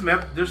yeah, there's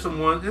some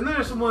ones, and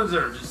there's some ones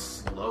that are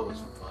just slow as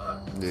fuck.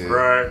 Yeah.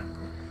 Right.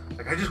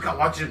 Like I just got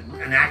watching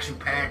an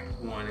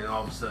action-packed one, and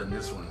all of a sudden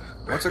this one,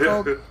 What's it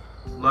called?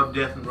 Love,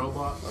 Death, and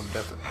Robots. Love,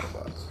 Death, and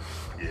Robots.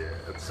 Yeah.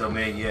 It's, So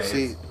man, yeah.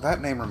 See,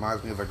 that name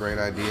reminds me of a great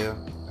idea,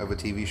 of a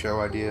TV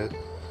show idea.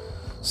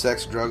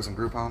 Sex, Drugs, and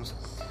Group Homes.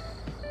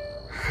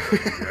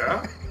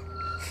 Yeah.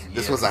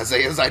 This was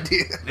Isaiah's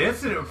idea. The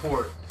incident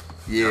report.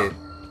 Yeah.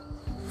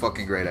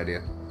 Fucking great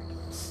idea.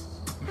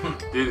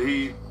 Did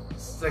he?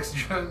 Sex,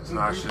 drugs, and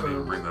No, I shouldn't even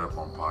group bring that up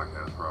on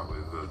podcast. Probably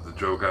the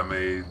joke I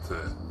made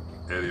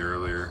to Eddie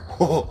earlier.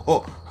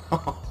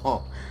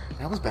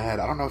 That was bad.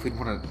 I don't know if he'd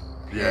want to.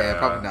 Yeah, Yeah,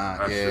 probably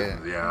not. I Yeah.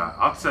 shouldn't- yeah.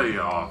 I'll tell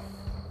you off.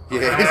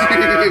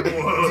 Yeah.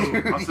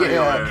 Whoa. I'll tell you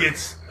Yeah. later.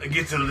 It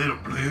gets a little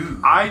blue.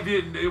 I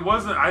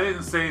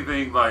didn't say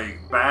anything like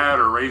bad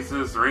or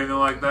racist or anything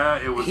like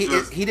that. It was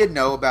just He didn't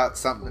know about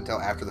something until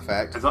after the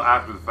fact. until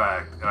after the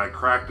fact, and I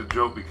cracked a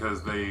joke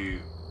because they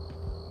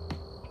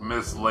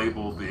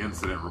mislabeled the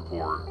incident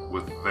report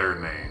with their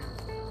name,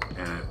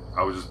 and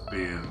I was just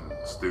being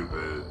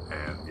stupid.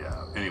 And yeah.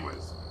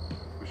 Anyways,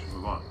 we should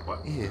move on.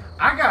 What? Yeah.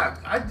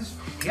 I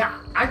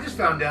just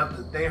found out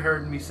that they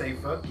heard me say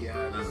 "fuck yeah"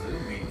 at a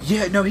Zoom meeting.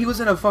 Yeah, no, he was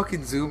in a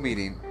fucking Zoom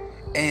meeting,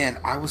 and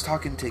I was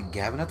talking to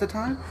Gavin at the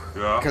time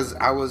Yeah. because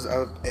I was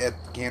at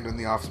Camden in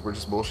the office. We're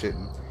just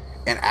bullshitting,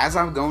 and as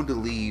I'm going to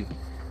leave,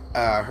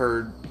 I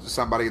heard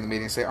somebody in the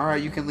meeting say, "All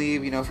right, you can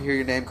leave. You know, if you hear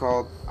your name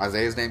called."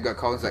 Isaiah's name got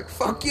called. He's like,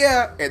 "Fuck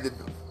yeah!" and then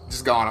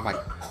just gone. I'm like,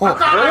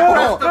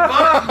 "Oh,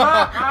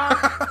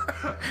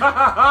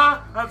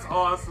 That's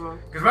awesome.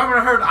 Because remember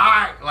I heard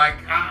Isaac.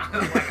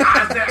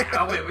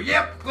 I went, well,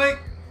 yep, click.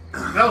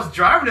 And I was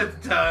driving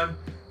at the time.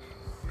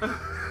 all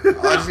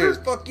I just hear is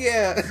fuck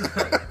yeah."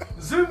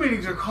 Zoom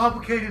meetings are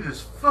complicated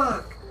as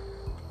fuck.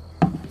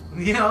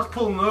 Yeah, I was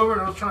pulling over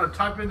and I was trying to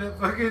type in that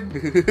fucking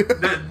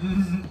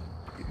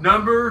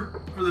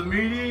number for the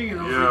meeting,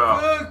 and I was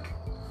like, fuck.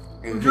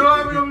 I'm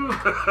driving.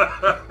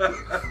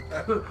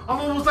 I'm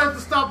almost at the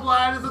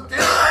stoplight. It's a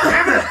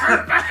damn it,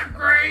 turn fucking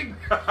green.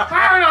 Why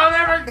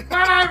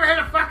don't I ever hit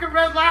a fucking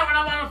red light when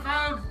I'm on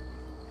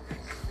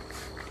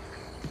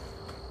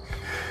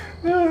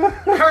the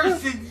phone?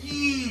 Cursed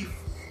ye,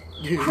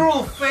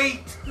 cruel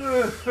fate.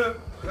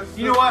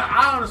 You know what?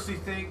 I honestly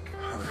think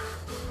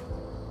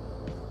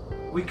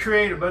we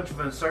create a bunch of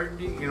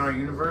uncertainty in our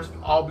universe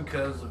all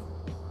because of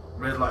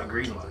red light,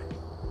 green light.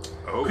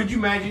 Oh. Could you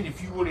imagine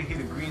if you would have hit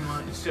a green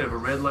light instead of a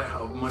red light,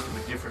 how much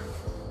of a different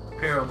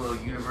parallel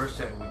universe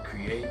that would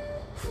create?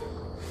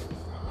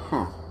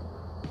 Huh.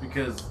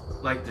 Because,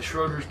 like the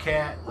Schrodinger's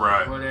cat,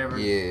 Right. whatever,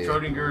 Yeah.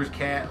 Schrodinger's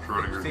cat,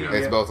 Schrodinger's thing, cat.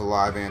 It's yeah. both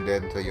alive and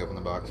dead until you open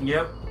the box.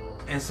 Yep.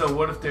 And so,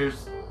 what if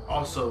there's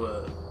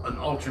also an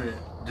alternate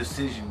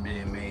decision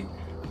being made?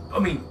 I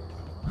mean,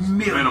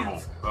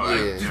 millions, Minimal.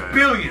 Yeah.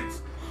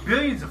 just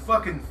billions of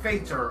fucking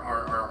fates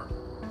are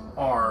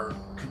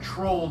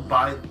controlled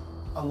by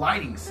a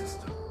lighting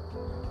system,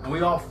 and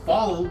we all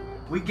follow.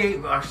 We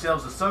gave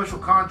ourselves a social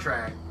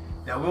contract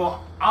that we'll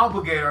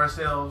obligate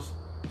ourselves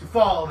to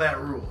follow that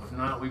rule. If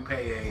not, we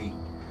pay a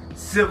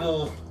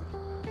civil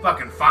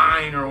fucking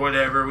fine or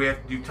whatever. We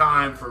have to do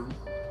time for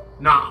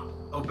not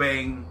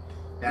obeying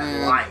that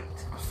Man. light.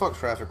 Fuck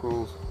traffic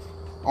rules.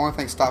 Only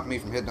thing stopping me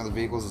from hitting other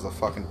vehicles is a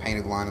fucking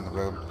painted line in the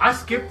road. I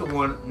skipped the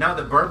one. Now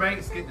that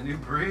Burbank's getting a new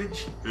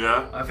bridge,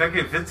 Yeah. if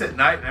it's at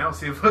night and I don't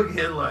see a fucking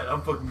headlight,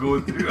 I'm fucking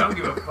going through. I don't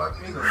give a fuck.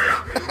 Ain't gonna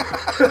stop me.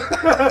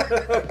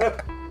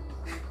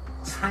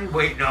 I ain't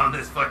waiting on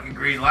this fucking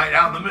green light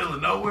out in the middle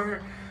of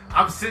nowhere.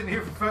 I'm sitting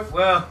here for fuck.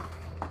 Well,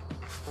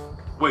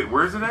 Wait,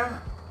 where's it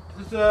at?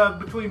 it's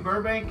between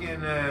Burbank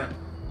and the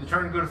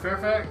turn to go to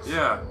Fairfax.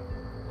 Yeah.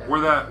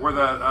 Where that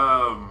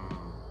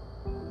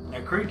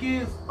That creek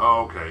is.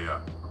 Oh, okay, yeah.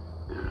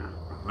 I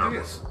Never mind.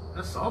 guess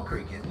that's Salt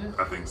Creek, isn't it?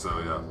 I think so,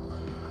 yeah.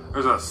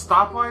 There's a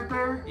stoplight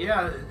there?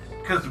 Yeah,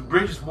 because the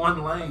bridge is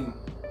one lane.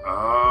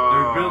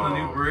 Oh. They're building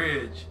a new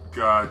bridge,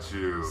 Got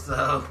you.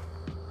 so.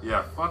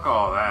 Yeah, fuck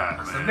all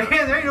that, So, man. man,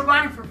 there ain't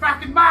nobody for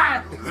fucking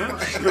miles. Them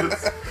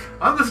shits,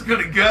 I'm just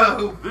gonna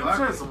go. them Fuck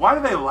shits, why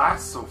do they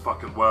last so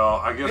fucking well?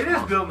 I guess it is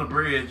most- building a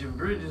bridge, and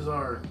bridges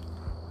are.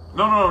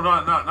 No,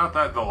 not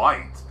that. The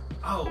light.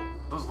 Oh,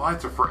 Those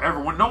lights are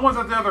forever. When no one's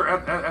at the other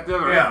at the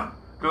other Yeah.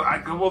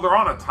 end. Well, they're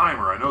on a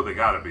timer. I know they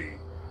gotta be.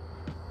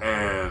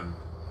 And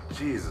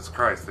Jesus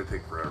Christ, they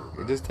take forever.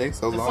 It just takes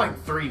so it's long.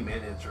 like 3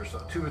 minutes or so,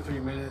 2 or 3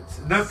 minutes,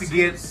 enough to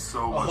get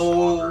so a much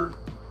whole longer.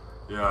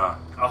 Yeah.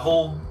 a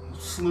whole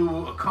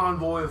slew, a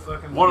convoy of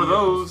fucking. One of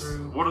vehicles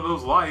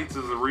those lights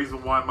is the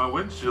reason why my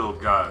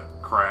windshield got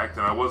cracked,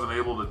 and I wasn't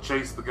able to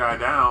chase the guy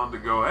down to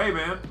go, "Hey,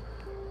 man,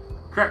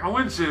 crack my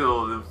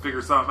windshield," and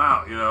figure something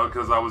out,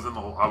 because I was in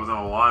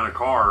a line of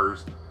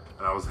cars,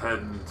 and I was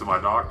heading to my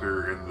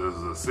doctor, and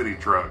there's a city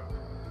truck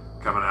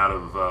coming out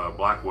of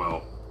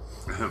Blackwell,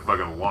 and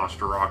fucking launched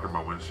a rock in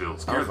my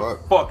windshield. Scared Oh,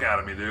 the fuck out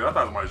of me, dude. I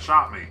thought somebody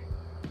shot me.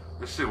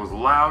 This shit was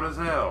loud as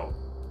hell.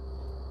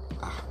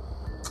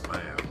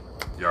 Man,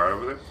 you alright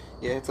over there?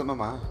 Yeah, it's on my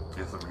mind.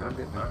 Yes, I'm I'm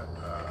good. good. All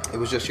right. It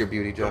was just your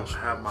beauty, Don't Josh.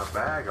 have my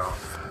bag on.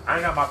 I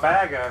ain't got my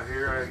bag out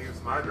here. I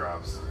use my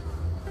drops.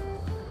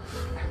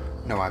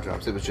 No eye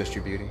drops. It was just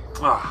your beauty.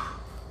 Ah,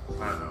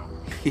 I know.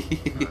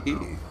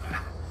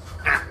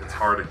 It's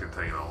hard to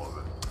contain all of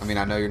it. I mean,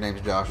 I know your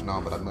name's Josh and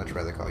all, but I'd much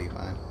rather call you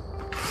mine.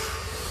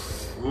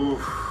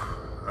 Oof.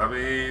 I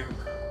mean,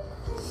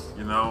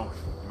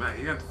 man,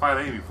 you have to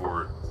fight Amy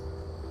for it.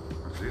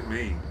 She's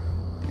mean.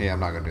 Yeah, I'm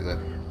not gonna do that.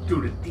 To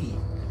the teeth.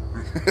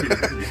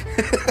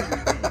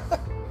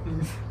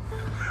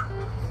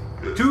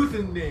 Tooth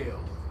and nail.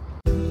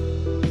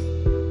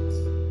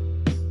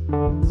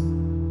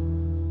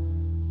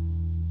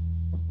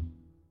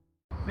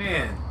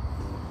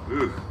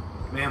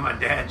 Man, my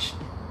dad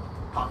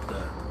popped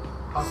a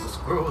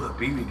squirrel with a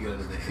BB gun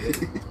in the head,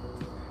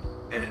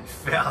 and it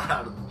fell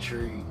out of the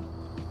tree.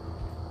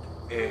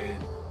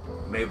 And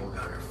Mabel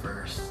got her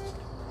first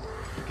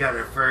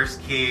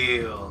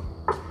kill.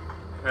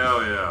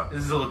 Hell yeah!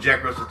 This is a little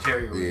Jack Russell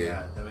Terrier we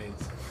got. I mean,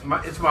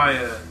 it's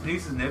my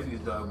niece and nephew's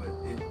dog, but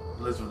it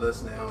lives with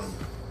us now. And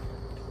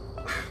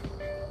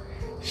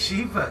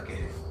she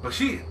fucking,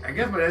 I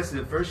guess my dad said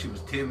at first she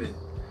was timid,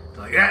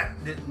 like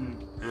that didn't.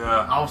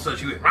 Yeah. All of a sudden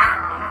she went.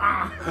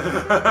 Rah!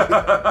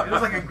 It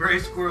was like a gray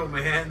squirrel,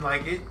 man.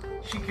 Like it,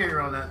 she carried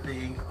around that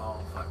thing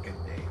all fucking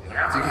day.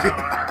 I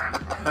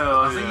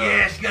was like,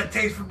 yeah, she got a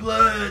taste for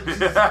blood.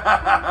 She's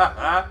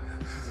a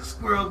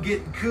squirrel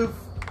getting cooked.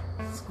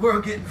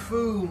 Squirrel getting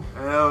food.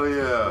 Hell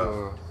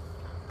yeah.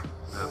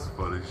 That's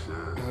funny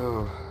shit.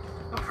 I'm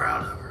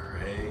proud of her,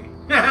 hey.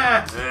 You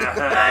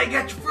got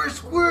your first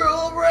squirrel,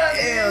 all right.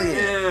 Hell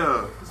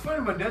yeah. It's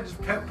funny, my dad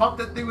just popped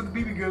that thing with a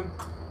BB gun.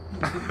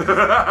 So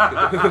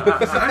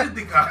I didn't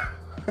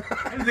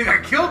think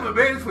I killed him,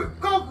 man. It's with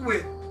coke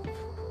with.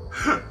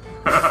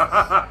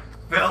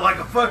 Felt like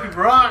a fucking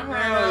rock,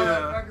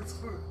 man.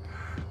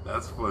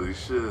 That's funny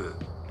shit.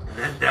 And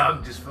that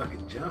dog just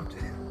fucking jumped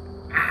it.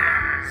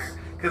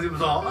 Because it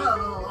was all,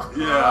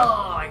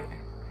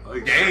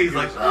 like days,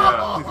 like,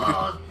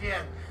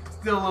 shit.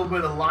 Still a little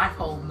bit of life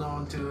holding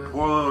on to it.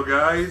 Poor little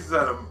guy, he's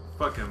had a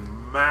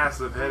fucking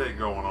massive headache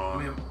going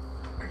on.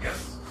 I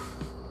guess.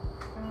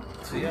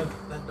 So yeah,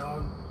 that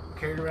dog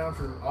carried around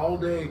for all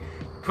day.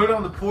 Put it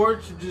on the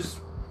porch and just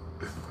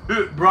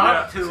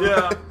brought it to him.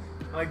 Yeah.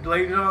 Like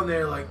laid it on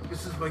there, like,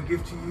 this is my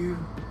gift to you.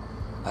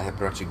 I have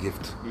brought you a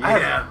gift. Yeah. I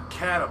had a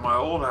cat at my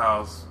old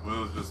house.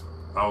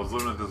 I was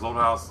living at this old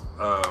house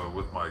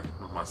with my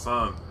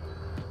son.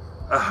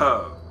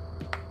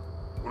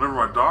 Whenever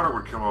my daughter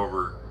would come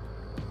over,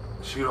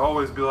 she'd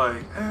always be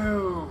like,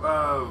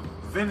 "Oh,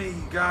 Vinny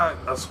got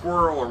a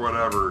squirrel or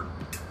whatever,"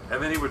 and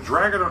then he would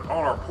drag it on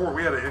our porch.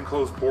 We had an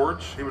enclosed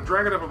porch. He would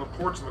drag it up on the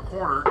porch in the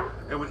corner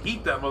and would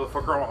eat that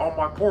motherfucker on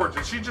my porch.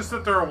 And she'd just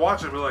sit there and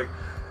watch it and be like,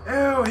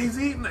 "Oh, he's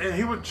eating,"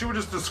 and she would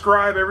just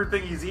describe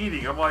everything he's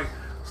eating. I'm like,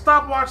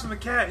 stop watching the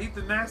cat eat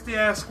the nasty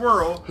ass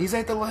squirrel. He's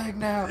ate the leg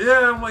now.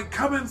 Yeah, I'm like,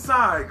 come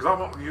inside,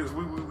 because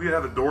we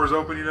have the doors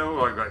open, you know,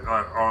 like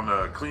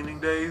on cleaning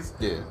days.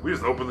 Yeah. We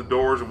just open the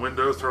doors and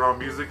windows, turn on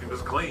music, and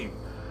just clean.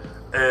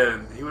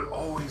 And he would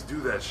always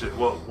do that shit.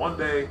 Well, one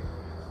day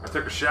I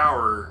took a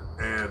shower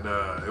and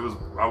I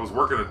was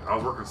working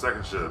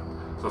second shift, so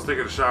I was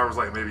taking a shower. It was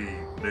like maybe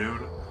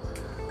noon,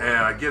 and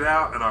I get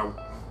out and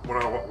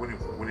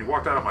when he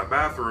walked out of my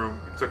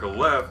bathroom, he took a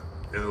left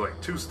and like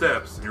 2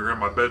 steps, and you're in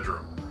my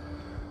bedroom.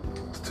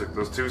 Took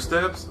those 2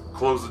 steps,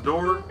 closed the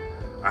door.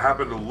 I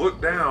happened to look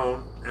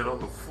down, and on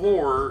the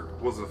floor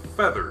was a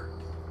feather.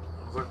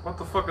 I was like, what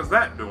the fuck is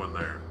that doing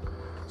there?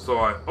 So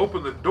I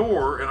opened the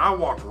door, and I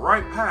walked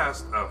right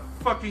past a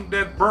fucking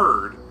dead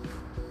bird,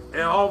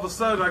 and all of a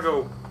sudden I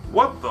go,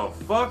 what the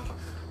fuck?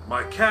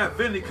 My cat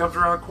Vinny comes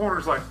around the corner,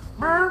 is like,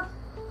 Mer?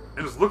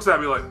 And just looks at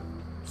me like,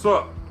 what's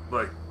up?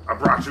 Like, I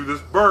brought you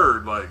this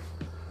bird, like,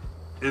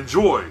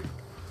 enjoy.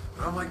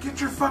 And I'm like,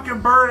 get your fucking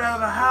bird out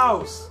of the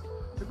house.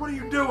 Like, what are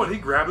you doing? He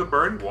grabbed the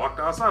bird and walked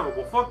outside.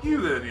 Well, fuck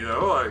you then, you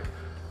know, like.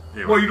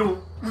 Anyway. Well, you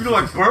don't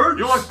like birds?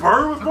 You don't like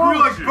birds? What's wrong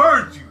You with like you?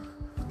 birds, you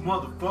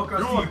motherfucker.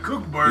 I see you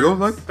cook birds. You don't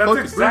like That's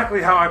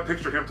exactly how I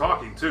picture him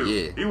talking too.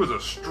 Yeah. He was a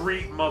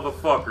street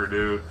motherfucker,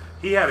 dude.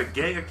 He had a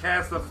gang of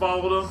cats that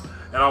followed him,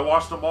 and I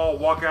watched them all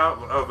walk out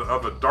of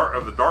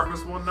the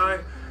darkness one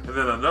night, and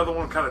then another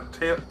one kind of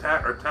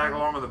tag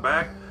along in the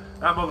back.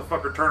 That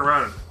motherfucker turned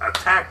around and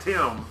attacked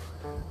him,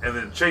 and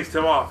then chased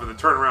him off, and then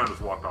turned around and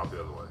just walked off the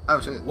other way. Oh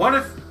shit. What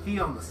if he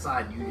on the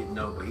side you didn't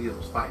know, but he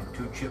was fighting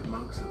 2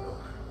 chipmunks and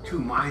 2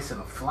 mice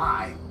and a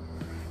fly,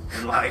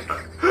 and like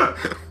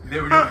they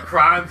were doing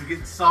crimes and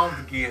getting solved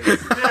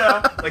against.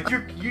 Yeah. Like you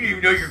didn't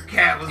even know your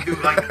cat was doing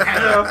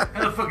had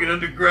a fucking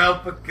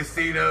underground fucking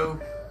casino.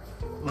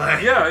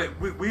 Like Yeah,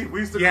 we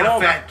used to you had call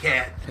a fat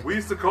cat. We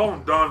used to call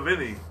him Don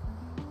Vinny.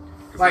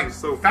 'Cause Like he was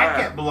so Fat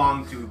Cat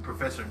belonged to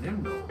Professor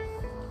Nimno,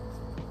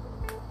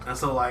 and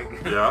so like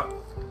Yeah.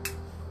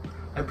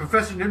 like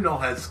Professor Nimno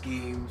had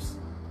schemes,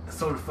 and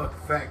so did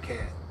fucking Fat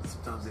Cat.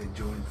 Sometimes they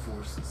joined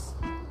forces.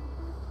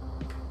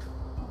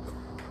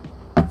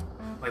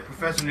 Like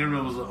Professor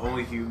Nimno was the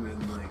only human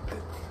like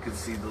that could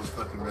see those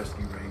fucking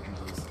rescue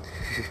rangers.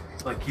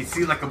 Like he'd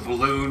see like a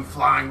balloon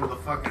flying with a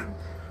fucking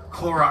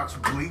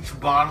Clorox bleach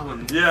bottle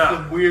and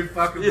some weird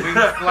fucking wings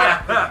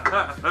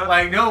flapping.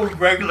 Like no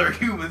regular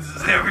humans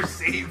has ever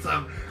seen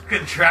some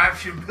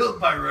contraption built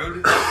by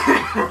rodents.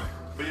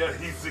 But yeah,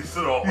 he sees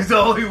it all. He's the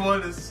only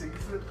one that sees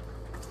it.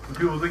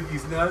 People think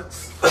he's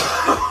nuts.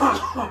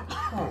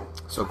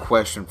 So,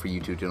 question for you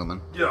two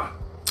gentlemen. Yeah.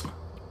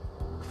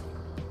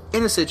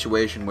 In a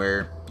situation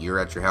where you're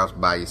at your house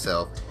by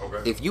yourself.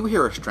 Okay. If you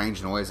hear a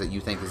strange noise that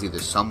you think is either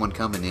someone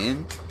coming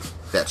in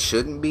that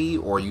shouldn't be,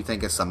 or you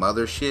think it's some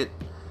other shit,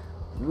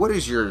 what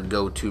is your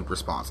go-to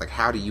response? Like,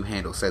 how do you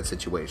handle said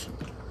situation?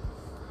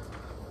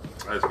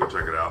 I just go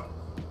check it out.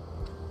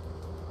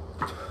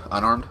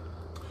 Unarmed?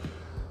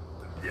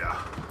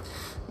 Yeah.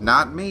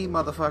 Not me,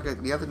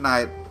 motherfucker. The other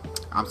night,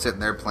 I'm sitting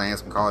there playing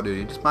some Call of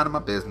Duty, just minding my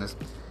business,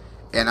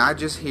 and I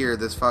just hear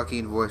this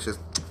fucking voice just,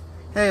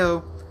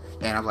 "Hey-o,"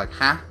 and I'm like,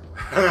 huh?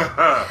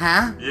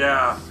 Huh?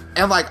 Yeah.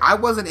 And like, I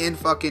wasn't in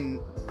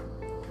fucking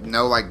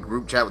no like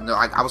group chat with no.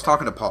 Like, I was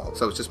talking to Paul,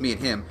 so it's just me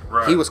and him.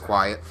 Right. He was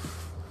quiet,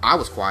 I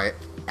was quiet,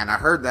 and I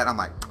heard that. I'm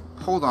like,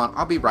 hold on,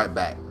 I'll be right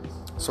back.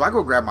 So I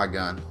go grab my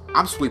gun.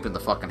 I'm sweeping the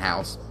fucking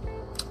house,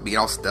 being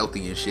all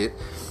stealthy and shit.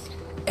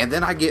 And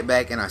then I get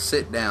back and I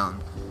sit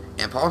down,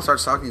 and Paul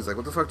starts talking. He's like,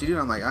 "What the fuck did you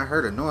do?" I'm like, "I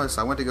heard a noise.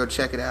 So I went to go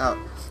check it out,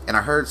 and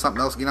I heard something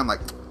else again." I'm like,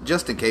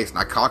 "Just in case." And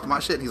I cocked my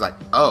shit. And he's like,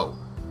 "Oh."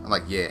 I'm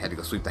like, "Yeah, I had to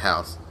go sweep the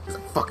house." He's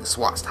like, "Fucking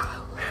SWAT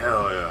style."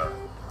 Hell yeah.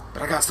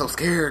 But I got so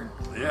scared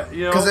Yeah,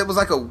 you know. because it was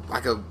like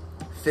a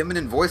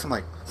feminine voice. I'm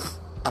like,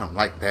 I don't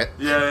like that.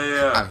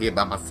 Yeah. I'm here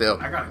by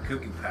myself. I got a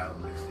cooking paddle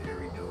next to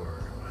every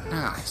door.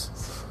 Nice.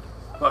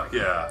 Fuck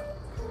yeah.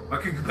 My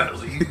cooking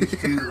paddles are huge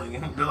too.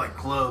 Like, they're like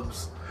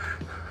clubs.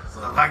 So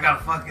if I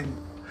gotta fucking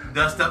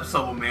dust up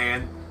someone,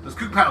 man, those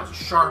cooking paddles are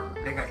sharp.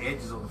 They got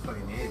edges on the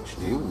fucking edge,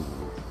 dude. Ooh.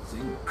 So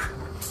you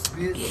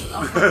bitch,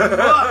 I'll fuck you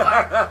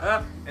up,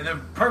 like, and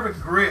they're perfect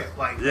grip,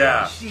 like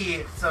Yeah.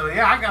 shit. So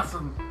yeah, I got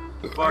some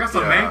Fuck yeah.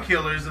 man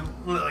killers and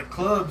like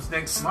clubs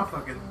next to my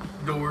fucking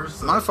doors.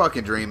 So. My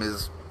fucking dream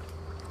is,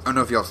 I don't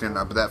know if y'all seen it,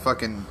 but that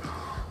fucking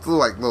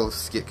little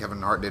skit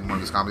Kevin Hart did in one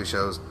of his comedy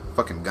shows.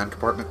 Fucking gun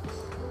compartment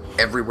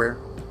everywhere.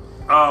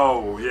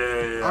 Oh,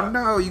 yeah. Oh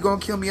no, you gonna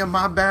kill me in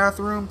my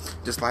bathroom?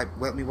 Just like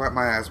let me wipe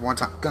my ass one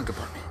time. Gun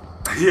compartment.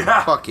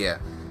 Yeah. Fuck yeah.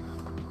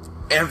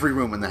 Every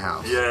room in the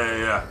house.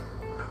 Yeah.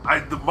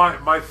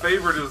 My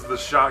favorite is the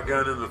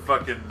shotgun in the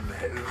fucking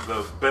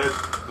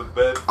the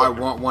bed. I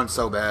want one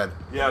so bad.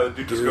 Yeah, the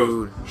dude just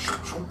goes.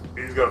 Shoop, shoop,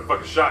 and he's got a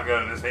fucking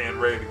shotgun in his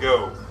hand, ready to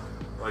go.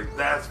 Like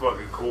that's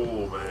fucking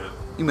cool, man.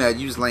 You mad?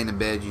 You just laying in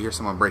bed, you hear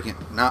someone breaking.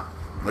 Nah,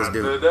 let's Not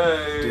do it.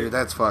 today. Dude,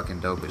 that's fucking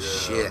dope as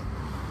Yeah. shit.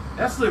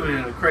 That's living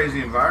in a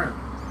crazy environment.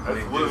 I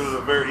That's mean, living in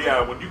a very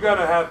when you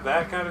gotta have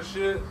that kind of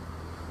shit,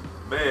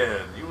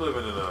 man, you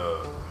living in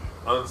a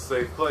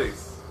unsafe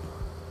place.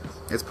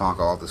 It's punk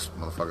all this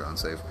motherfucker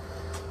unsafe.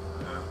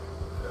 Yeah.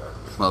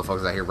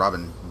 Motherfuckers out here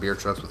robbing beer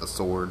trucks with a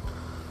sword.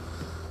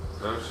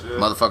 No shit.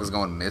 Motherfuckers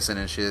going missing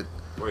and shit.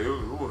 Wait,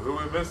 who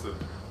we missing?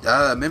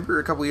 Remember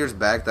a couple years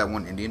back that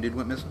one Indian dude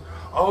went missing?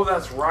 Oh,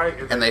 that's right.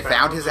 And they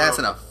found his ass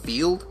in a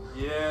field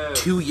Yes.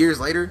 2 years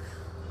later?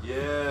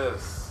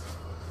 Yes.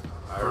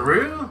 For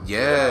real?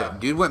 Yeah.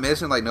 Dude went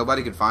missing, like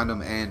nobody could find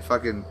him, and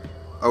fucking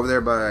over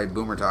there by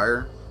Boomer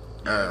Tire,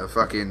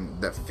 fucking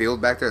that field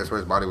back there, that's where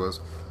his body was.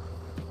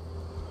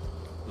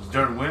 Was it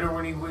during winter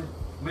when he went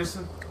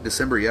missing?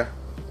 December, yeah.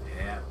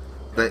 Yeah.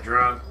 They- Got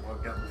drunk,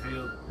 walked out in the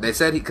field. They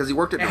said because he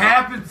worked at It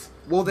happens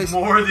Well, they-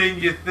 more than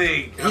you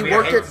think. I He mean,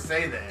 worked I hate at- to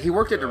say that. He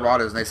worked at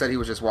Dorado's, and they said he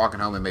was just walking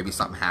home and maybe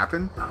something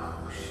happened. Oh,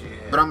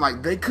 shit. But I'm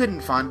like, they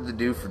couldn't find the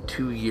dude for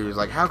 2 years.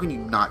 Like, how can you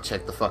not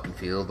check the fucking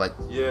field? Like,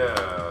 Yeah.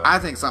 I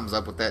think something's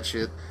up with that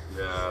shit.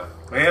 Yeah.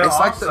 Well, It's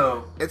like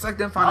also, it's like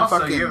them finding also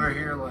fucking. you ever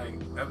hear, like,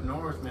 up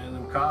north, man,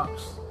 them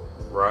cops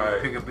pick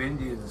Right. up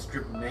Indians and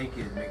strip them naked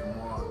and make them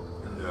walk.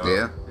 And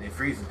Yeah. they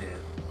freeze them dead.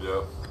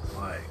 Yep.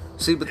 Like,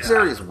 See, but this Yeah.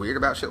 area is weird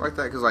about shit like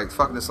that because, like,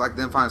 fucking, it's like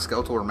them finding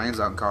skeletal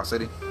remains out in Car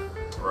City.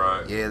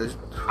 Right. Yeah, there's.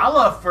 I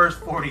love First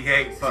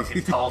 48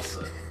 fucking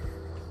Tulsa.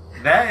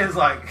 That is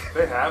like,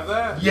 They have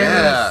that?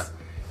 yes.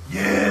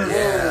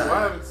 Yes. Whoa, I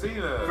haven't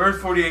seen that. First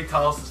 48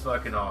 Tulsa is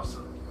fucking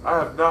awesome. I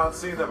have not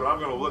seen that, but I'm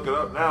gonna look it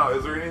up now.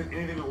 Is there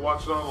anything to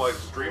watch it on, like,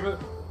 stream it?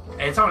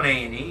 And it's on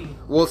A&E.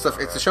 Well, it's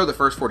a show, the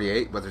first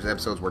 48, but there's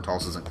episodes where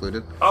Tulsa's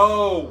included.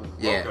 Oh,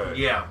 Yeah. okay.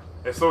 Yeah.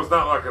 And so it's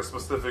not like a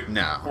specific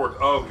No. court.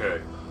 Oh,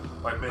 okay.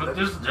 Like, man, But that,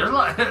 there's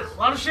like, a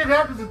lot of shit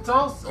happens in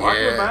Tulsa. I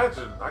can Yeah.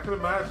 imagine. I can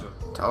imagine.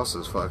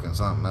 Tulsa's fucking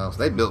something else.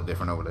 They built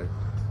different over there.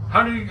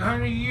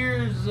 100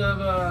 years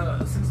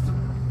of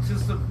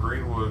since the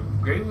Greenwood.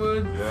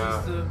 Greenwood,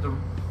 Yeah. since the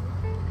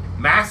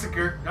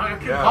massacre. No, I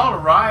can't Yeah. call it a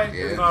riot.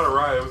 Yeah. It's not a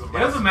riot. It was a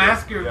massacre. It was a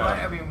massacre. Yeah. But,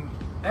 I mean,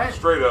 that.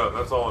 Straight up.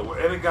 That's all it was.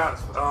 And it got.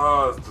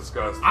 It's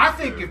disgusting. I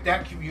think dude. if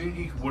that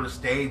community would have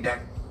stayed that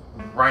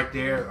right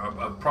there,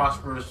 a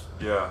prosperous,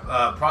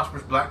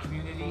 prosperous black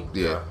community,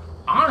 Yeah.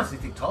 I honestly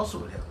think Tulsa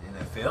would have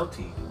an NFL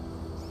team.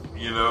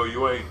 You know,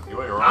 you ain't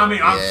wrong. I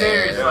mean, I'm Yeah.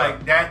 serious. Yeah.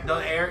 Like that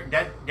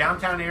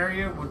downtown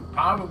area would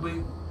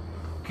probably.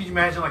 Could you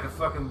imagine like a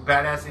fucking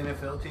badass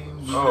NFL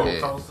team? Oh, in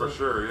Tulsa? for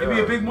sure. Yeah. It'd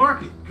be a big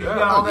market. 'Cause Yeah. You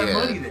got all Oh, that yeah.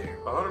 money there.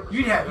 100%.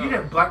 You'd yeah.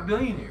 have black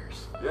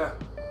billionaires. Yeah.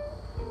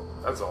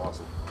 That's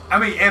awesome. I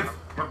mean, if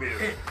I mean,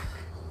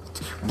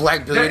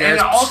 Black billionaires,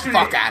 and an alternate-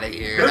 fuck out of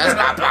here. That's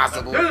not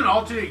possible. There's an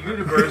alternate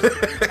universe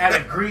at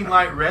a green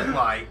light, red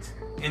light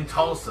in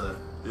Tulsa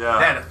Yeah.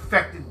 that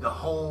affected the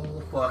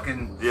whole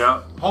fucking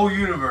yeah. whole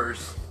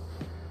universe.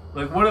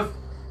 Like, what if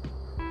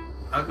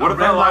What if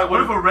that light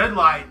What if a red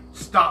light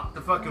stop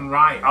the fucking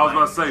riot. I was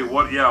about to say,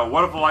 what? Yeah,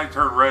 what if the light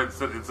turned red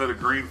instead of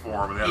green for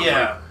them, and they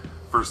had to wait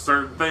for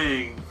certain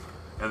thing,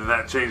 and then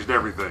that changed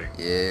everything.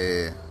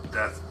 Yeah.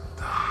 That's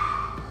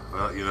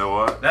well, you know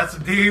what? That's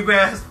some deep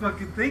ass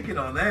fucking thinking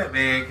on that,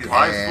 man.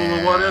 Life's full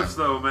of what ifs,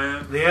 though,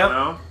 man. Yep. You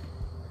know?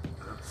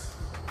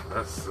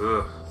 That's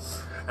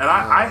and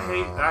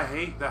I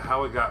hate that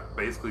how it got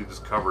basically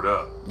just covered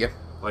up. Yep.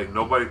 Like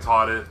nobody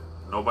taught it.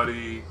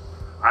 Nobody.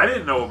 I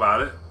didn't know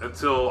about it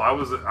until I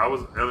was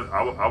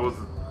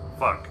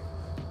fuck.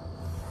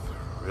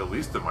 At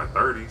least in my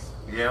 30s.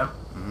 Yeah.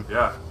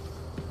 Yeah.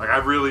 Like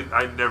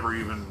I never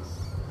even.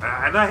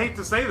 And I hate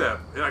to say that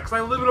because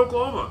I live in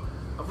Oklahoma.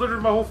 I've lived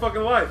here my whole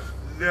fucking life.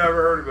 Never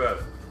heard about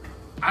it.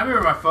 I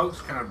remember my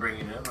folks kind of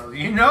bringing it up. I was,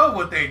 you know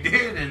what they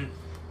did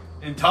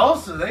in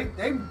Tulsa? They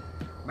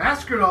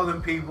massacred all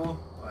them people.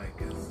 Like,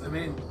 I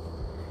mean,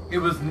 it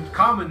was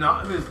common.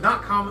 It was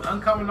not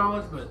uncommon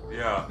knowledge, but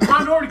Yeah. the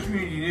minority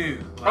community knew.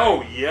 Like,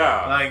 Oh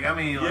yeah. Like, I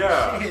mean, like,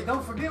 Yeah. shit,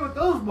 don't forget what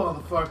those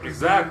motherfuckers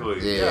Exactly.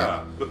 did.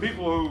 Yeah. The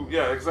people who.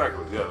 Yeah.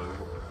 Exactly. Yeah.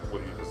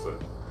 What you just said.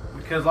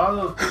 Because a lot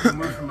of those people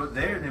moved from up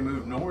there and they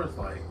moved north,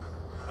 like,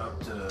 up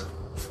to,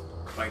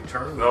 like,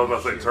 Turley. I was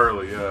about to say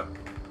Turley. Yeah.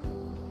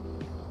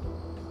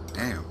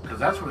 Damn. Because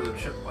that's where the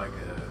shit, like,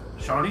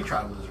 Shawnee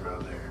tribe was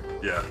around there.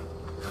 Yeah.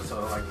 And so,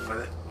 like,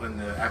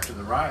 after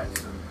the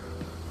riots, and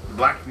the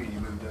black community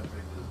moved up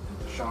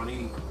into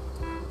Shawnee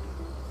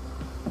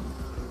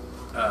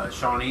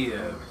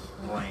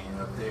lane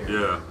up there.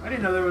 Yeah. I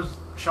didn't know there was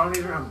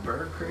Shawnees around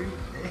Bird Creek.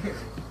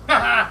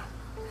 Damn.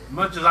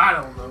 Much as I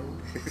don't know.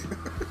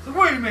 So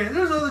wait a minute,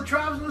 there's other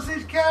tribes in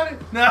Osage County?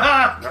 Nah.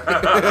 I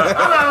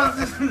thought it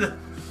was just,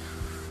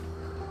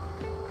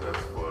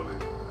 That's funny.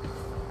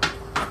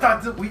 I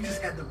thought that we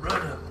just had the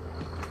run of it.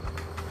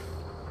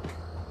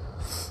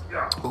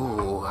 Yeah.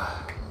 Ooh.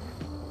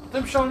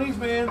 Them Shawnees,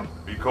 man.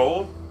 Be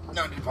cold?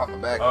 No, I need to pop my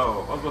back.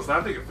 Oh, I was gonna say,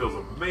 I think it feels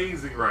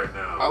amazing right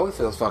now. Oh, it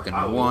feels fucking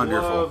I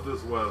wonderful. love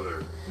this weather.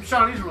 Them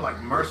Shawnees were like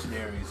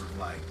mercenaries of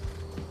like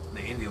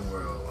the Indian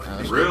world.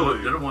 Like,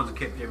 Really? They're the ones that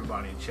kept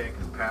everybody in check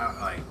and power.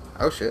 Like,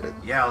 Oh shit.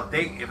 yeah,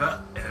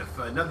 if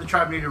another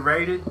tribe needed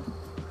raided,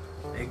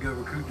 they go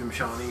recruit them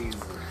Shawnees.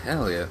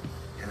 Hell yeah.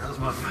 And those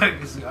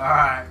motherfuckers, all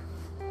right,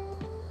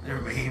 they're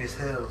mean as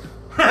hell.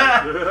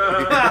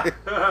 I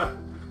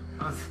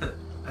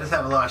just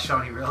have a lot of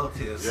Shawnee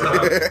relatives. So.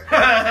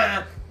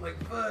 Like,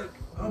 fuck,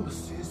 I'm a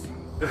sissy.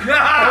 Fuck,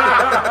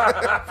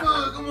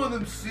 I'm one of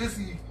them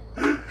sissy.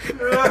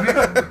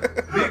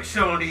 Big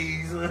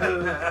Shawnees.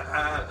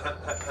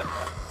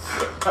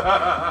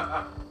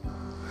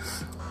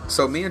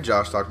 So me and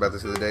Josh talked about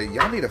this the other day.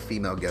 Y'all need a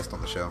female guest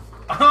on the show.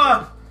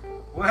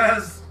 What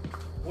has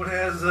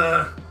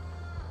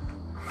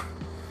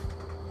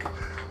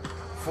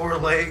 4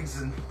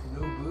 legs and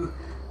no boobs?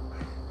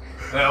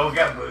 Well, we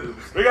got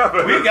boobs. We got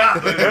boobs. We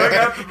got boobs. We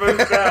got the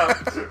boobs down,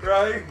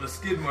 right? The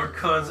Skidmore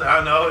cunts.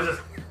 I know.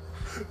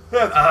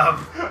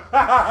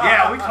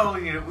 Yeah, we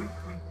totally need it.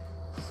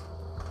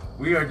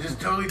 We are just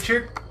totally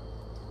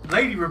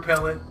lady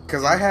repellent.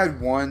 Because I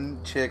had one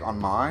chick on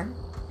mine,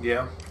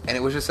 Yeah. and it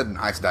was just a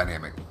nice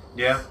dynamic.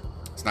 Yeah.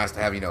 It's nice to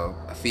have,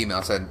 a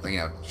female said,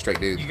 straight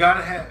dude. You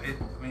gotta have it.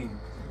 I mean,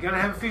 you gotta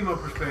have a female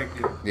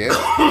perspective. Yeah.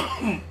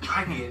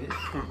 I get it.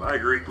 I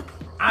agree.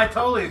 I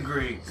totally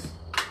agree.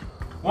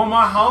 One of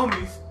my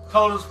homies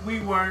told us we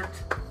weren't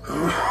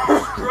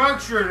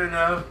structured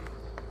enough,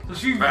 so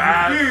she was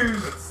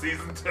confused.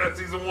 That's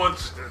season 1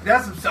 shit.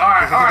 That's all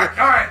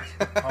right.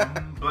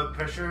 Blood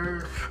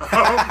pressure.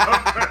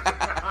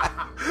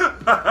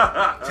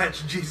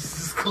 Touch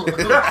Jesus' clothes.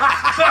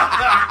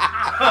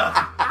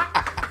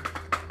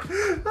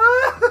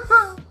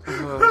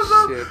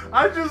 Oh shit.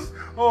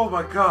 Oh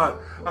my god.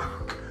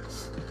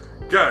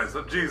 Guys,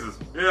 I'm Jesus.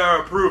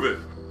 Yeah, prove it.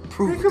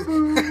 Prove it.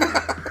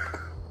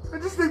 I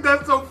just think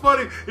that's so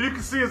funny. And you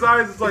can see his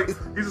eyes, it's like,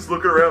 he's just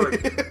looking around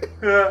like,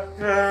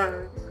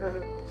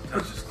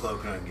 Touch his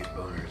cloak and I can get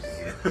boners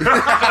again.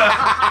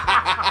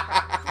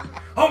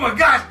 Oh my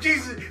gosh,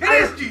 Jesus! It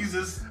is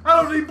Jesus!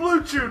 I don't need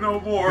Blue Chew no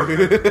more. Blue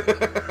Chew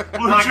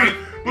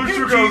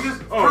goes, Jesus,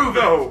 oh prove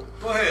no. it.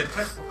 Go ahead,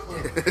 touch my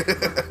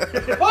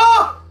cloak.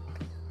 Oh!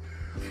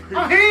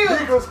 I'm He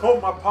healed! goes,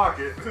 hold my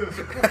pocket.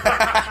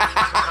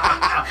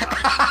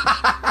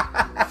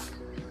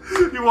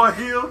 You want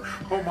healed?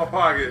 Hold my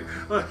pocket.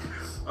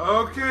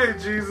 Okay,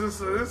 Jesus,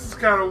 this is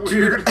kind of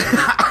weird.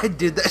 I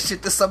did that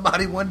shit to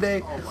somebody one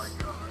day. Oh my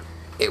god.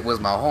 It was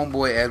my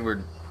homeboy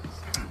Edward.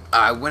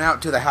 I went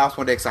out to the house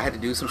one day because I had to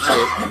do some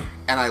shit,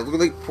 and I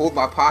literally pulled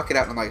my pocket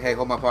out and I'm like, "Hey,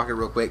 hold my pocket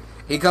real quick."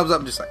 He comes up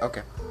and just like,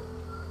 "Okay,"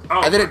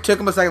 Oh, and then it took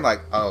him a second,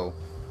 like, "Oh,"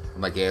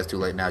 I'm like, "Yeah, it's too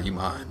late now. You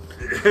mine."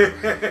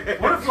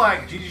 What if,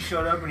 like, Jesus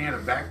showed up and he had a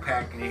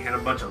backpack and he had a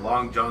bunch of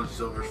Long John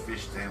Silver's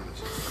fish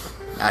sandwiches?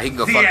 Nah, he can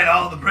go He fuck. had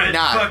all the bread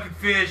Nah. and fucking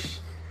fish.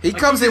 He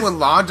comes in with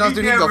Long Johns,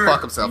 dude. He can go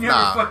fuck himself. He never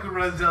Nah. fucking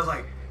runs. I was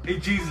like, "Hey,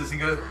 Jesus." He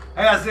goes,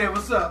 "Hey, I said,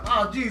 what's up?"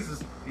 "Oh,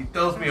 Jesus." He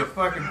throws me a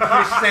fucking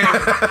fish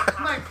sandwich.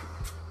 I'm like,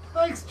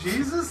 "Thanks,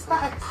 Jesus."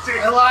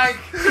 And like,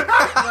 man,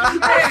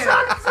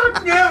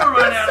 never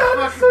run out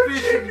of fucking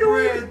fish and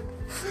bread.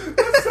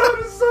 That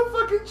sounded so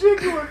fucking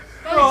genuine.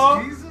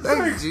 Thanks, Jesus.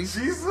 Thanks,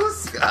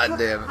 Jesus. God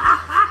damn it.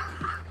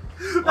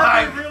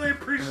 I really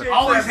appreciate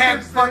Always that.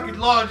 had fucking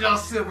Long John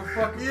Silver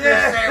fucking fish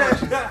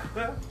sandwiches.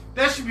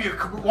 That should be a.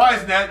 Why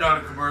is that not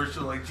a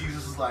commercial? Like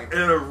Jesus is like.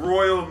 And a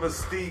Royal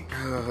Mystique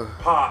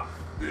pop.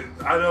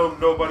 I know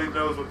nobody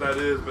knows what that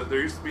is, but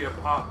there used to be a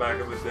pop back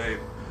in the day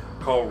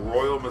called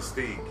Royal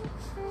Mystique,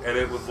 and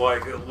it was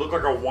like it looked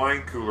like a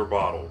wine cooler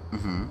bottle.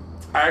 Mm-hmm.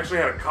 I actually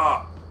had a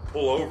cop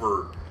pull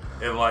over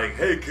and like,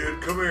 "Hey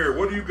kid, come here.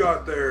 What do you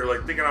got there?"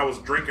 Like thinking I was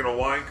drinking a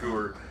wine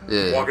cooler,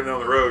 walking down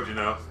the road, you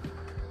know.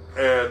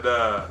 And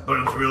But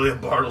it was really a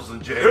Bartles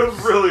and James. it was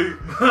really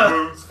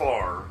Boone's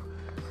Farm.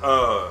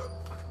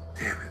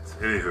 Damn it.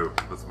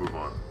 Anywho, let's move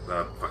on.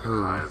 That fucking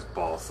high as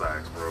ball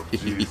sacks, bro.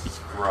 Jesus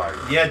Christ.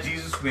 Yeah,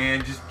 Jesus,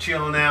 man, just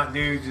chilling out,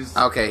 dude. Just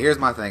Okay, here's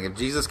my thing. If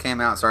Jesus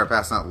came out and started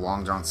passing out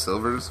Long John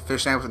Silver's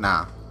fish sandwich,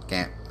 nah,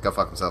 can't. Go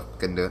fuck himself.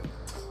 Couldn't do it.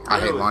 I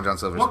hate Really? Long John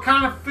Silver's. what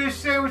kind of fish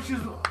sandwiches?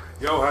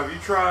 Yo, have you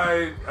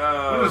tried?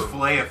 It was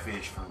fillet of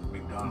fish from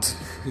McDonald's.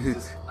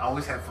 Just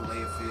always had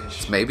fillet of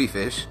fish. Maybe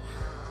fish.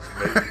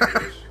 Maybe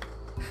fish.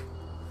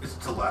 It's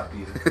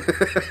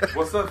tilapia.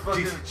 What's that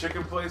fucking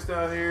chicken place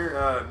down here?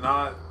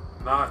 Not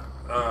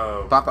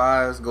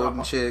Popeyes,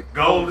 Golden Chick.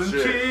 Golden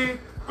Chick.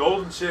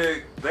 Golden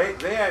Chick.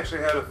 They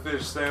actually had a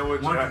fish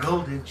sandwich. One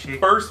golden chick.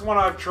 First one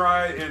I've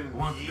tried in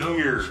One golden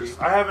years.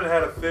 chick. I haven't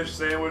had a fish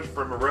sandwich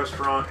from a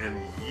restaurant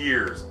in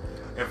years.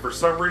 And for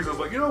some reason I was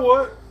like, you know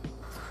what?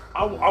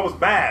 I was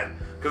mad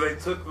because they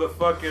took the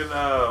fucking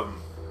the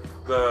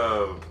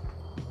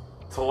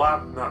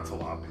not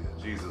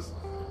tilapia, Jesus.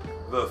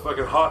 The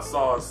fucking hot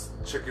sauce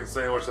chicken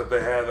sandwich that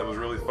they had that was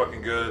really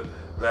fucking good.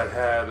 That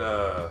had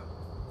I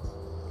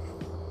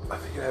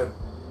think it had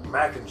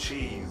mac and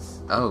cheese.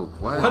 Oh,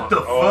 what? What the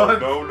Oh,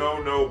 fuck?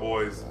 no,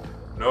 boys.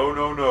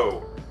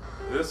 No.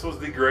 This was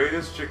the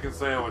greatest chicken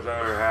sandwich I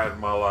ever had in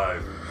my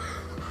life.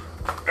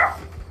 Ah,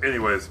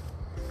 anyways,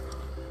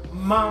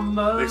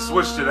 Mama. they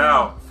switched it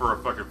out for a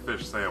fucking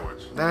fish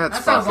sandwich. That's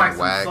That sounds like fucking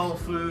whack. some soul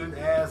food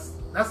ass.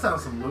 That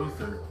sounds some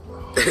Luther.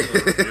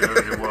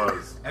 It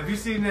was. Have you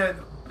seen that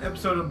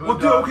episode of Well,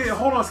 Boondocks? dude, okay,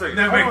 hold on a second.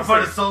 They're Hold on making a fun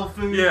of second. soul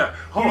food. Yeah,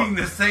 hold eating on.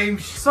 the same.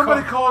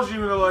 Somebody calls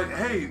you and they're like,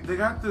 "Hey, they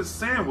got this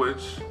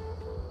sandwich,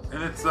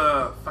 and it's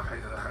fuck,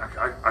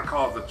 I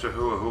call it the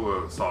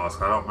Chihuahua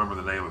sauce. I don't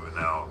remember the name of it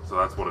now, so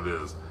that's what it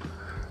is."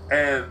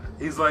 And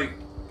he's like,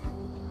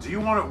 "Do you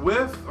want it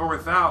with or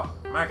without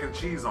mac and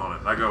cheese on it?"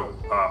 And I go,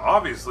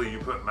 "Obviously, you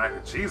put mac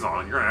and cheese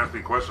on it. You're gonna ask me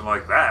a question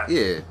like that.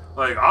 Yeah.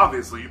 Like,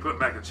 obviously, you put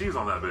mac and cheese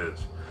on that bitch."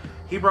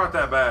 He brought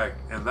that back,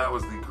 and that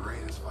was the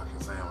greatest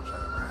fucking sandwich I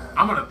ever had.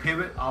 I'm gonna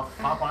pivot off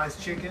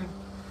Popeye's chicken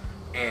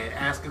and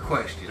ask a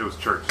question. It was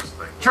Church's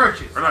thing.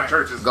 Churches, Or not right.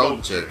 Church's,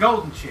 Golden Chick.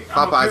 Golden Chick.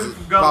 I'm gonna Popeyes pivot is,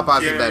 from Golden Popeyes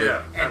Chick is better.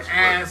 Yeah. and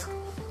Absolutely. ask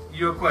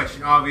you a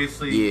question.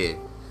 Obviously, Yeah.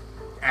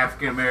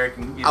 African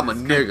American. I'm a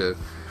nigga.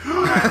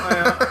 Well,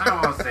 I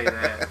don't want to say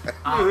that.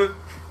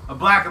 A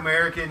black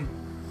American.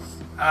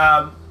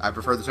 I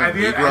prefer the term Have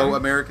you- Negro have you-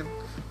 American.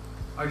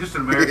 Or just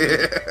an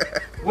American.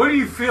 What do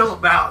you feel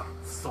about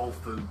Soul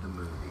Food, the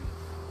movie?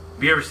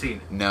 Have you ever seen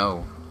it?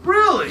 No.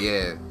 Really?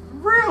 Yeah.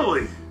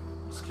 Really?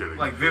 Just kidding.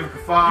 Like Vivica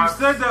you Fox?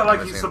 said that like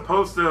Never you're seen it.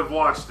 supposed to have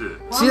watched it.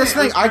 See, that's the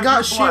thing. it's I because got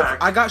you're shit. black.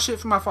 I got shit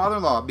from my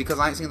father-in-law because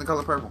I ain't seen The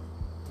Color Purple.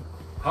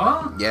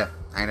 Huh? Yeah,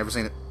 I ain't never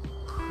seen it.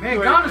 Man,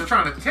 Wait, God is this-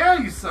 trying to tell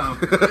you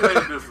something. You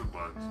ain't this a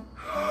bunch.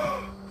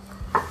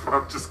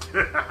 I'm just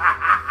kidding.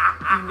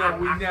 You know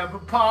we never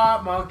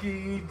part,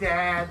 monkey,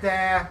 dad.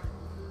 I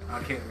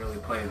can't really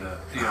play the,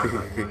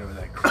 like whatever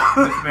that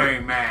Miss Mary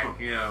Mack,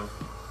 And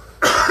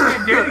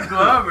Danny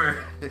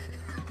Glover.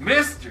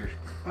 Mister.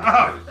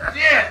 Oh,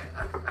 shit.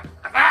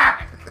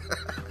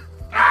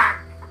 Fuck.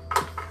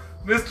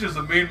 Mister's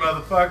a mean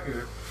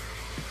motherfucker.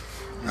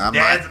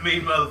 Dad's a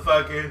mean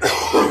motherfucker.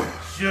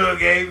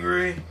 Suge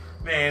Avery.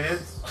 Man,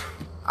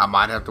 I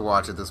might have to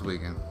watch it this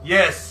weekend.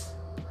 Yes.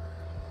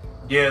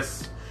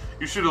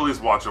 You should at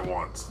least watch it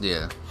once.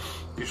 Yeah.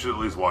 You should at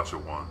least watch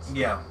it once.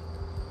 Yeah.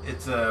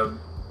 It's a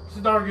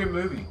darn good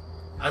movie.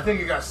 I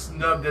think it got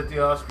snubbed at the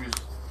Oscars.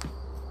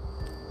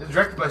 It's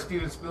directed by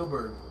Steven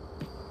Spielberg.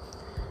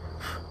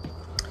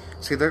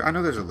 See, I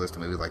know there's a list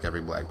of movies like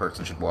every black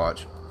person should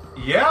watch.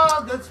 Yeah,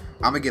 that's.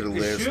 I'm gonna get a It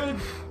list, should.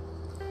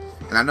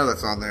 and I know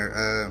that's on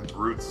there.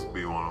 Roots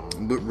be one of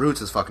them.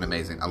 Roots is fucking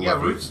amazing. I Yeah,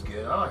 love Roots is Roots.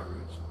 good. I like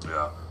Roots.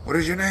 Yeah. What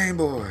is your name,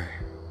 boy?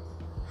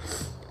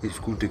 It's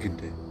Kunta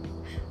Kinte.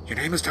 Your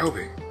name is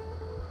Toby.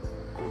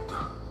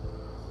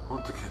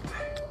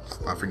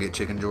 I forget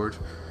Chicken George.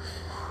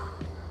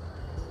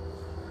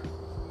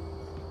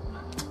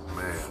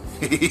 Man.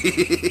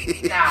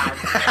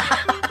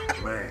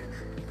 God. Man.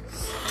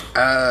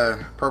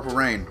 Purple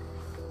Rain.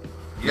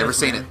 Yes, Never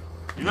seen man. it.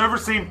 You never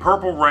seen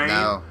Purple Rain?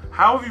 No.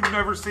 How have you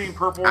never seen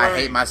Purple Rain? I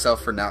hate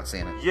myself for not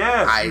seeing it.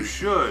 Yes, you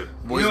should.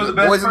 Boys, You know in the the,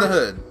 best Boys in the part?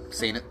 Hood.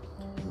 Seen it.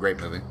 Great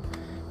movie.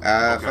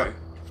 Okay.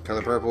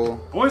 Color Purple.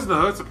 Boys in the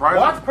Hood,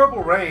 surprisingly. Watch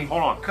Purple Rain.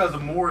 Hold on. Because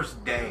of Morris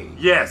Day.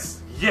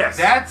 Yes.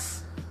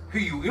 That's who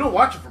you don't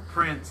watch it for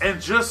Prince.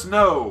 And just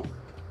know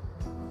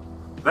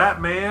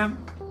that man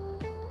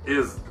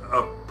is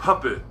a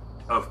puppet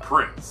of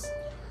Prince.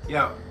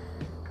 Yeah.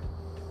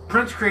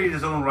 Prince created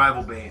his own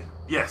rival band.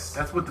 Yes.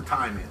 That's what the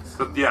time is.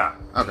 But yeah.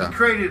 Okay. He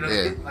created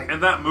Yeah.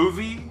 And that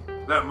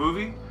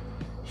movie,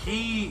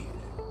 he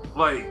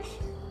like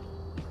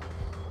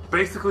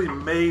basically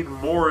made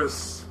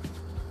Morris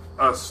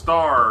a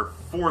star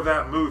for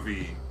that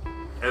movie,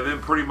 and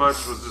then pretty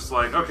much was just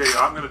like, okay,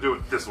 I'm gonna do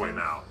it this way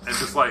now, and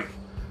just like,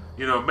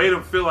 you know, made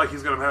him feel like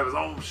he's gonna have his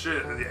own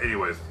shit.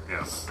 Anyways, yeah,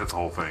 that's the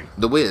whole thing.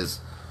 The Wiz.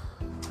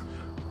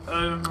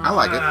 I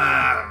like it.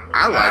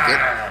 I like it.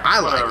 I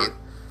like it.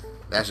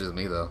 That's just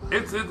me though.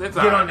 It's Get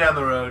on down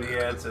the road,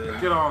 yeah. It's a.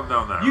 Get on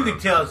down that. You road. can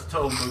tell it's a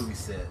total movie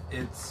set.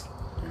 It's.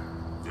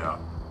 Yeah.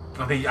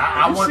 I mean, Have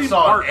I you once seen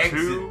saw part an exit.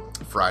 2?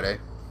 Friday.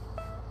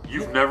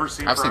 You've never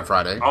seen. I've seen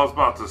Friday. I was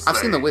about to say. I've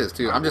seen The Wiz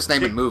too. I'm just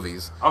naming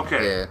movies.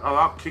 Okay. Yeah.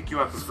 I'll kick you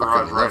out this Fucking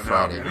garage love right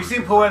Friday. now. Have you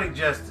seen Poetic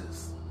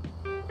Justice?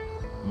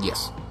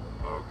 Yes.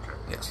 Okay.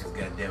 Yes.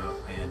 God damn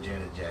it, man,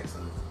 Janet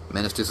Jackson.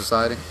 Menace to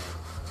Society.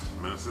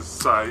 Menace to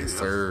Society. Yes,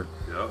 sir.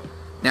 Yep.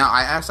 Now,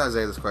 I asked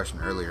Isaiah this question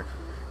earlier.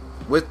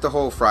 With the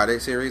whole Friday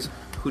series,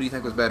 who do you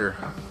think was better?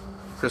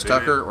 Chris Day-Day.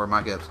 Tucker or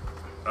Mike Epps?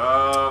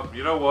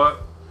 You know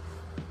what?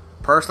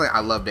 Personally, I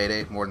love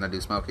Day-Day more than I do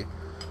Smokey.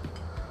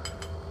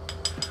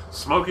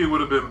 Smokey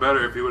would have been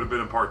better if he would have been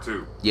in part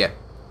 2. Yeah.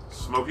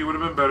 Smokey would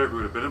have been better if he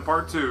would have been in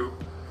part 2.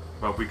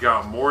 But we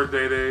got more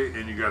Day-Day,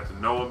 and you got to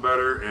know him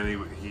better,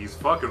 and he's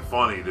fucking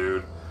funny,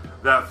 dude.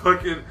 That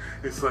fucking,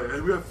 it's like, hey,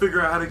 we gotta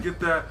figure out how to get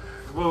that,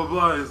 blah, blah,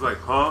 blah. He's like,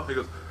 huh? He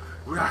goes,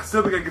 we gotta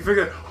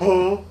figure out,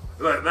 huh?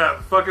 Like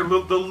that fucking the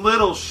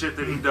little shit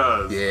that he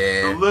does.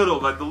 Yeah. The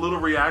little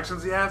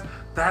reactions he has.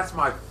 That's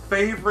my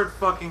favorite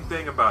fucking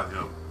thing about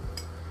him.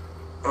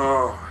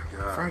 Oh my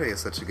god. Friday is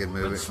such a good But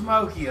movie.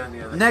 Smokey on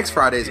the other Next hand,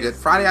 Friday is good.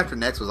 Friday After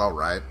Next was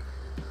alright.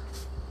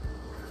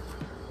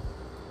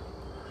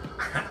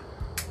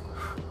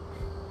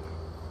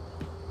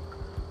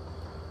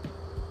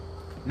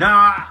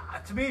 No,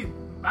 to me,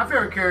 my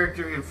favorite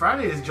character in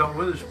Friday is John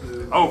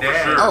Witherspoon. Oh, for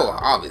Dad. sure. Oh,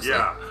 obviously.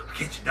 Yeah.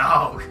 Get your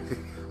dog.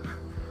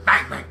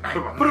 Bang, bang, bang.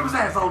 Put up his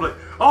ass all day.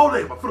 All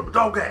day. Put up a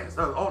dog ass.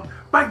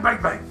 Bang,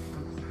 bang, bang.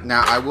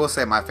 Now, I will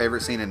say my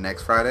favorite scene in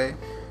Next Friday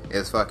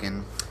is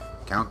fucking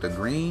count the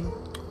green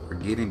or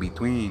get in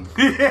between.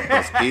 Those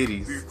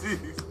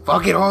titties.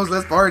 Fuck it, hoes,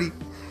 let's party.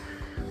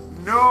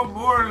 No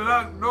more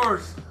luck,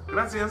 Norse.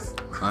 Gracias.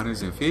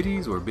 Hundreds and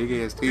fifties or big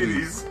ass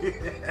titties.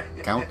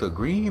 Titties. Count the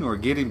green or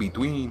get in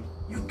between.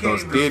 You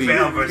Those can't even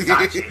spell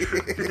titties.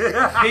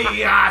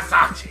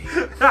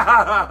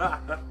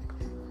 Versace.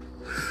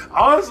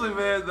 Honestly,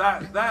 man,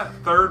 that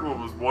third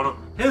one was one of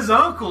His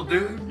uncle,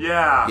 dude.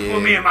 yeah. Yeah.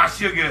 Put me and my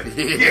sugar. Get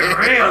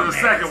real, The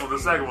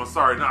second one.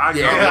 Sorry, no, I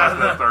Yeah. lost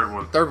that third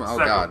one. Third one, oh,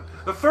 Second God.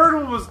 The third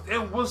one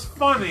was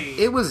funny.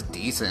 It was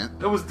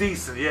decent. It was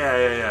decent.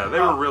 Yeah. They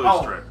were really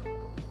strict.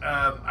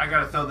 I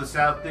gotta throw this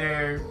out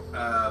there.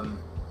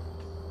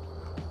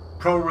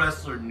 Pro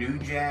wrestler New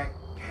Jack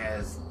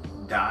has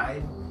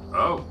died.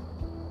 Oh,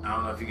 I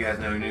don't know if you guys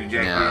know who New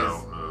Jack No.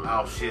 is. No.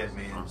 Oh shit,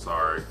 man. I'm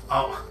sorry.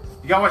 Oh,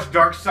 you gotta watch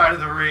Dark Side of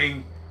the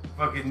Ring.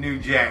 Fucking New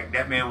Jack.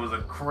 That man was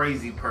a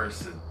crazy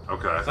person.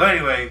 Okay. So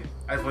anyway,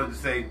 I just wanted to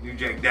say New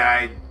Jack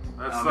died.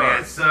 That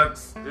Man, it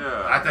sucks.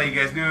 Yeah. I thought you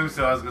guys knew,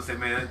 so I was gonna say,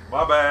 man,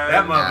 My bad.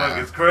 that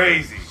motherfucker's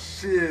crazy.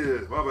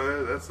 Shit. My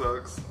bad. That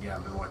sucks. Yeah,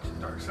 I've been watching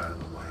Dark Side of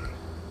the Ring.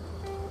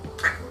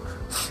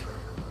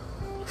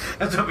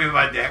 That's what me and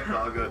my dad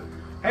call it. Go,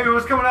 hey man,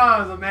 what's coming on? I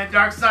was like, man,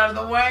 Dark Side of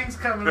the Wing's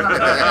coming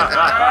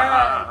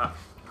on.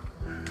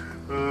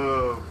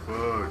 Oh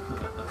fuck.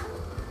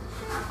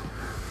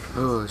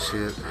 Oh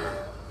shit.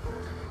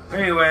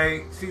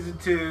 Anyway, season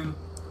 2.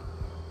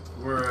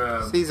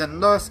 We're Season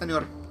 2,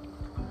 senor.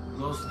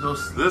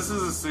 those. This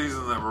is a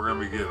season that we're gonna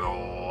be getting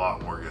a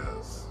lot more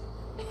guests.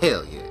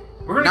 Hell yeah.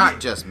 We're gonna Not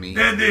get- just me.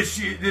 Then this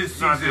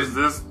season, Not just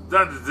this.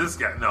 Not just this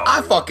guy. No.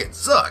 I fucking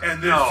suck.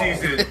 and this No.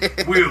 season,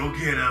 we'll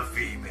get a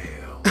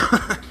female.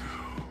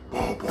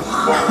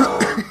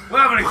 We'll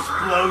have an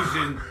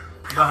explosion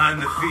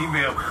behind the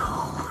female.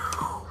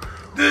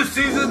 This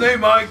season, they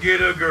might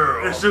get a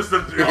girl. It's just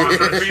the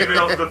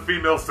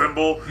female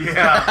symbol.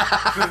 Yeah,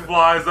 Just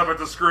flies up at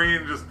the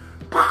screen. Just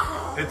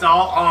it's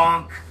all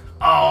onk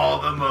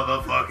all the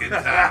motherfucking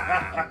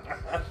time.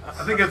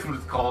 I think that's what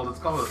it's called. It's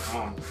called a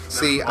onk. That's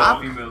See, all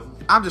I'm- females.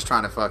 I'm just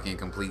trying to fucking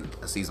complete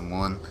season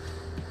 1.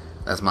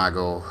 That's my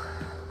goal.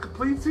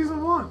 complete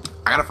season 1.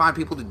 I gotta find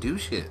people to do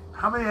shit.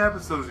 How many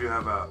episodes do you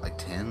have out? Like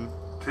 10?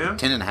 10?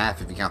 10 and a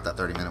half if you count that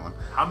 30-minute one.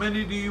 How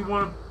many do you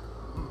want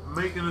to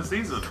make in a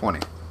season? 20.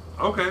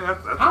 Okay,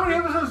 that's How many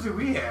episodes do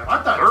we have?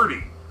 I thought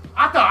 30.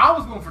 I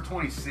was going for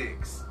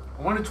 26.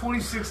 I wanted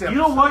 26 episodes. You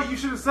know what? You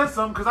should have said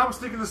something because I was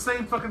thinking the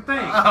same fucking thing.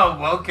 Oh,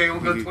 well, okay, we'll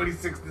go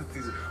 26 this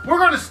season. We're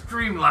going to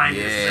streamline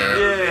Yeah.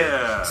 this.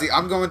 Yeah. See,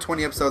 I'm going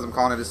 20 episodes. I'm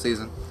calling it a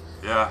season.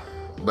 Yeah.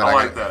 But I I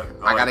like gotta, that.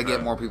 I gotta like get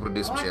that. more people to do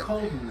I some like shit.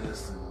 holding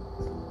this.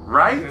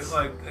 Right? It's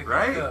like a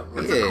Right? cup.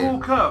 It's Yeah. a cool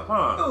cup,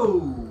 huh?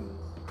 Oh,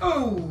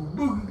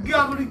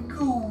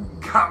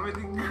 gobbledygoo.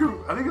 Comedy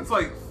Goo. I think it's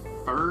like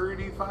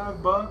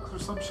 $35 or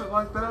some shit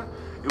like that.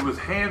 It was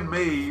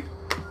handmade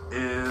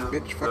in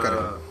Bitch, fuck out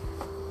of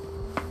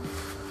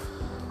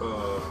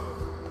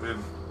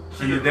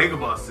In the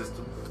Dagobah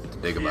system.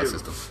 Dagobah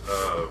system.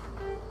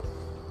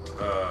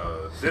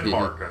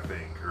 Denmark, I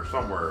think, or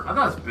somewhere. I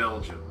thought it's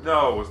Belgium.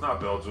 No, it's not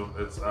Belgium.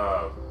 It's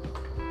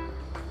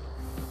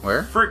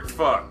Where? frick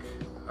fuck.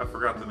 I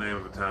forgot the name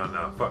of the town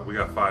now. Fuck, we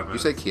got 5 You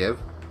minutes. said Kiev?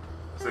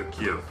 I said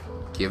Kiev.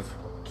 Kiev?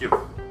 Kiev.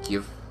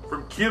 Kiev?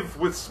 From Kiev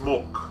with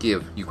smoke.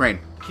 Kiev. Ukraine.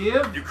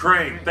 Kiev?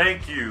 Ukraine.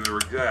 Thank you. There we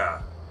go.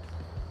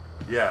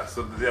 Yeah.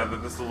 So yeah,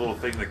 this is a little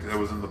thing that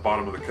was in the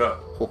bottom of the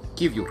cup. Oh,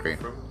 Kiev, Ukraine.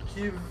 From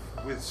Kiev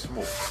with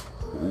smoke.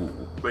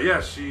 Ooh. But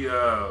yeah, she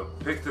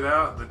picked it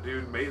out, and the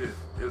dude made it.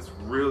 It's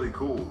really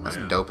cool, man. That's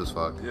dope as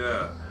fuck.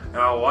 Yeah, and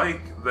I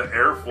like the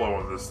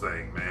airflow on this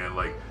thing, man.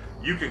 Like,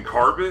 you can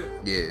carb it,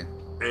 Yeah.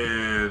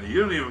 and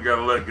you don't even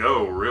gotta let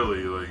go,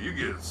 really. Like, you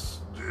get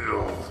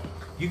still.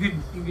 You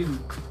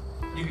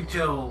can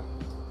tell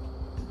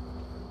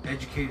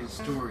educated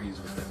stories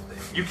with that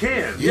thing. You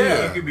can,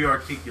 Yeah. You can be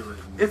articulate.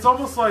 It's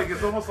almost like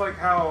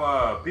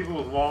how people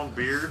with long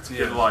beards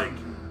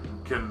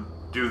can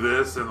do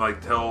this and like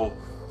tell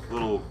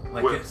little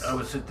Like quips. I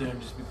would sit there and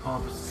just be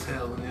pompous as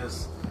hell in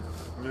this.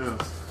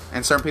 Yes.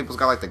 And certain people's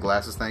got like the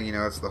glasses thing, you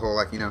know, it's the whole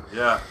like,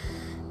 Yeah.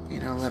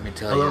 let me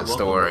tell Hello, you a welcome.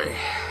 story.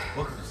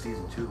 Welcome to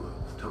season 2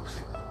 of Toke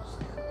Signals.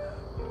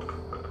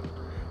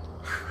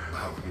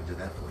 I'll get to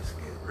that voice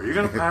again. Are you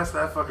gonna pass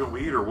that fucking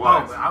weed or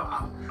what?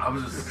 I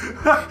was just.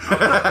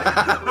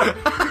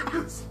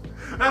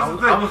 That's the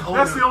thing. I was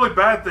holding That's it. the only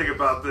bad thing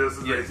about this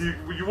is Yes. that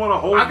you want to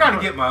hold. I gotta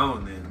get my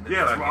own then.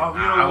 Yes, Fuck it. well, you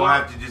know I will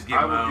what? have to just get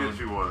I my will own. get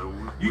you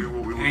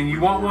one. And you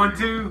want one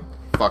too?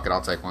 Fuck it,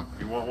 I'll take one.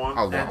 You want one?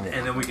 I'll want And, one.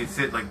 and then we can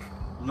sit like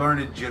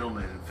learned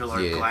gentlemen and fill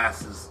our Yeah.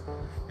 glasses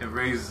and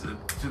raise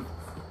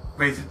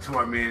it to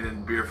our men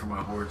and beer for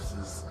my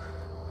horses.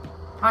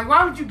 Like,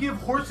 why would you give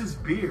horses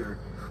beer?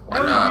 Why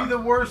That would not? be the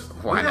worst.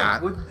 Why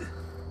not? I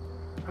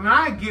mean,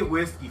 I get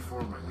whiskey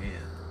for my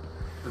men,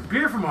 but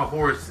beer for my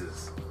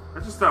horses.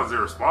 That just sounds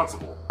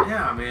irresponsible.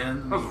 Yeah,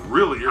 man. That was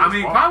really I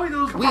irresponsible. mean, probably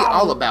those. We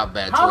all about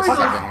bad choices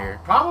up in here.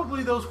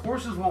 Probably those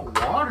horses won't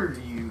water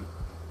you.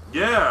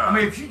 Yeah. I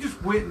mean, if you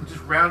just went and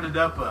just rounded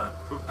up a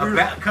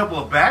beer's- couple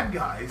of bad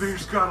guys,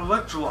 beer's got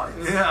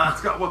electrolytes. Yeah.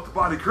 It's got what the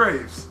body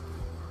craves.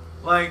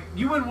 like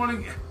you wouldn't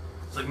want to.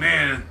 It's like,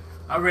 man,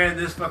 I ran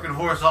this fucking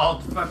horse all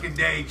fucking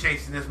day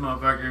chasing this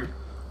motherfucker.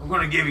 I'm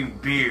gonna give him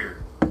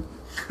beer,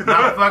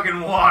 not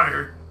fucking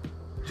water,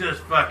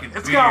 just fucking.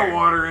 It's beer. got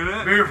water in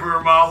it. Beer for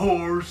my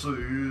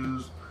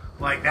horses.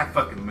 Like that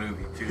fucking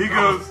movie too. He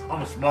goes-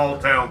 I'm a small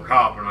town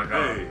cop, and I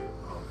go, Hey,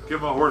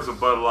 give my horse a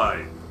Bud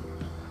Light.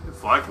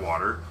 It's like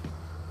water.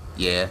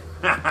 Yeah.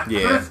 But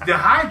Yeah. it's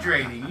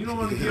dehydrating. You don't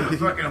want to give a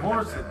fucking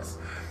horse that's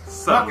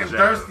fucking Subtle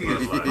thirsty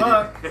jazz as Bud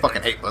Light. fuck.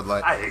 Fucking hate Bud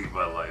Light. I hate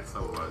Bud Light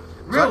so much.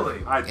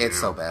 Really? I do. It's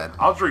so bad.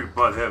 I'll drink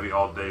Bud Heavy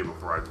all day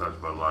before I touch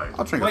Bud Light.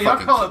 I'll drink Well, a y'all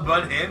fucking. call it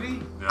Bud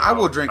Heavy? No, I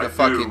will drink I a do,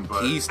 fucking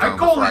but- Keystone I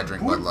call before I it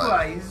drink Bud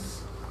Light.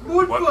 Budweiser.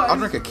 What? Budweiser. I'll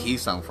drink a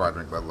Keystone before I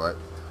drink Bud Light.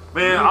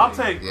 Man, I'll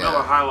take Yeah.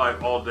 Miller High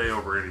Life all day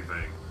over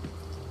anything.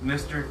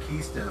 Mr.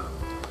 Keystone.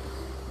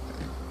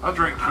 I'll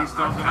drink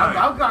Keystone tonight.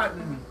 I've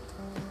gotten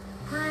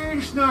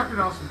pretty snarkered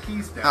on some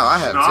Keystone. Oh, I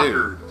have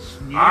Schnockered.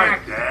 too.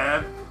 Alright,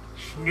 Dad.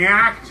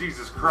 Snack.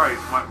 Jesus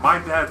Christ. My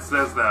dad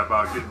says that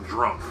about getting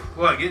drunk.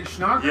 What, getting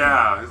snarkered?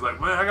 Yeah, he's like,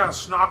 man, I got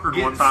snockered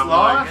Getting one time. I'm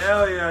like, sloshed?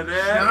 hell yeah,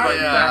 Dad. Like,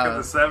 Yeah. back in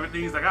the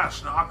 70s, I got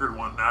snockered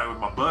one night with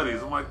my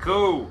buddies. I'm like,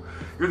 cool.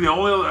 You're the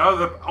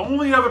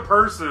only other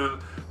person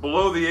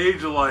below the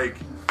age of like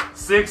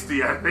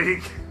 60, I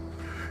think.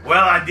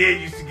 Well, I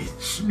did used to get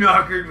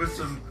snarkered with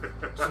some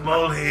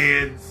old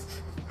heads.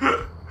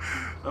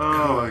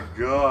 Oh my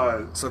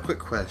god. So, quick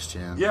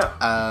question. Yeah.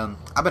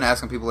 I've been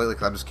asking people lately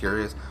because I'm just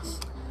curious.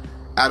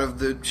 Out of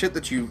the shit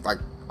that you like,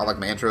 I like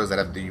my intros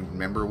that do you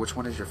remember? Which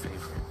one is your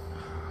favorite?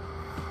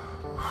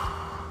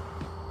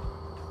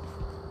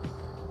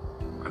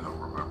 I don't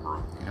remember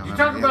them. You, know You what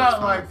I talk mean? Yeah, about that's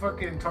fine. like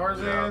fucking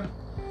Tarzan?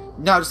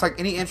 No, just like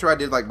any intro I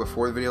did like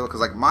before the video, because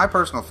like my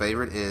personal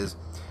favorite is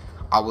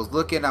I was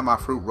looking at my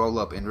fruit roll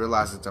up and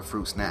realized it's a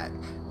fruit snack.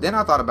 Then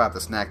I thought about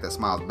the snack that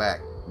smiles back.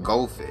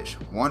 Goldfish.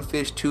 1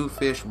 fish, 2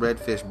 fish, red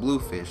fish, blue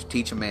fish.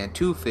 Teach a man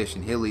 2 fish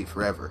and he'll eat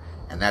forever.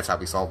 And that's how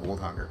we solve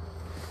world hunger.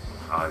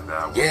 I like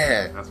that one.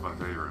 Yeah. That's my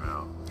favorite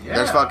now. Yeah.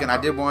 There's fucking, I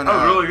did one. That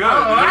was really good. Oh,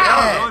 dude. wow.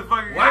 That was really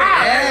fucking Wow,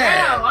 good.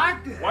 yeah, I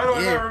liked it. Why do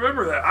I Yeah. not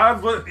remember that?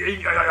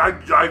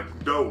 I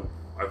know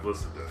I've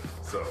listened to it.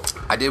 So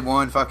I did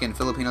one fucking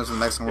Filipinos in the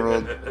Mexican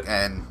world,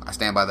 and I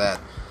stand by that.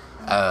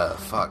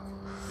 Fuck.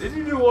 did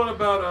you do one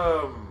about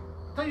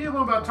I thought you had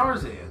one about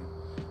Tarzan.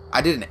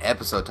 I did an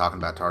episode talking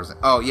about Tarzan.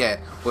 Oh yeah,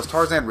 was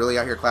Tarzan really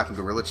out here clapping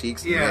gorilla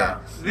cheeks? Yeah.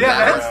 That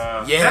Yeah,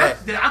 was-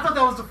 yeah. I thought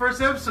that was the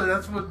first episode.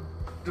 That's what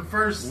the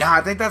first. Nah,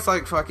 I think that's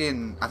like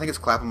fucking. I think it's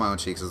clapping my own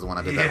cheeks is the one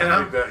I did. That Yeah. one. I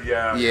think that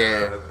Yeah.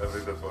 I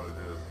think that's what it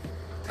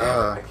is.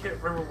 Damn, I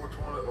can't remember which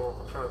one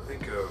I'm trying to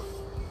think of.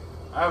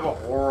 I have a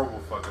horrible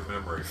fucking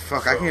memory.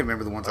 Fuck, I can't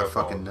remember the ones I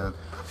fucking apologize.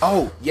 done.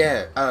 Oh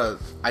yeah,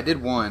 I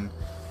did one,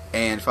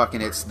 and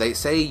fucking it's they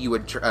say you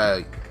would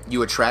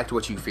you attract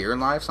what you fear in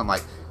life. So I'm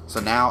like, so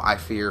now I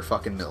fear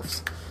fucking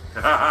milfs.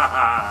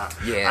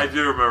 Yeah. I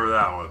do remember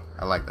that one.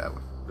 I like that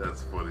one.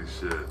 That's funny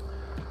shit.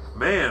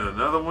 Man,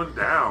 another one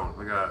down.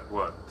 We got,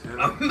 what, 10?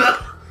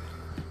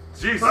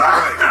 Jesus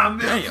Christ. I'm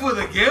missed with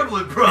a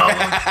gambling problem.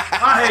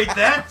 I hate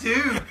that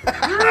too.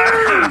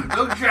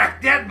 Go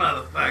track that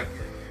motherfucker.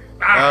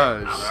 Oh,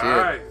 shit. All